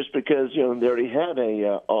surprised just because, they already had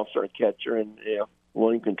a all-star catcher in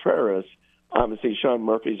William Contreras. Obviously, Sean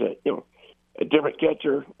Murphy's a different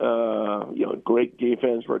catcher, great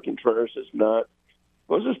defense where Contreras is not. It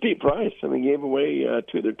was a steep price. I mean, gave away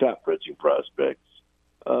two of their top pitching prospects,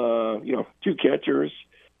 two catchers,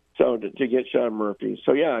 so to get Sean Murphy.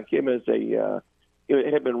 So, yeah, it came as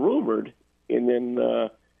it had been rumored, and then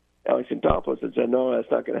Alex Anthopoulos had said, no, that's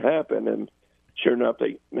not going to happen, and sure enough,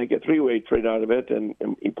 they make a 3-way trade out of it, and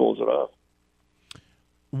he pulls it off.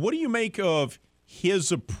 What do you make of his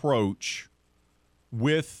approach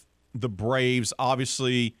with the Braves?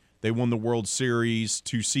 Obviously, they won the World Series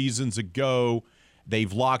 2 seasons ago.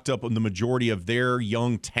 They've locked up on the majority of their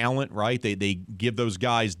young talent, right? They give those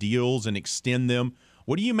guys deals and extend them.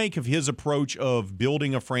 What do you make of his approach of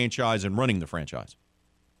building a franchise and running the franchise?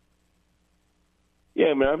 Yeah,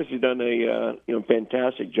 I mean, obviously done a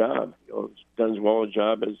fantastic job. Done as well a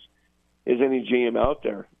job as any GM out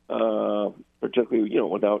there, particularly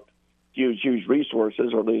without huge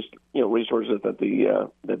resources, or at least resources that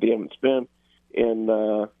they haven't spent, and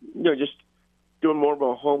just doing more of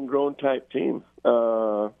a homegrown type team.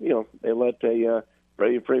 They let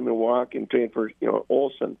Freddie Freeman walk and trade for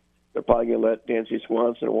Olsen. They're probably going to let Dancy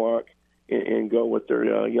Swanson walk and go with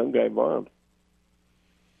their young guy Vaughn.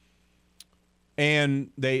 And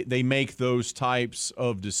they make those types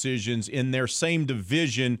of decisions in their same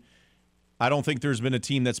division. I don't think there's been a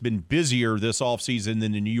team that's been busier this offseason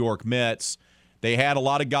than the New York Mets. They had a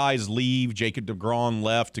lot of guys leave. Jacob deGrom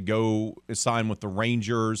left to go sign with the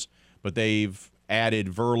Rangers, but they've added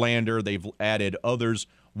Verlander. They've added others.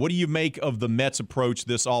 What do you make of the Mets' approach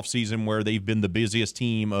this offseason where they've been the busiest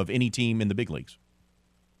team of any team in the big leagues?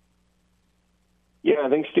 Yeah, I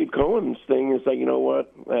think Steve Cohen's thing is that, you know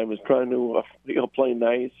what, I was trying to play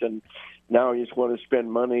nice, and now I just want to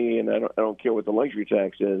spend money, and I don't care what the luxury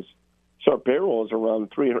tax is. So our payroll is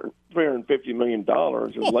around $350 million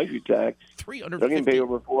of luxury tax. They're going to pay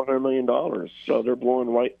over $400 million. So they're blowing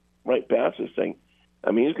right past this thing.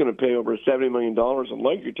 I mean, he's going to pay over $70 million in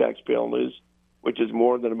luxury tax penalties, which is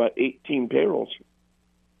more than about 18 payrolls.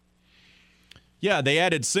 Yeah, they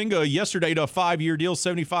added Senga yesterday to a 5-year deal,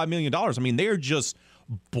 $75 million. I mean, they're just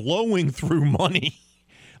blowing through money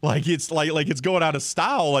like it's going out of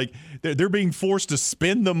style. Like they're being forced to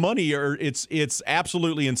spend the money, or it's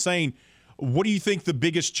absolutely insane. What do you think the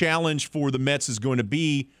biggest challenge for the Mets is going to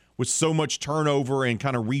be with so much turnover and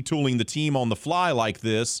kind of retooling the team on the fly like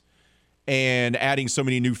this and adding so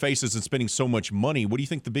many new faces and spending so much money? What do you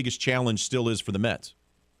think the biggest challenge still is for the Mets?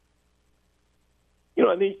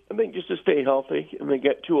 I think just to stay healthy, and they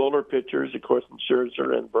get 2 older pitchers, of course,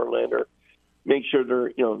 Scherzer and Verlander. Make sure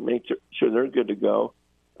they're good to go.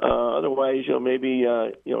 Otherwise, maybe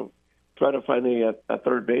try to find a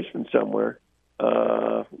third baseman somewhere.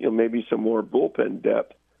 Maybe some more bullpen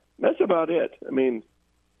depth. That's about it. I mean,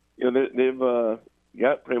 they've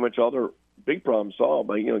got pretty much all their big problems solved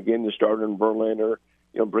by getting the starter in Verlander,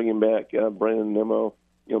 bringing back Brandon Nimmo,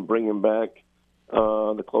 bring him back.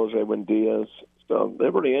 The closer, Edwin Diaz. So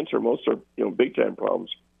they've already answered most of big time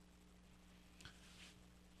problems.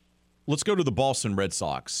 Let's go to the Boston Red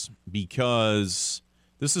Sox, because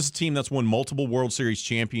this is a team that's won multiple World Series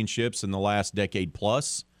championships in the last decade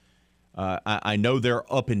plus. I know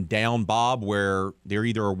they're up and down, Bob, where they're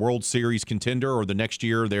either a World Series contender or the next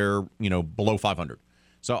year they're below 500.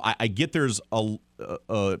 So I get there's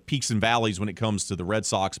a peaks and valleys when it comes to the Red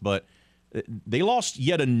Sox, but they lost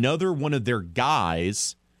yet another one of their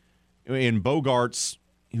guys in Bogarts,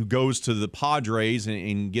 who goes to the Padres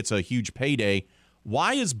and gets a huge payday.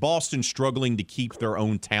 Why is Boston struggling to keep their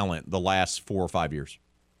own talent the last 4 or 5 years?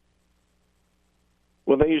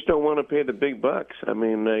 Well, they just don't want to pay the big bucks. I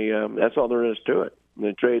mean, that's all there is to it.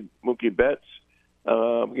 They trade Mookie Betts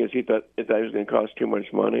because he thought it was going to cost too much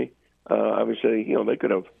money. Obviously, they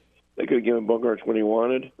could have given Bogarts what he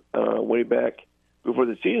wanted way back before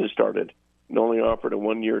the season started, and only offered a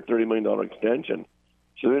 1-year, $30 million extension.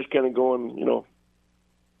 So they're just kind of going,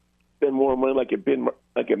 spend more money like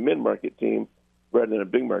a mid-market team rather than a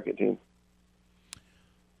big market team.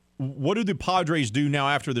 What do the Padres do now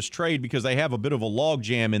after this trade? Because they have a bit of a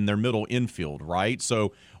logjam in their middle infield, right?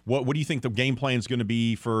 So what do you think the game plan is going to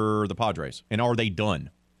be for the Padres? And are they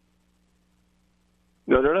done?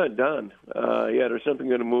 No, they're not done. There's something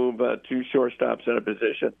going to move 2 shortstops out of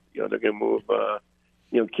position. They're going to move,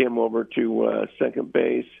 Kim over to second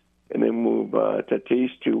base, and then move Tatis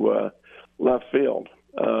to left field.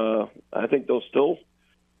 I think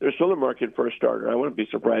they're still a market for a starter. I wouldn't be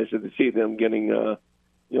surprised to see them getting,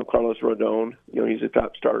 Carlos Rodon. He's a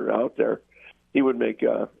top starter out there. He would make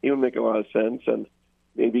a lot of sense, and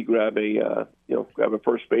maybe grab a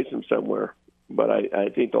first baseman somewhere. But I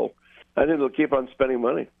think they'll keep on spending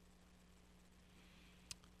money.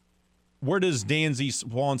 Where does Dansby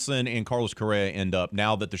Swanson and Carlos Correa end up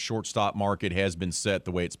now that the shortstop market has been set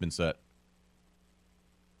the way it's been set?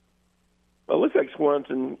 Well, it looks like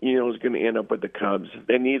Swanson, is going to end up with the Cubs.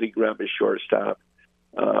 They need to grab a shortstop.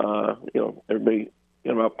 Everybody,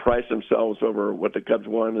 price themselves over what the Cubs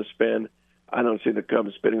want to spend. I don't see the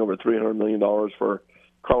Cubs spending over $300 million for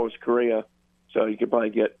Carlos Correa. So you could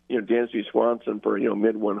probably get, Dansby Swanson for,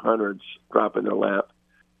 mid-100s drop in their lap.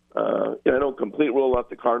 I don't completely rule out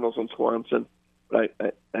the Cardinals on Swanson, but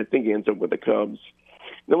I think he ends up with the Cubs.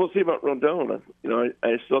 Then we'll see about Rodon.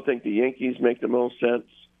 I still think the Yankees make the most sense.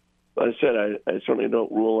 But I said I certainly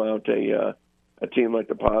don't rule out a team like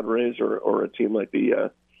the Padres or a team like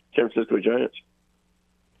the San Francisco Giants.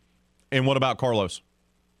 And what about Carlos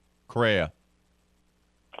Correa?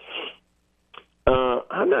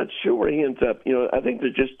 I'm not sure where he ends up. I think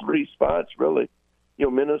there's just 3 spots, really.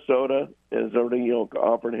 Minnesota has already,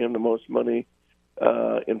 offered him the most money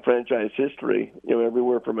in franchise history,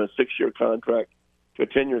 everywhere from a 6-year contract to a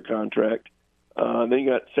 10-year contract. Then you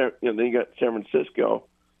got San Francisco.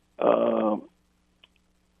 I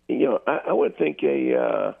would think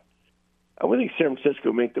San Francisco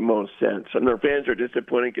would make the most sense. And their fans are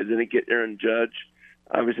disappointed because they didn't get Aaron Judge.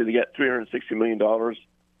 Obviously, they got $360 million.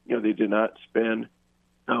 They did not spend.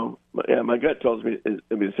 My gut tells me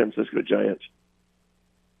it'll be the San Francisco Giants.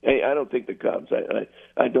 Hey, I don't think the Cubs.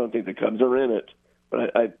 I don't think the Cubs are in it,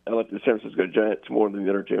 but I like the San Francisco Giants more than the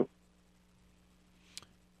other two.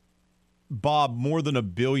 Bob, more than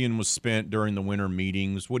 $1 billion was spent during the winter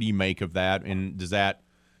meetings. What do you make of that? And does that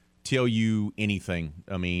tell you anything?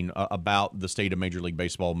 About the state of Major League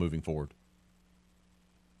Baseball moving forward?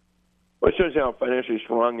 Well, it shows how financially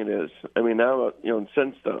strong it is. Now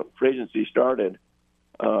since the free agency started,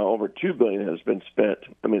 over $2 billion has been spent.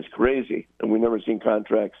 It's crazy, and we've never seen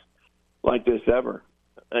contracts like this ever.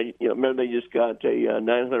 Remember they just got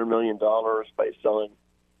 $900 million by selling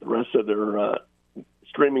the rest of their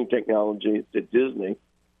streaming technology to Disney.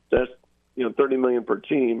 That's $30 million per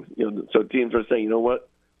team. So teams are saying, what?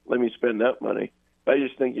 Let me spend that money. I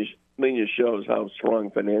just think it just shows how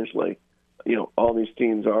strong financially, all these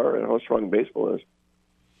teams are and how strong baseball is.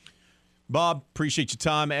 Bob, appreciate your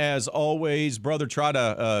time as always. Brother, try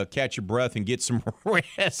to catch your breath and get some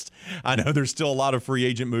rest. I know there's still a lot of free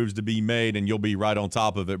agent moves to be made, and you'll be right on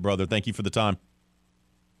top of it, brother. Thank you for the time.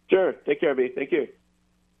 Sure. Take care, B. Thank you.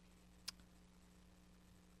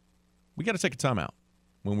 We got to take a timeout.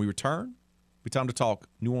 When we return, it'll be time to talk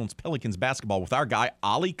New Orleans Pelicans basketball with our guy,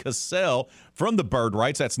 Ali Cassell from the Bird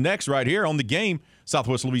Rights. That's next right here on The Game,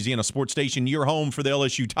 Southwest Louisiana Sports Station, your home for the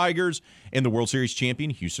LSU Tigers and the World Series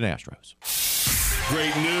champion Houston Astros.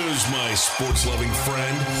 Great news, my sports-loving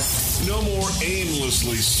friend. No more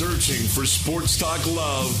aimlessly searching for sports talk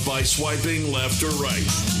love by swiping left or right.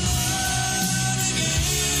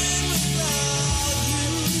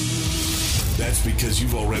 That's because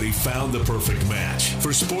you've already found the perfect match.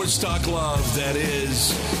 For sports talk love, that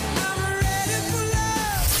is.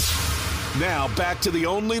 Now back to the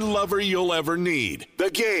only lover you'll ever need.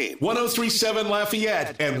 The Game. 103.7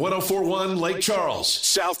 Lafayette and 104.1 Lake Charles,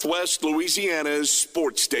 Southwest Louisiana's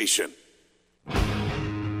sports station.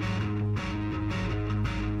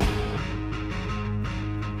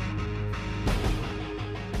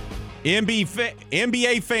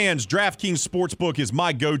 NBA fans, DraftKings Sportsbook is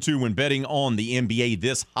my go-to when betting on the NBA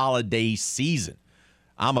this holiday season.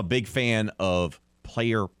 I'm a big fan of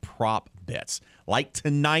player prop bets, like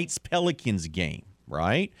tonight's Pelicans game,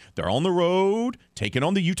 right? They're on the road, taking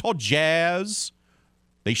on the Utah Jazz.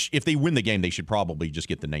 If they win the game, they should probably just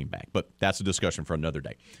get the name back, but that's a discussion for another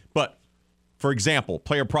day. But, for example,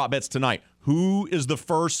 player prop bets tonight. Who is the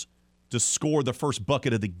first to score the first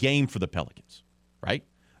bucket of the game for the Pelicans, right?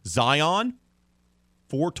 Zion,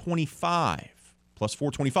 425, plus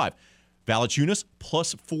 425. Valanciunas,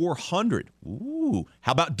 plus 400. Ooh,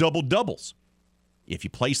 how about double-doubles? If you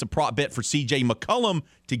place a prop bet for C.J. McCollum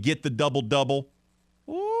to get the double-double,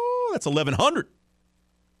 ooh, that's 1,100.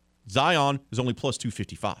 Zion is only plus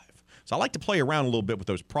 255. So I like to play around a little bit with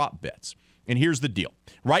those prop bets. And here's the deal.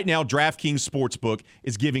 Right now, DraftKings Sportsbook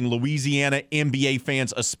is giving Louisiana NBA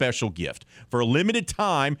fans a special gift. For a limited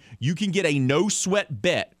time, you can get a no-sweat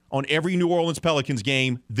bet on every New Orleans Pelicans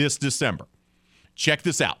game this December. Check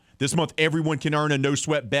this out. This month, everyone can earn a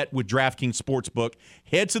no-sweat bet with DraftKings Sportsbook.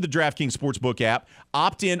 Head to the DraftKings Sportsbook app,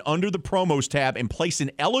 opt in under the promos tab, and place an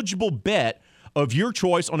eligible bet of your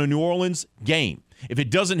choice on a New Orleans game. If it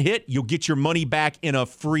doesn't hit, you'll get your money back in a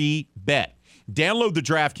free bet. Download the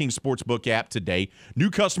DraftKings Sportsbook app today. New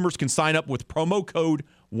customers can sign up with promo code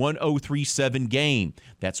 1037GAME.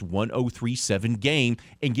 That's 1037GAME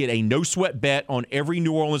and get a no-sweat bet on every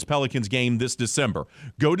New Orleans Pelicans game this December.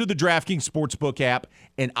 Go to the DraftKings Sportsbook app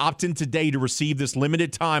and opt in today to receive this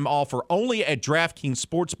limited time offer only at DraftKings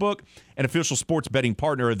Sportsbook, an official sports betting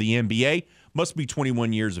partner of the NBA. Must be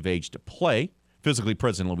 21 years of age to play. Physically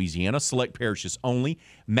present in Louisiana. Select parishes only.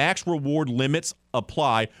 Max reward limits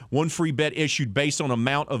apply. One free bet issued based on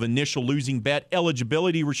amount of initial losing bet.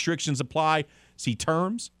 Eligibility restrictions apply. See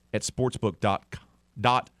terms at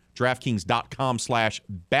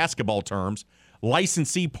sportsbook.draftkings.com/basketball terms.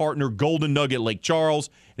 Licensee partner Golden Nugget Lake Charles.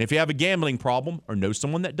 And if you have a gambling problem or know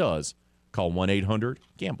someone that does, call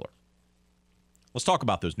 1-800-GAMBLER. Let's talk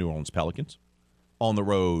about those New Orleans Pelicans on the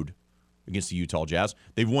road against the Utah Jazz.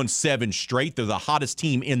 They've won 7 straight. They're the hottest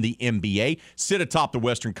team in the NBA, sit atop the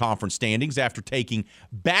Western Conference standings after taking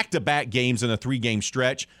back-to-back games in a 3-game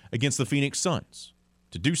stretch against the Phoenix Suns.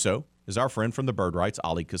 To do so is our friend from the Bird Rights,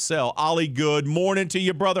 Ali Cassell. Ali, good morning to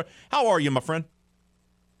you, brother. How are you, my friend?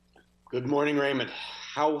 Good morning, Raymond.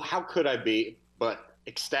 How could I be but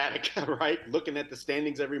ecstatic, right? Looking at the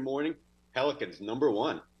standings every morning, Pelicans, number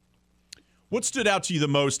 1. What stood out to you the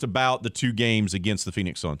most about the 2 games against the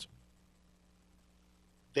Phoenix Suns?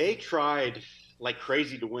 They tried like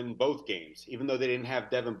crazy to win both games, even though they didn't have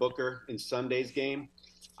Devin Booker in Sunday's game.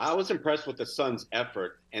 I was impressed with the Suns'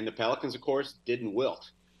 effort, and the Pelicans, of course, didn't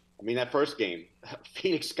wilt. I mean, that first game,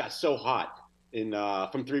 Phoenix got so hot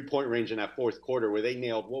from three-point range in that fourth quarter where they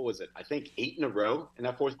nailed, what was it, I think 8 in a row in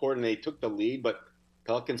that fourth quarter, and they took the lead, but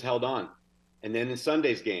Pelicans held on. And then in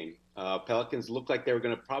Sunday's game, Pelicans looked like they were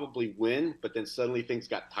going to probably win, but then suddenly things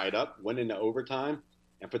got tied up, went into overtime.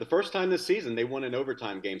 And for the first time this season, they won an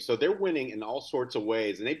overtime game. So they're winning in all sorts of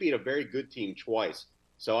ways, and they beat a very good team twice.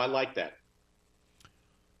 So I like that.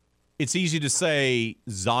 It's easy to say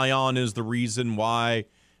Zion is the reason why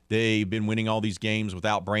they've been winning all these games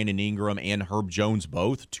without Brandon Ingram and Herb Jones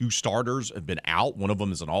both. 2 starters have been out. One of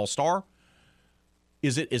them is an all-star.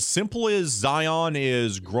 Is it as simple as Zion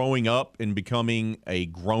is growing up and becoming a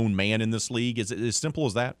grown man in this league? Is it as simple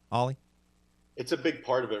as that, Ollie? It's a big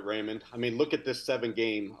part of it, Raymond. I mean, look at this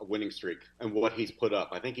 7-game winning streak and what he's put up.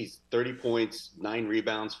 I think he's 30 points, 9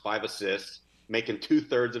 rebounds, 5 assists, making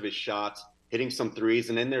 2/3 of his shots, hitting some threes,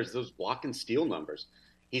 and then there's those block and steal numbers.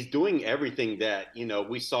 He's doing everything that,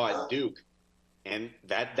 we saw at Duke, and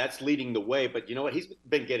that's leading the way. But you know what? He's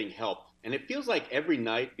been getting help. And it feels like every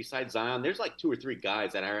night, besides Zion, there's like 2 or 3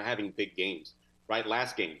 guys that are having big games, right?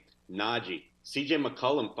 Last game, Najee. C.J.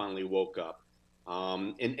 McCollum finally woke up.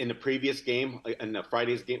 In the previous game, in the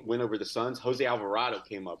Friday's game win over the Suns, Jose Alvarado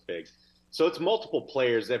came up big. So it's multiple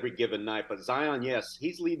players every given night. But Zion, yes,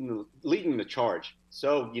 he's leading the charge.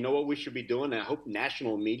 So you know what we should be doing, and I hope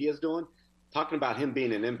national media is doing? Talking about him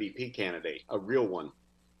being an MVP candidate, a real one.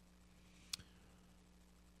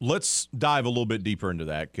 Let's dive a little bit deeper into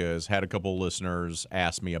that, because had a couple of listeners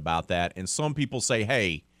ask me about that. And some people say,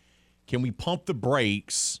 hey, can we pump the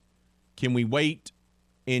brakes? Can we wait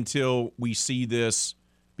until we see this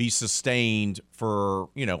be sustained for,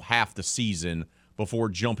 half the season before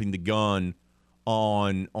jumping the gun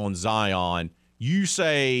on Zion. You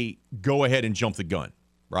say go ahead and jump the gun,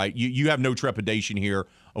 right? You have no trepidation here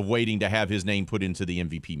of waiting to have his name put into the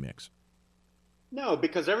MVP mix. No,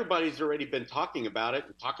 because everybody's already been talking about it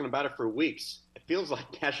for weeks. It feels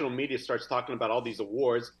like national media starts talking about all these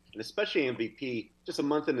awards, and especially MVP, just a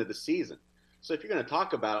month into the season. So if you're going to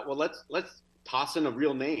talk about it, well, let's toss in a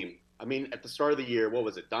real name. I mean, at the start of the year, what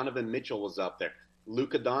was it? Donovan Mitchell was up there,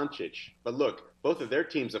 Luka Doncic. But look, both of their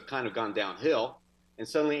teams have kind of gone downhill, and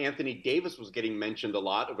suddenly Anthony Davis was getting mentioned a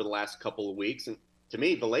lot over the last couple of weeks. And to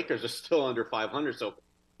me, the Lakers are still under 500, so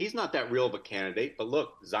he's not that real of a candidate. But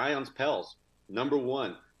look, Zion's Pels. Number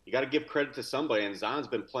one, you got to give credit to somebody, and Zion's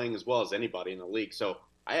been playing as well as anybody in the league. So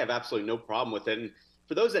I have absolutely no problem with it. And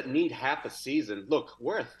for those that need half a season, look,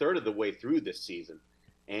 we're a third of the way through this season.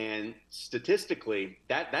 And statistically,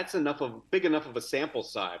 that's big enough of a sample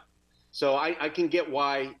size. So I can get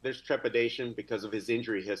why there's trepidation because of his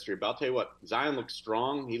injury history. But I'll tell you what, Zion looks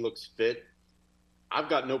strong. He looks fit. I've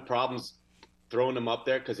got no problems throwing him up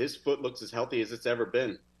there because his foot looks as healthy as it's ever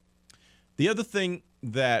been. The other thing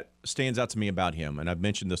that stands out to me about him, and I've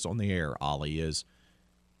mentioned this on the air, Ollie, is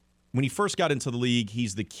when he first got into the league,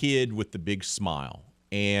 he's the kid with the big smile.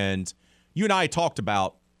 And you and I talked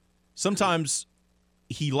about sometimes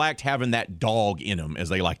he lacked having that dog in him, as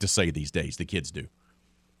they like to say these days, the kids do.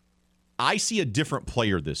 I see a different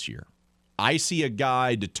player this year. I see a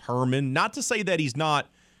guy determined, not to say that he's not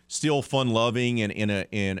still fun-loving and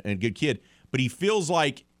a good kid, but he feels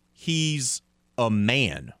like he's a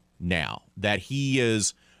man now, that he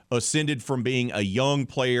is ascended from being a young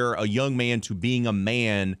player, a young man, to being a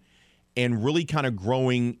man and really kind of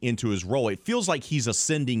growing into his role. It feels like he's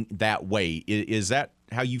ascending that way. Is that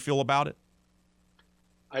how you feel about it?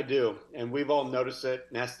 I do, and we've all noticed it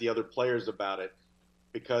and asked the other players about it,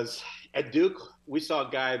 because at Duke, we saw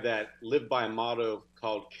a guy that lived by a motto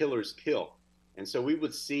called Killers Kill. And so we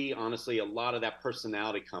would see, honestly, a lot of that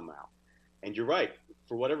personality come out. And you're right.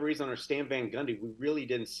 For whatever reason, our Stan Van Gundy, we really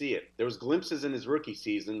didn't see it. There was glimpses in his rookie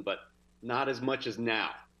season, but not as much as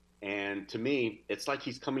now. And to me, it's like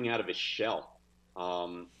he's coming out of his shell.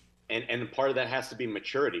 And part of that has to be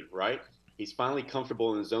maturity, right? He's finally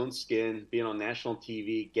comfortable in his own skin, being on national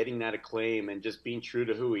TV, getting that acclaim, and just being true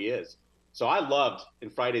to who he is. So I loved in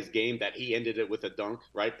Friday's game that he ended it with a dunk,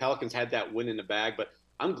 right? Pelicans had that win in the bag, but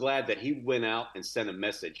I'm glad that he went out and sent a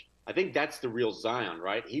message. I think that's the real Zion,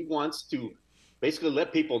 right? He wants to basically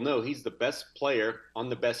let people know he's the best player on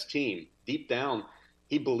the best team. Deep down,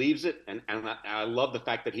 he believes it, and I love the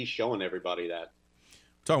fact that he's showing everybody that.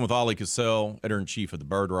 Talking with Ollie Cassell, editor-in-chief of the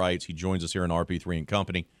Bird Rights. He joins us here on RP3 and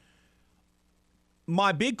Company.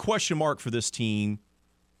 My big question mark for this team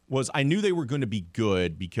was I knew they were going to be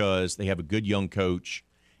good because they have a good young coach.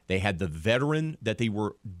 They had the veteran that they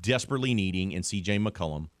were desperately needing in C.J.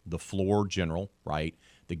 McCollum, the floor general, right?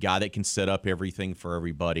 The guy that can set up everything for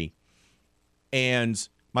everybody. And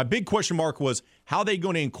my big question mark was how are they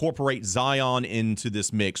going to incorporate Zion into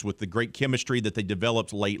this mix with the great chemistry that they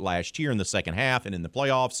developed late last year in the second half and in the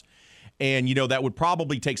playoffs. And, that would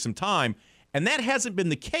probably take some time. And that hasn't been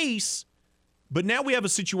the case. But now we have a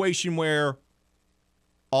situation where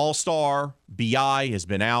All-Star B.I. has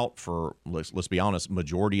been out for, let's be honest,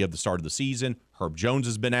 majority of the start of the season. Herb Jones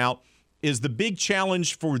has been out. Is the big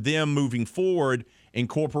challenge for them moving forward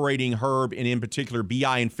incorporating Herb and in particular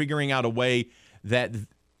B.I. and figuring out a way that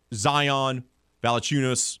Zion,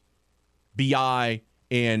 Valanciunas, B.I.,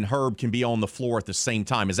 and Herb can be on the floor at the same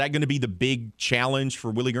time? Is that going to be the big challenge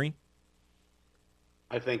for Willie Green?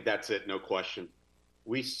 I think that's it, no question.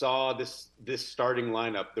 We saw this starting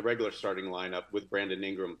lineup, the regular starting lineup with Brandon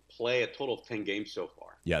Ingram, play a total of 10 games so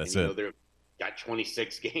far. Yeah, that's it. They've got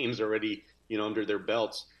 26 games already, under their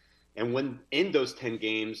belts. And when in those 10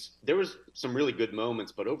 games, there was some really good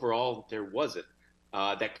moments, but overall there wasn't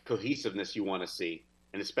that cohesiveness you want to see.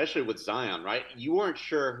 And especially with Zion, right? You weren't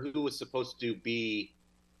sure who was supposed to be,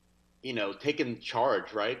 taking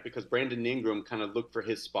charge, right? Because Brandon Ingram kind of looked for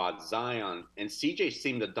his spot. Zion and CJ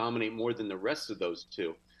seemed to dominate more than the rest of those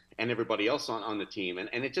two and everybody else on the team. And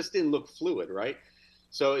it just didn't look fluid, right?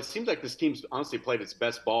 So it seems like this team's honestly played its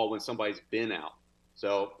best ball when somebody's been out.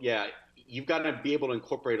 So, yeah, you've got to be able to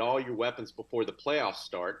incorporate all your weapons before the playoffs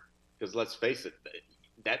start, because let's face it,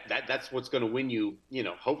 that's what's going to win you,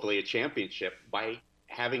 hopefully a championship, by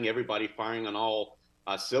having everybody firing on all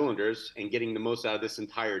cylinders and getting the most out of this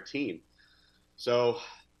entire team. So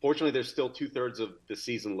fortunately, there's still 2/3 of the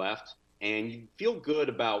season left, and you feel good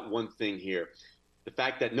about one thing here. The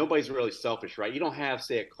fact that nobody's really selfish, right? You don't have,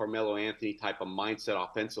 say, a Carmelo Anthony type of mindset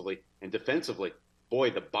offensively and defensively. boy,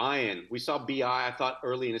 the buy-in. We saw B.I., I thought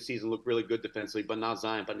early in the season looked really good defensively, but now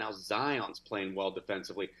Zion's playing well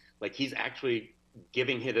defensively. Like, he's actually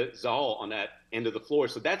giving his all on that end of the floor.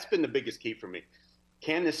 So that's been the biggest key for me.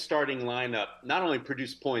 Can this starting lineup not only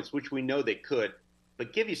produce points, which we know they could,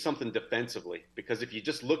 but give you something defensively? Because if you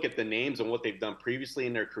just look at the names and what they've done previously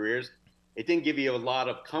in their careers, it didn't give you a lot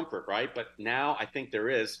of comfort, right? But now I think there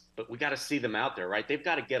is, but we got to see them out there, right? They've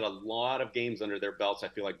got to get a lot of games under their belts, I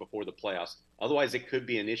feel like, before the playoffs. Otherwise, it could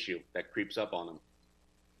be an issue that creeps up on them.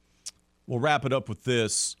 We'll wrap it up with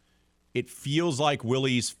this. It feels like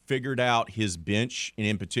Willie's figured out his bench, and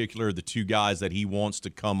in particular, the two guys that he wants to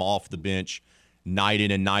come off the bench night in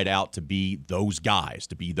and night out to be those guys,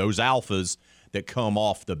 to be those alphas that come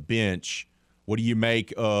off the bench. What do you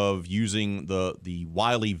make of using the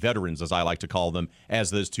wily veterans, as I like to call them, as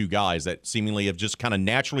those two guys that seemingly have just kind of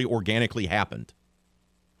naturally, organically happened?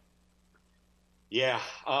 Yeah.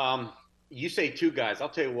 You say two guys. I'll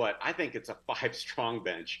tell you what. I think it's a 5-strong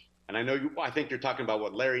bench. And I think you're talking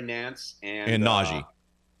about Larry Nance and Najee.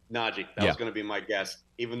 Najee. That was going to be my guess.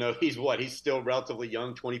 Even though he's still relatively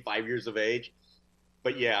young, 25 years of age.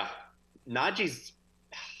 But yeah, Najee's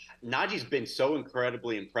been so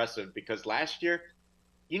incredibly impressive because last year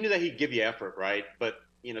you knew that he'd give you effort, right? But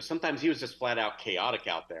sometimes he was just flat out chaotic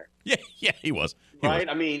out there. Yeah, he was. Right?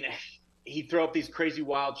 I mean, he'd throw up these crazy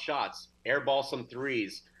wild shots, airball some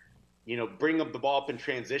threes, bring up the ball up in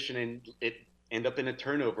transition, and it end up in a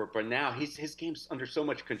turnover. But now his game's under so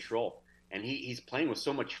much control, and he's playing with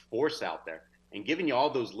so much force out there and giving you all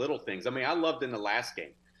those little things. I mean, I loved in the last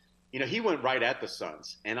game. He went right at the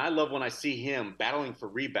Suns, and I love when I see him battling for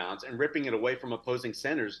rebounds and ripping it away from opposing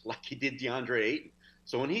centers like he did DeAndre Ayton.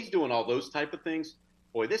 So when he's doing all those type of things,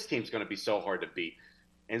 boy, this team's going to be so hard to beat.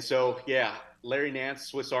 And so, yeah, Larry Nance,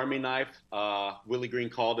 Swiss Army knife. Willie Green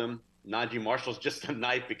called him. Najee Marshall's just a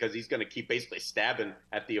knife because he's going to keep basically stabbing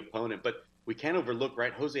at the opponent. But we can't overlook,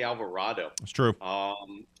 right, Jose Alvarado. That's true.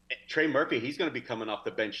 Trey Murphy, he's going to be coming off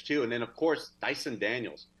the bench too. And then, of course, Dyson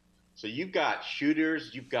Daniels. So you've got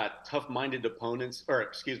shooters, you've got tough-minded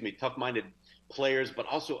players, but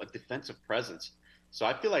also a defensive presence. So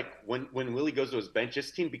I feel like when Willie goes to his bench,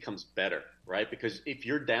 this team becomes better, right? Because if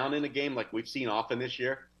you're down in a game like we've seen often this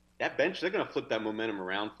year, that bench, they're going to flip that momentum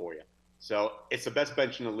around for you. So it's the best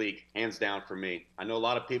bench in the league, hands down for me. I know a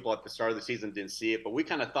lot of people at the start of the season didn't see it, but we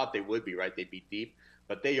kind of thought they would be, right? They'd be deep,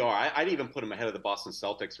 but they are. I'd even put them ahead of the Boston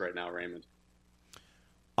Celtics right now, Raymond.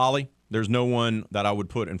 Ollie, there's no one that I would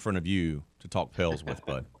put in front of you to talk Pels with,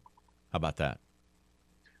 bud. How about that?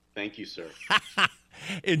 Thank you, sir.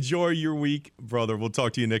 Enjoy your week, brother. We'll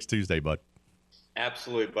talk to you next Tuesday, bud.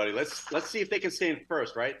 Absolutely, buddy. Let's see if they can stay in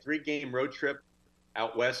first, right? 3-game road trip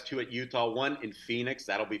out west, 2 at Utah, 1 in Phoenix.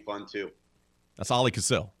 That'll be fun, too. That's Ollie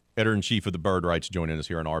Cassell, editor-in-chief of the Bird Rights, joining us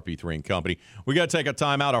here on RP3 and Company. We got to take a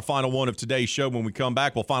time out, our final one of today's show. When we come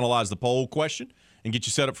back, we'll finalize the poll question and get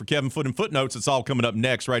you set up for Kevin Foote and Footnotes. It's all coming up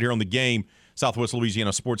next right here on The Game, Southwest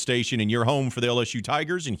Louisiana Sports Station, and your home for the LSU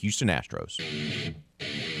Tigers and Houston Astros.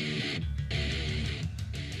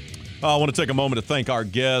 I want to take a moment to thank our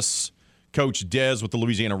guests, Coach Dez with the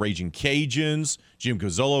Louisiana Raging Cajuns, Jim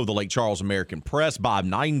Gazzolo of the Lake Charles American Press, Bob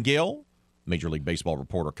Nightingale, Major League Baseball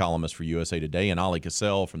reporter, columnist for USA Today, and Ollie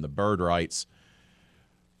Cassell from the Bird Rights.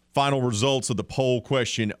 Final results of the poll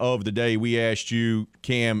question of the day. We asked you,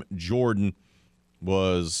 Cam Jordan,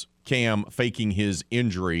 was Cam faking his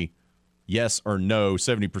injury? Yes or no?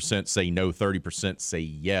 70% say no, 30% say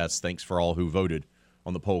yes. Thanks for all who voted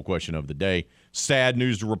on the poll question of the day. Sad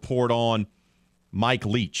news to report on. Mike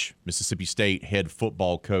Leach, Mississippi State head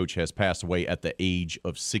football coach, has passed away at the age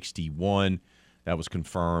of 61. That was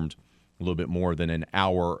confirmed a little bit more than an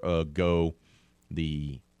hour ago.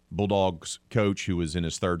 The Bulldogs coach, who was in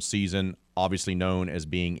his 3rd season, obviously known as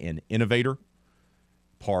being an innovator,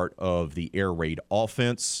 part of the air raid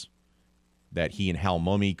offense that he and Hal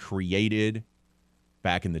Mumme created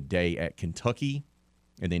back in the day at Kentucky.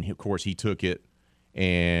 And then, of course, he took it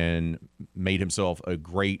and made himself a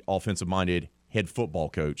great offensive-minded head football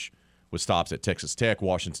coach with stops at Texas Tech,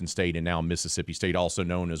 Washington State, and now Mississippi State, also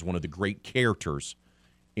known as one of the great characters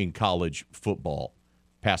in college football.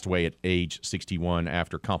 Passed away at age 61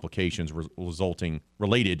 after complications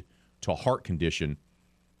related to a heart condition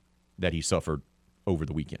that he suffered over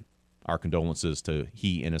the weekend. Our condolences to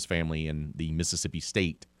he and his family and the Mississippi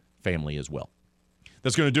State family as well.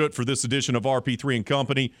 That's going to do it for this edition of RP3 and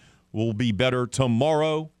Company. We'll be better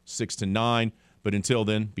tomorrow, 6 to 9. But until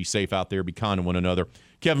then, be safe out there. Be kind to one another.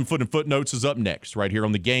 Kevin Foote and Footnotes is up next right here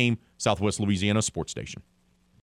on The Game, Southwest Louisiana Sports Station.